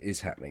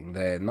happening,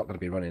 they're not going to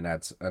be running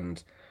ads,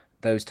 and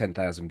those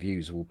 10,000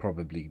 views will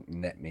probably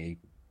net me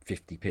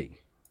 50p.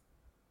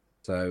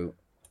 So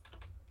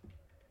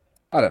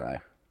I don't know.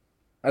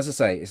 As I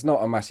say, it's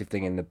not a massive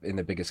thing in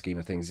the bigger scheme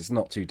of things. It's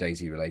not too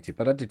DayZ related,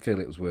 but I did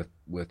feel it was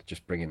worth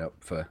just bringing up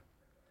for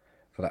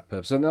that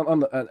purpose. And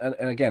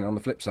and again, on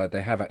the flip side,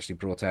 they have actually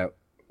brought out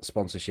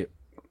sponsorship,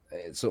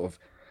 sort of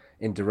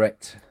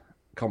indirect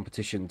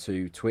competition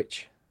to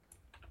Twitch.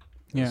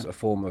 Yeah, it's a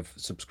form of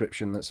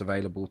subscription that's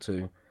available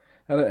to.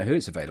 I don't know who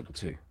it's available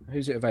to.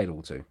 Who's it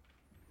available to?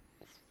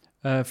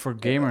 For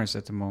gamers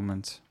at the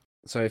moment.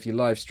 So if you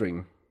live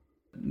stream.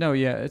 No,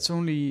 yeah, it's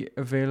only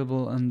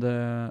available on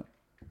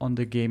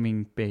the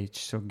gaming page.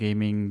 So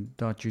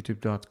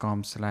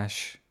gaming.youtube.com/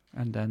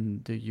 and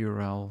then the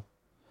URL,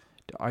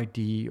 the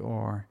ID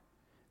or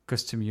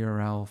custom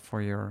URL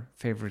for your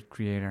favorite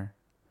creator.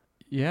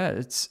 Yeah,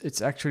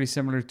 it's actually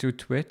similar to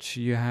Twitch.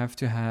 You have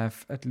to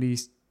have at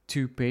least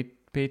 2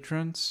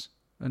 patrons.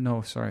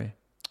 No, sorry,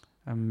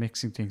 I'm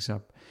mixing things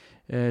up.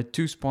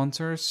 2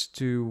 sponsors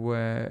to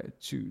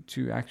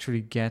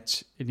actually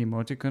get an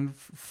emoticon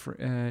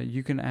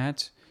you can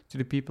add to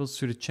the people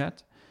to the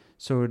chat.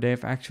 So they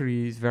have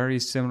actually very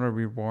similar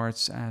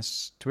rewards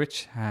as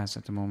Twitch has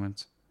at the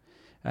moment.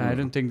 I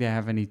don't think they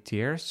have any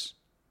tiers,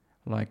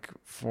 like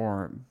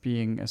for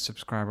being a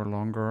subscriber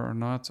longer or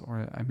not,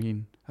 or I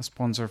mean a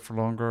sponsor for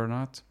longer or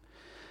not.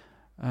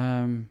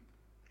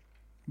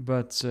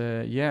 But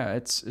yeah,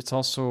 it's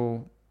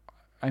also,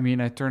 I mean,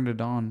 I turned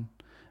it on,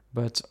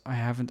 but I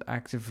haven't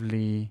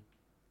actively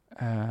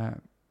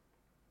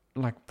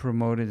like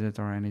promoted it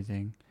or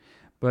anything.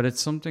 But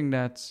it's something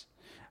that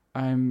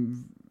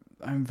I'm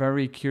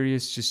very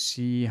curious to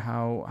see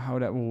how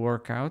that will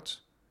work out.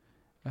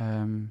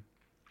 And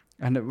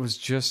it was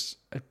just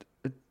it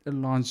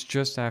launched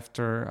just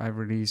after I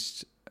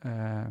released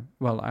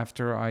well,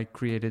 after I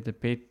created the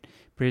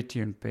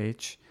Patreon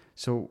page.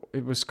 So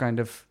it was kind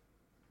of,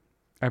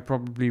 I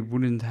probably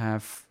wouldn't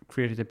have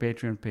created a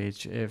Patreon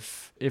page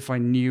if I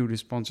knew the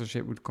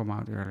sponsorship would come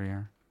out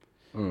earlier.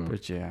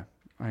 But yeah,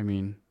 I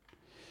mean,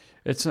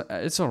 it's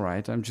all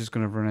right. I'm just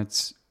gonna run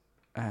it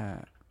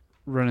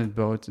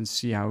both and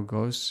see how it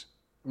goes.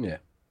 Yeah.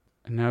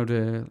 And now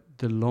the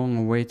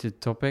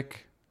long-awaited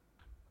topic,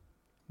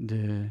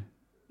 the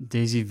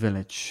DayZ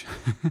Village.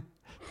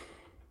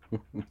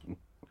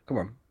 Come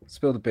on,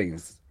 spill the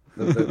beans.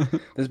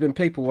 There's been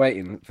people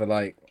waiting for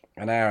like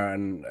an hour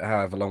and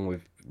however long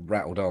we've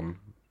rattled on.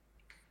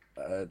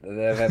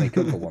 They've only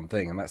come for one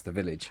thing, and that's the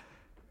village.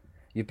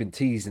 You've been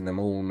teasing them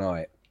all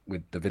night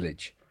with the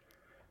village.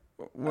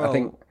 Well, I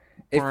think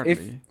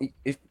partly.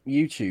 if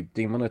YouTube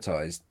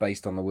demonetized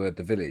based on the word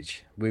the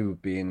village, we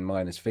would be in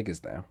minus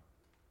figures now.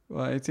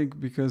 Well, I think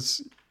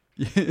because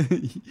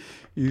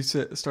you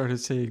started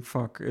saying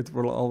fuck, it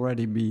will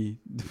already be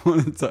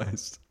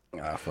demonetized.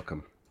 Ah, fuck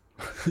them.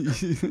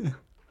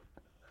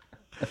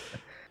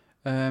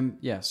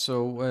 Yeah,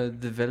 so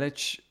the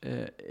village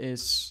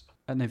is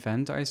an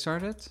event I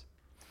started.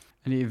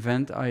 And the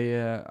event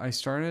I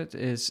started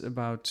is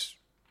about,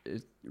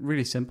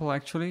 really simple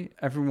actually.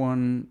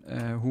 Everyone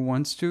who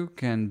wants to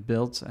can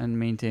build and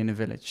maintain a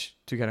village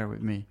together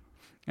with me.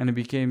 And it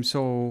became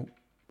so,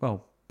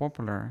 well,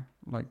 popular,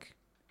 like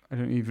I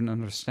don't even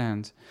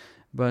understand.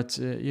 But,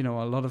 a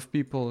lot of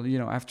people,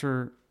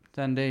 after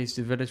 10 days,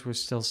 the village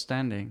was still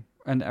standing.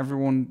 And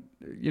everyone,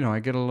 I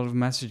get a lot of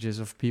messages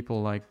of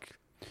people like,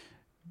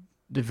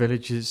 the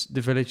village is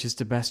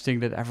the best thing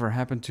that ever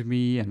happened to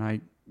me. And I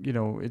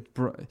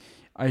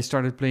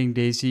started playing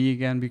DayZ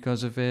again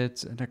because of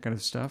it and that kind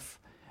of stuff.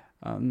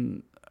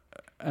 And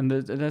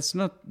that's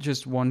not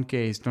just one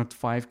case, not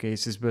 5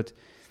 cases, but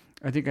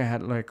I think I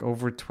had like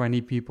over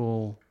 20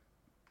 people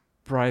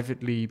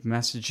privately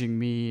messaging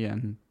me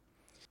and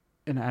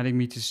adding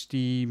me to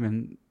Steam,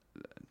 and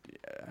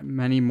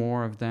many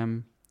more of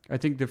them. I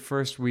think the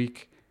first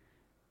week,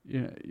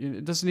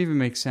 it doesn't even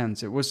make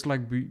sense. It was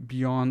like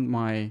beyond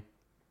my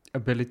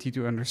ability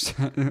to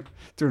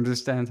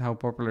understand how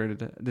popular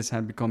this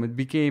had become. It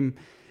became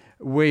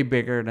way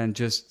bigger than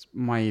just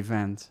my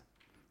event.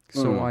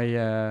 So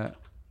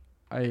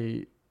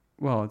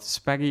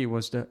Spaggy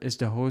is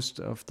the host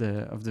of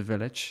the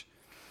village,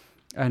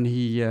 and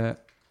he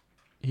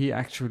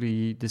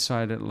actually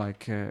decided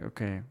like,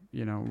 okay,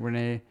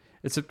 Renee,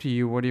 it's up to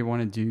you. What do you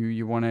want to do?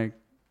 You want to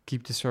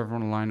keep the server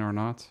online or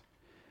not?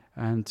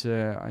 And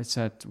I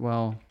said,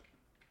 well,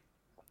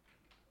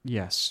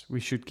 yes, we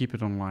should keep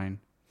it online.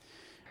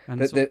 And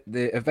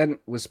the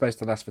event was supposed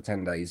to last for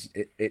 10 days.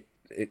 It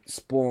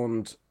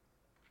spawned.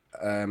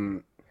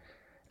 It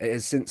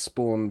has since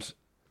spawned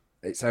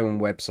its own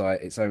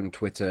website, its own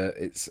Twitter,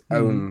 its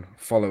own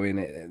following.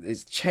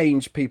 It's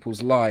changed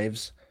people's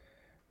lives,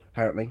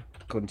 apparently,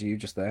 according to you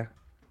just there.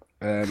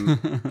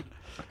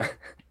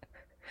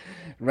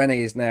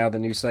 Rennie is now the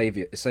new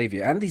savior,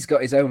 and he's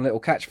got his own little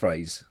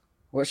catchphrase.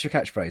 What's your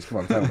catchphrase? Come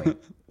on, tell me.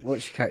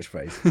 What's your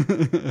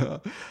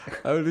catchphrase?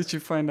 How did you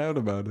find out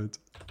about it?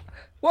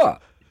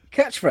 What?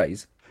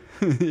 Catchphrase?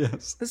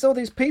 Yes. There's all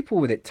these people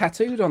with it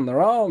tattooed on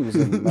their arms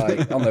and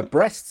like on their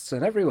breasts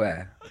and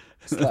everywhere.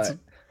 It's like,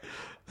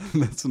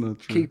 that's not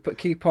true.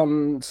 Keep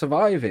on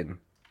surviving.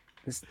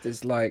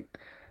 It's like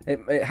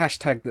it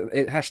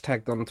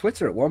hashtagged on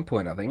Twitter at one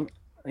point. I think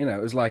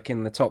it was like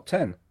in the top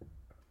 10.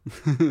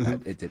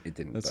 It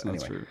didn't. That's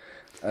not anyway.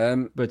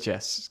 True. But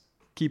yes,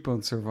 keep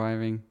on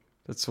surviving.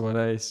 That's what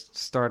I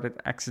started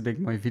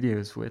exiting my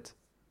videos with,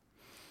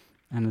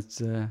 and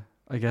it's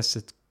I guess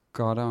it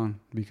got on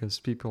because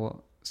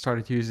people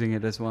started using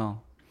it as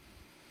well.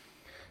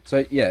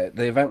 So yeah,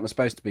 the event was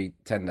supposed to be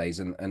 10 days,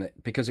 and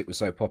because it was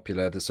so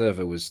popular, the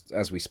server was,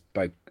 as we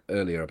spoke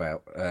earlier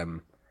about,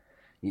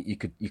 you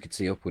could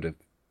see upward of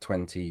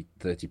 20,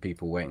 30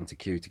 people waiting to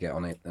queue to get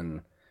on it,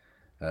 and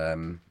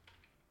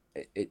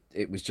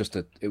it was just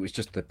a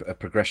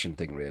progression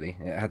thing, really.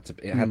 It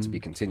had to be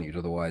continued,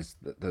 otherwise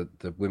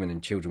the women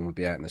and children would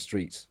be out in the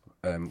streets.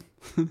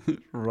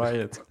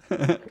 Riot.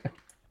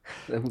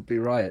 There would be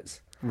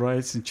riots.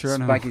 Riots in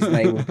Chernobyl. Spaggy's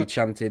name would be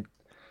chanted.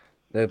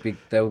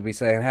 They would be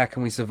saying, "How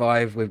can we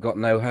survive? We've got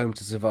no home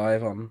to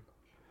survive on.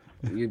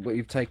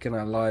 You've taken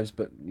our lives,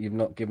 but you've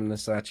not given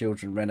us our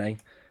children, Renee."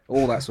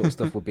 All that sort of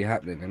stuff would be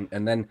happening,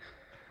 and then,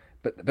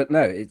 but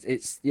no,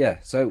 it's yeah.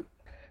 So,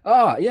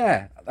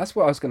 yeah, that's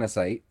what I was going to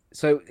say.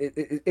 So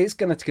it's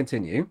going to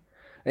continue.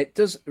 It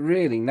does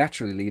really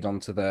naturally lead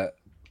on to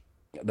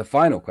the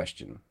final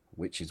question,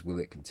 which is, will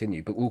it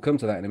continue? But we'll come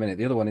to that in a minute.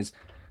 The other one is,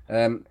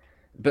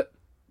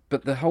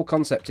 but the whole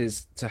concept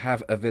is to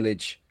have a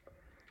village.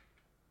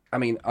 I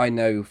mean, I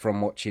know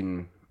from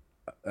watching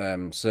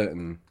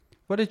certain.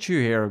 What did you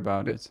hear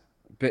about it?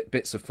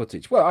 Bits of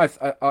footage. Well, I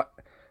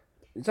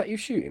is that you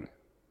shooting?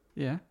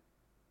 Yeah.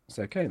 It's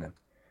okay then.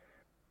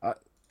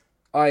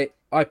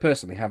 I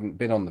personally haven't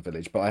been on the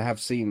village, but I have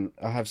seen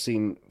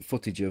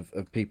footage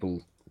of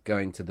people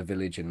going to the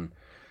village and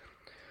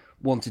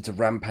wanted to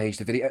rampage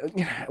the video.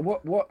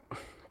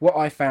 What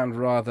I found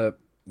rather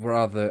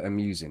rather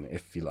amusing,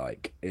 if you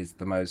like, is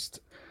the most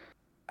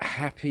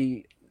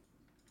happy,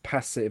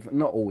 passive,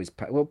 not always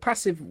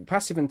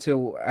passive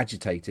until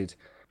agitated,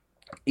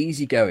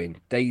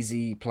 easygoing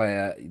DayZ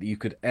player you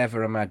could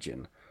ever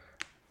imagine.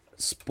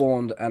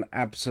 Spawned an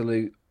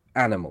absolute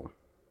animal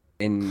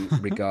in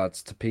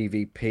regards to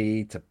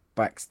PvP, to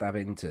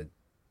backstabbing,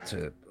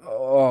 to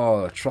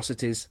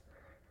atrocities.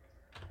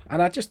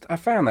 And I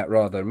found that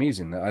rather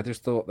amusing. That I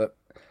just thought that,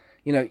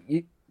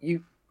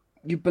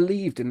 you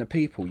believed in the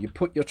people, you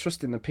put your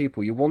trust in the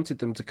people, you wanted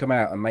them to come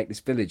out and make this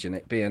village and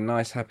it be a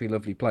nice, happy,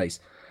 lovely place.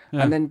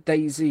 Yeah. And then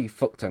DayZ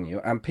fucked on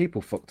you, and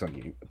people fucked on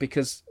you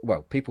because,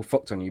 people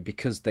fucked on you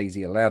because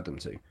DayZ allowed them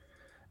to.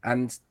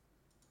 And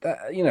that,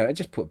 it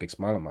just put a big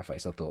smile on my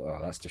face. I thought, oh,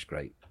 that's just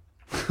great.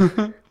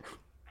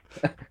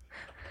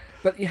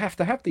 But you have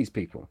to have these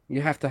people.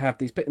 You have to have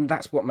these, and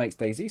that's what makes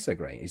DayZ so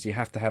great. Is you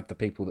have to have the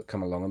people that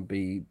come along and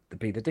be the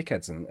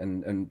dickheads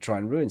and try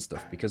and ruin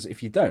stuff. Because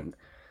if you don't,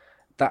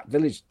 that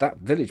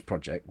village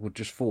project would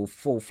just fall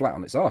flat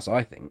on its arse,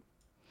 I think.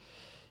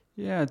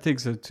 Yeah, I think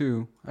so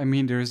too. I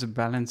mean, there is a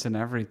balance in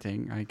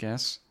everything, I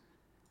guess.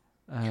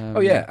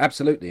 Oh yeah,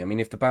 absolutely. I mean,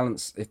 if the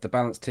balance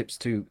tips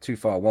too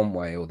far one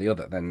way or the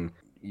other, then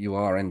you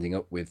are ending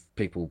up with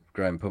people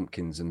growing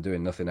pumpkins and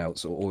doing nothing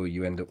else, or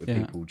you end up with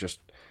people just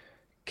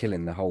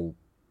killing the whole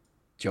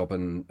job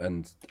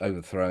and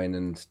overthrowing,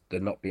 and there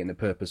not being a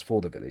purpose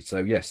for the village. So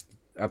yes,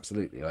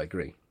 absolutely, I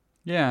agree.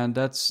 Yeah, and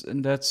that's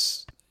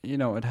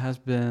it has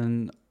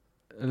been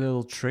a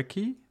little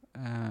tricky.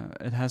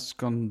 It has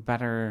gone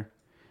better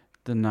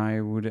than I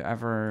would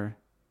ever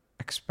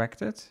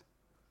expect it,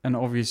 and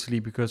obviously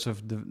because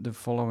of the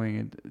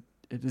following,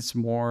 it is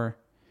more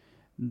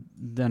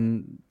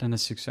than a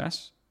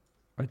success.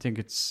 I think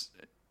it's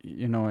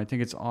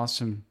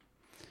awesome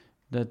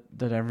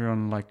that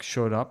everyone like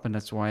showed up, and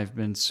that's why I've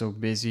been so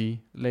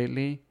busy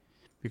lately,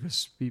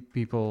 because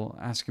people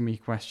asking me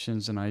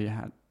questions, and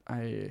I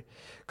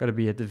got to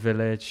be at the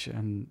village,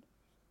 and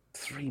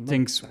 3 months.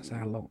 Things, that's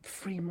how long.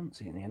 3 months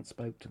he ain't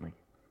spoke to me.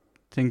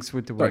 Things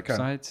with the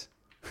website.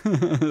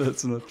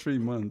 That's not 3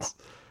 months.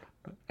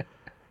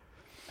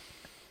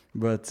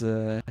 But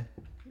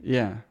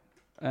yeah,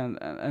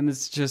 and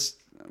it's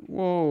just,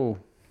 whoa!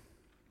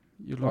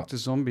 You locked a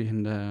zombie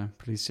in the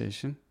police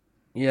station.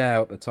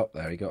 Yeah, up the top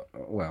there. He got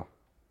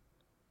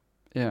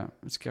Yeah,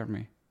 it scared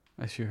me,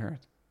 as you heard.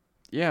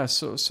 Yeah,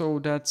 so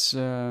that's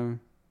the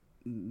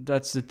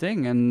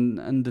thing,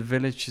 and the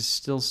village is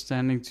still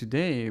standing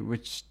today,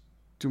 which,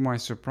 to my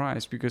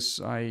surprise,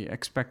 because I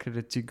expected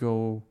it to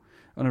go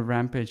on a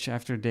rampage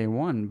after day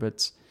one,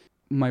 but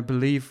my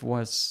belief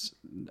was,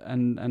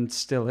 and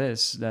still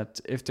is,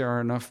 that if there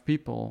are enough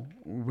people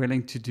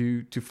willing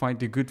to fight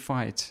the good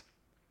fight,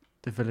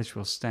 the village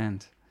will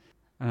stand.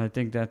 And I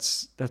think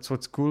that's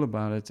what's cool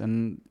about it.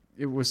 And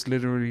it was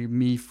literally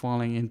me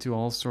falling into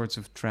all sorts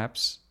of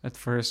traps. At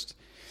first,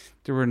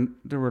 there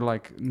were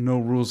like no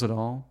rules at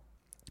all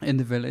in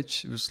the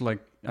village. It was like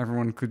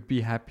everyone could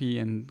be happy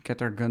and get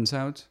their guns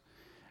out.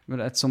 But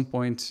at some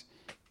point,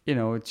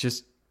 it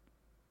just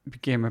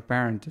became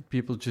apparent that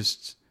people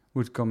just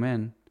would come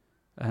in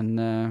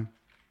and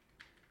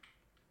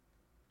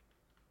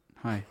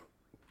hi.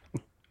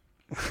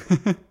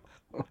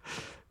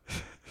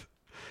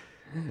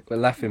 We're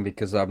laughing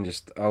because I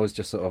was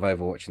just sort of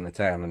overwatching the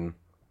town, and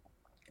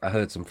I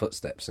heard some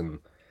footsteps and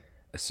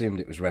assumed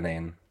it was Rennie,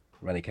 and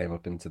Rennie came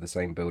up into the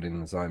same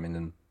building as I'm in,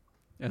 and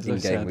in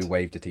game we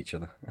waved at each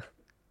other.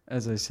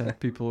 As I said,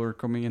 people were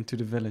coming into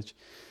the village.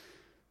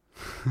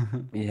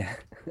 Yeah.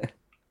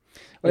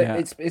 Well,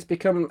 yeah. It's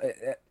become,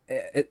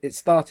 it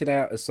started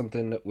out as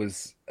something that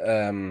was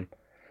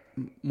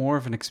more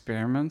of an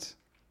experiment.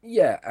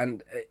 Yeah,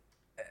 and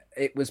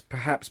it was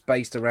perhaps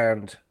based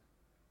around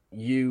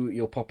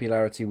your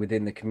popularity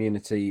within the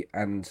community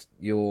and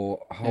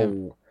your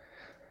whole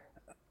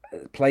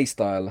play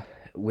style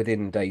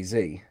within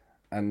DayZ,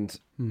 and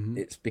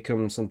it's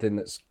become something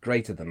that's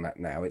greater than that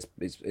now. It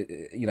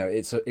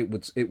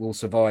will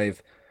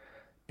survive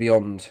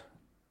beyond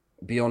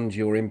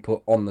your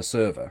input on the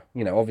server.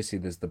 Obviously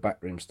there's the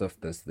backroom stuff,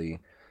 there's the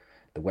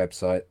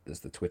website, there's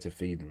the Twitter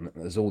feed, and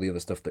there's all the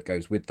other stuff that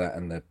goes with that,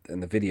 and the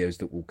videos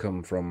that will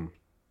come from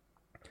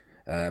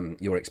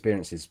your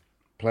experiences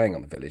playing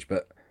on the village.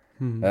 But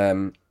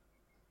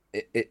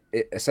it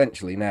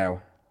essentially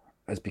now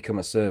has become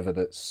a server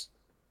that's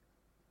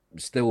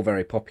still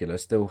very popular,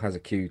 still has a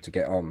queue to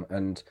get on,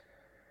 and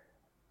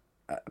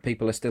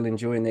people are still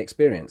enjoying the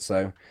experience.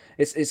 So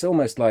it's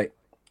almost like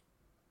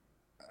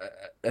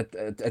a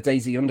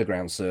DayZ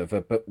Underground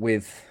server, but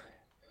with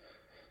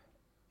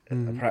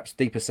perhaps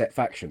deeper set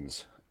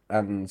factions,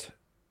 and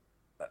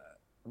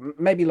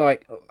maybe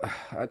like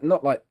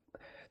not like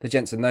the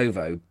Gents of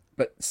Novo,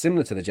 but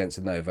similar to the Gents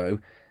of Novo,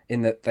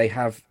 in that they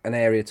have an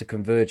area to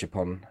converge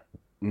upon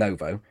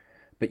Novo,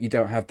 but you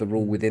don't have the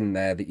rule within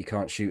there that you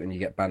can't shoot and you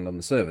get banned on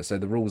the server. So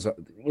the rules are,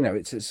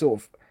 it's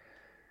sort of,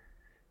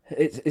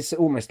 it's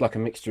almost like a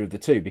mixture of the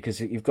two, because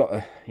you've got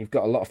a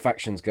lot of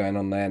factions going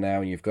on there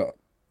now. You've got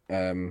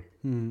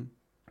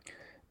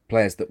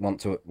players that want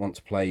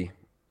to play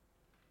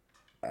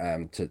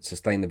to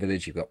sustain the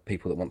village. You've got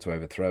people that want to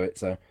overthrow it.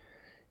 So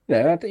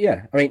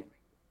yeah. I mean,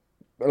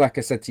 like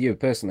I said to you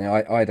personally,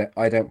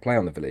 I don't play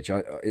on the village.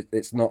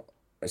 It's not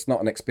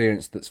an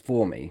experience that's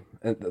for me.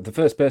 The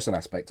first person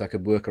aspect I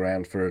could work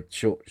around for a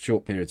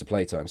short periods of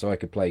playtime, so I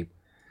could play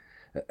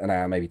an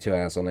hour, maybe 2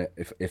 hours on it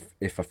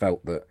if I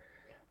felt that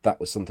that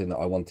was something that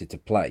I wanted to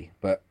play.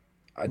 But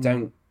I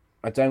Mm.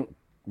 don't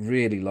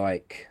really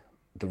like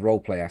the role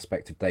play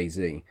aspect of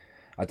DayZ.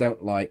 I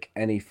don't like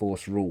any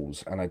forced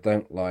rules, and I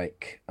don't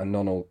like a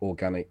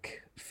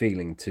non-organic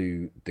feeling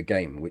to the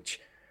game, which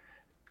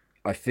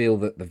I feel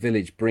that the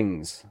village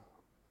brings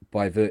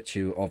by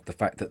virtue of the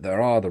fact that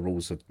there are the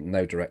rules of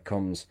no direct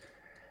comms.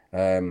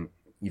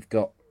 You've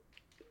got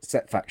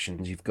set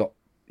factions, you've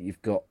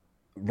got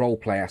role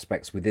play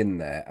aspects within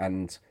there,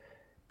 and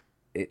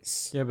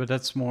it's Yeah, but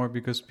that's more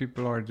because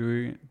people are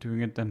doing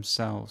it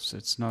themselves.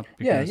 It's not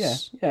yeah.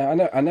 because.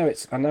 I know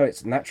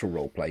it's natural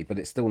role play, but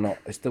it's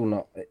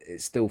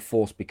still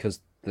forced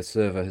because the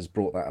server has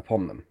brought that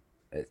upon them.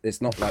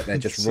 It's not like they're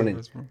The just running.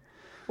 service one.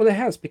 Well, it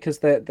has because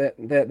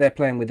they're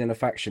playing within a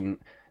faction.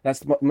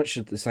 That's much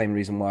of the same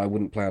reason why I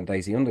wouldn't play on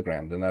DayZ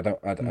Underground, and I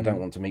don't Mm.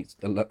 want to meet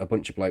a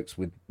bunch of blokes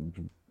with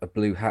a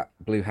blue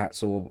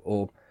hats,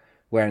 or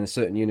wearing a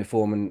certain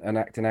uniform and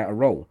acting out a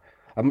role.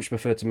 I much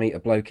prefer to meet a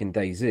bloke in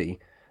DayZ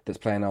that's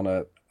playing on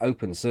a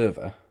open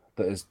server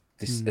that has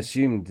Mm.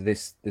 assumed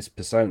this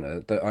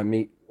persona that I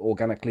meet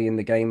organically in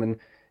the game, and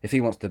if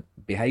he wants to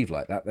behave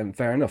like that, then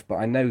fair enough. But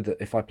I know that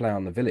if I play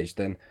on the village,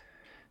 then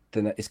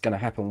it's going to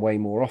happen way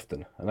more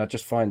often. And I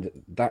just find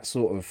that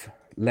sort of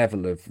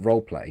level of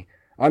role play,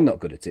 I'm not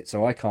good at it,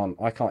 so I can't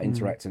Mm.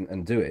 interact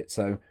and do it.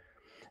 So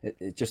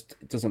it just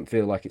doesn't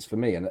feel like it's for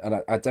me. And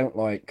I don't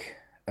like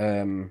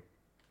um,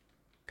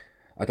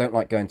 I don't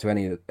like going to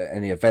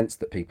any events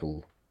that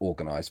people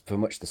organise for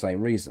much the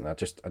same reason. I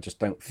just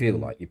don't feel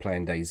Mm. like you're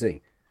playing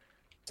DayZ.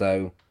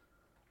 So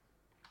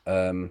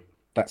um,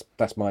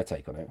 that's my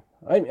take on it.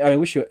 I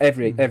wish you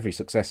Mm. every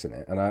success in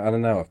it, and I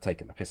know I've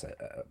taken the piss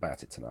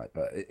about it tonight,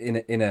 but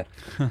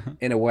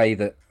in a way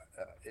that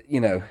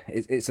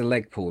it's a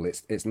leg pull.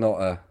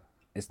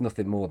 It's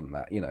nothing more than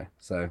that.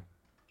 So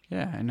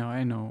Yeah,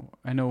 I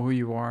know who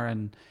you are,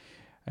 and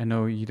I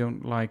know you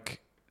don't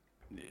like.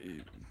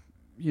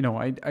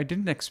 I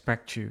didn't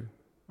expect you.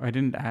 I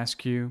didn't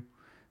ask you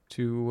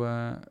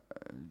to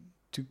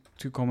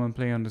to come and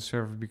play on the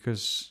server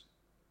because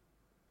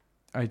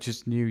I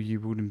just knew you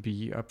wouldn't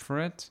be up for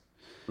it.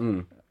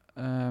 mm,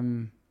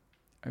 Um,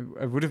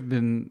 I would have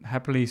been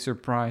happily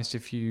surprised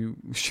if you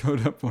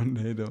showed up one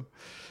day, though.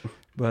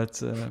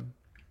 But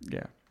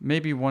yeah,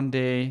 maybe one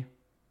day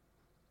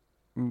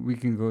we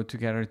can go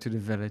together to the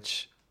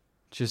village,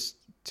 just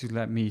to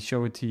let me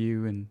show it to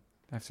you, and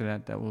after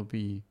that, that will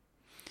be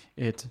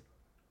it.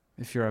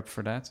 If you're up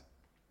for that.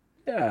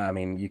 yeah, I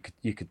mean, you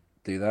could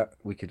do that.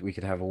 We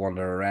could have a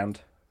wander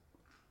around.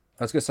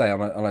 I was gonna say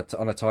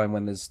on a time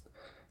when there's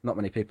not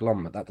many people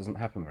on, but that doesn't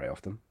happen very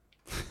often.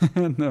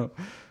 No,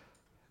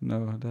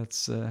 no,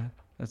 that's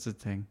the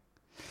thing.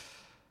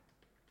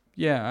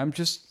 Yeah, I'm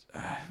just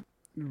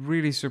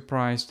really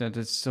surprised that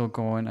it's still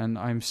going, and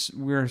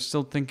we're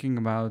still thinking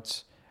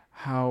about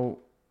how,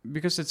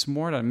 because it's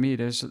more than me.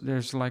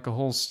 There's like a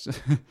whole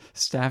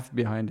staff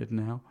behind it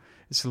now.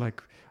 It's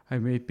like I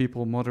made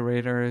people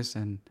moderators,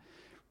 and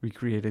we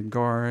created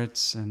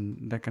guards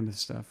and that kind of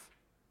stuff,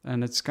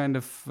 and it's kind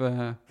of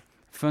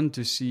fun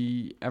to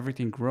see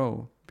everything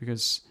grow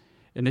because.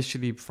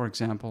 Initially, for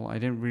example, I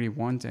didn't really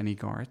want any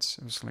guards.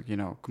 I was like,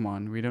 come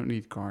on, we don't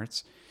need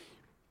guards,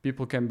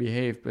 people can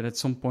behave, but at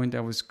some point I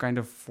was kind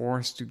of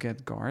forced to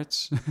get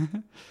guards.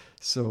 Mm,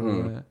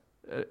 So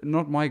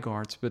not my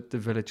guards, but the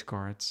village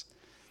guards.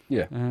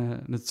 yeah.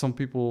 That some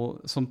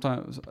people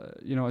sometimes,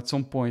 at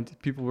some point,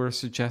 people were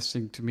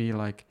suggesting to me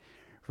like,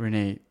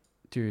 Renee,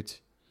 dude,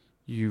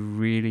 you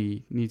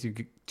really need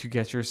to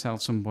get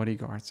yourself some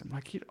bodyguards. I'm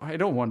like, I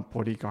don't want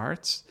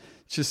bodyguards.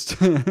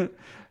 Just let it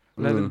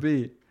Mm.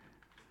 be.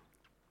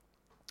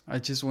 I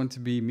just want to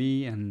be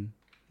me, and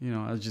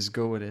I'll just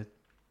go with it.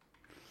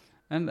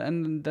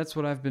 And that's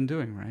what I've been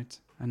doing, right?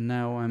 And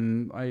now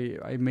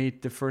I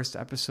made the first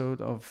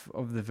episode of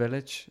the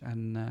village,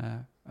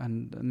 and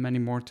many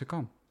more to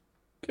come.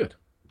 Good.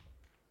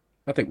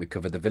 I think we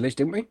covered the village,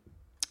 didn't we?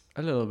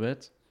 A little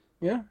bit.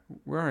 Yeah.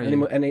 Where are Any you?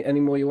 more? Any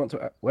more you want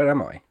to? Where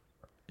am I?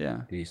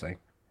 Yeah. Did you say?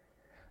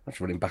 I'm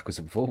just running backwards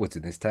and forwards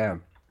in this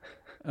town.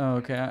 Oh,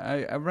 okay.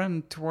 I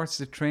ran towards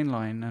the train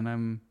line, and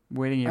I'm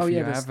waiting here Oh for yeah,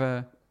 you. I there's. have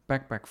a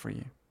backpack for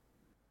you.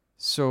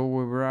 So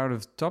we're out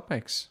of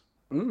topics.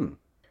 Mm,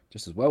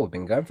 just as well. We've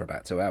been going for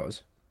about 2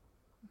 hours.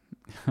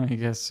 I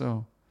guess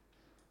so.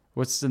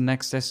 What's the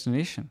next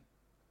destination?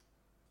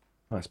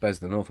 I suppose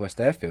the Northwest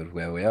Airfield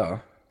where we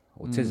are,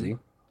 or Mm. Tizzy.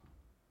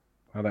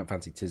 I don't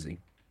fancy Tizzy.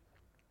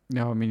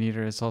 No, me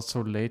neither. It's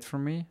also late for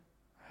me.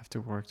 I have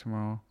to work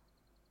tomorrow.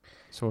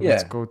 So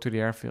let's Yeah, go to the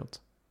airfield.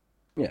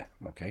 yeah,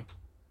 okay.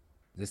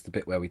 Is this the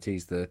bit where we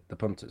tease the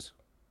punters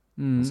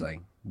and Mm. say,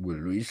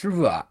 "Will we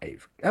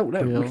survive?" Oh no,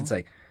 we can Bill.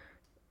 say,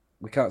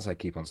 We can't say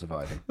keep on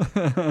surviving.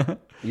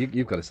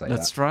 You've got to say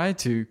Let's that. try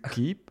to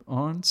keep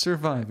on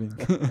surviving.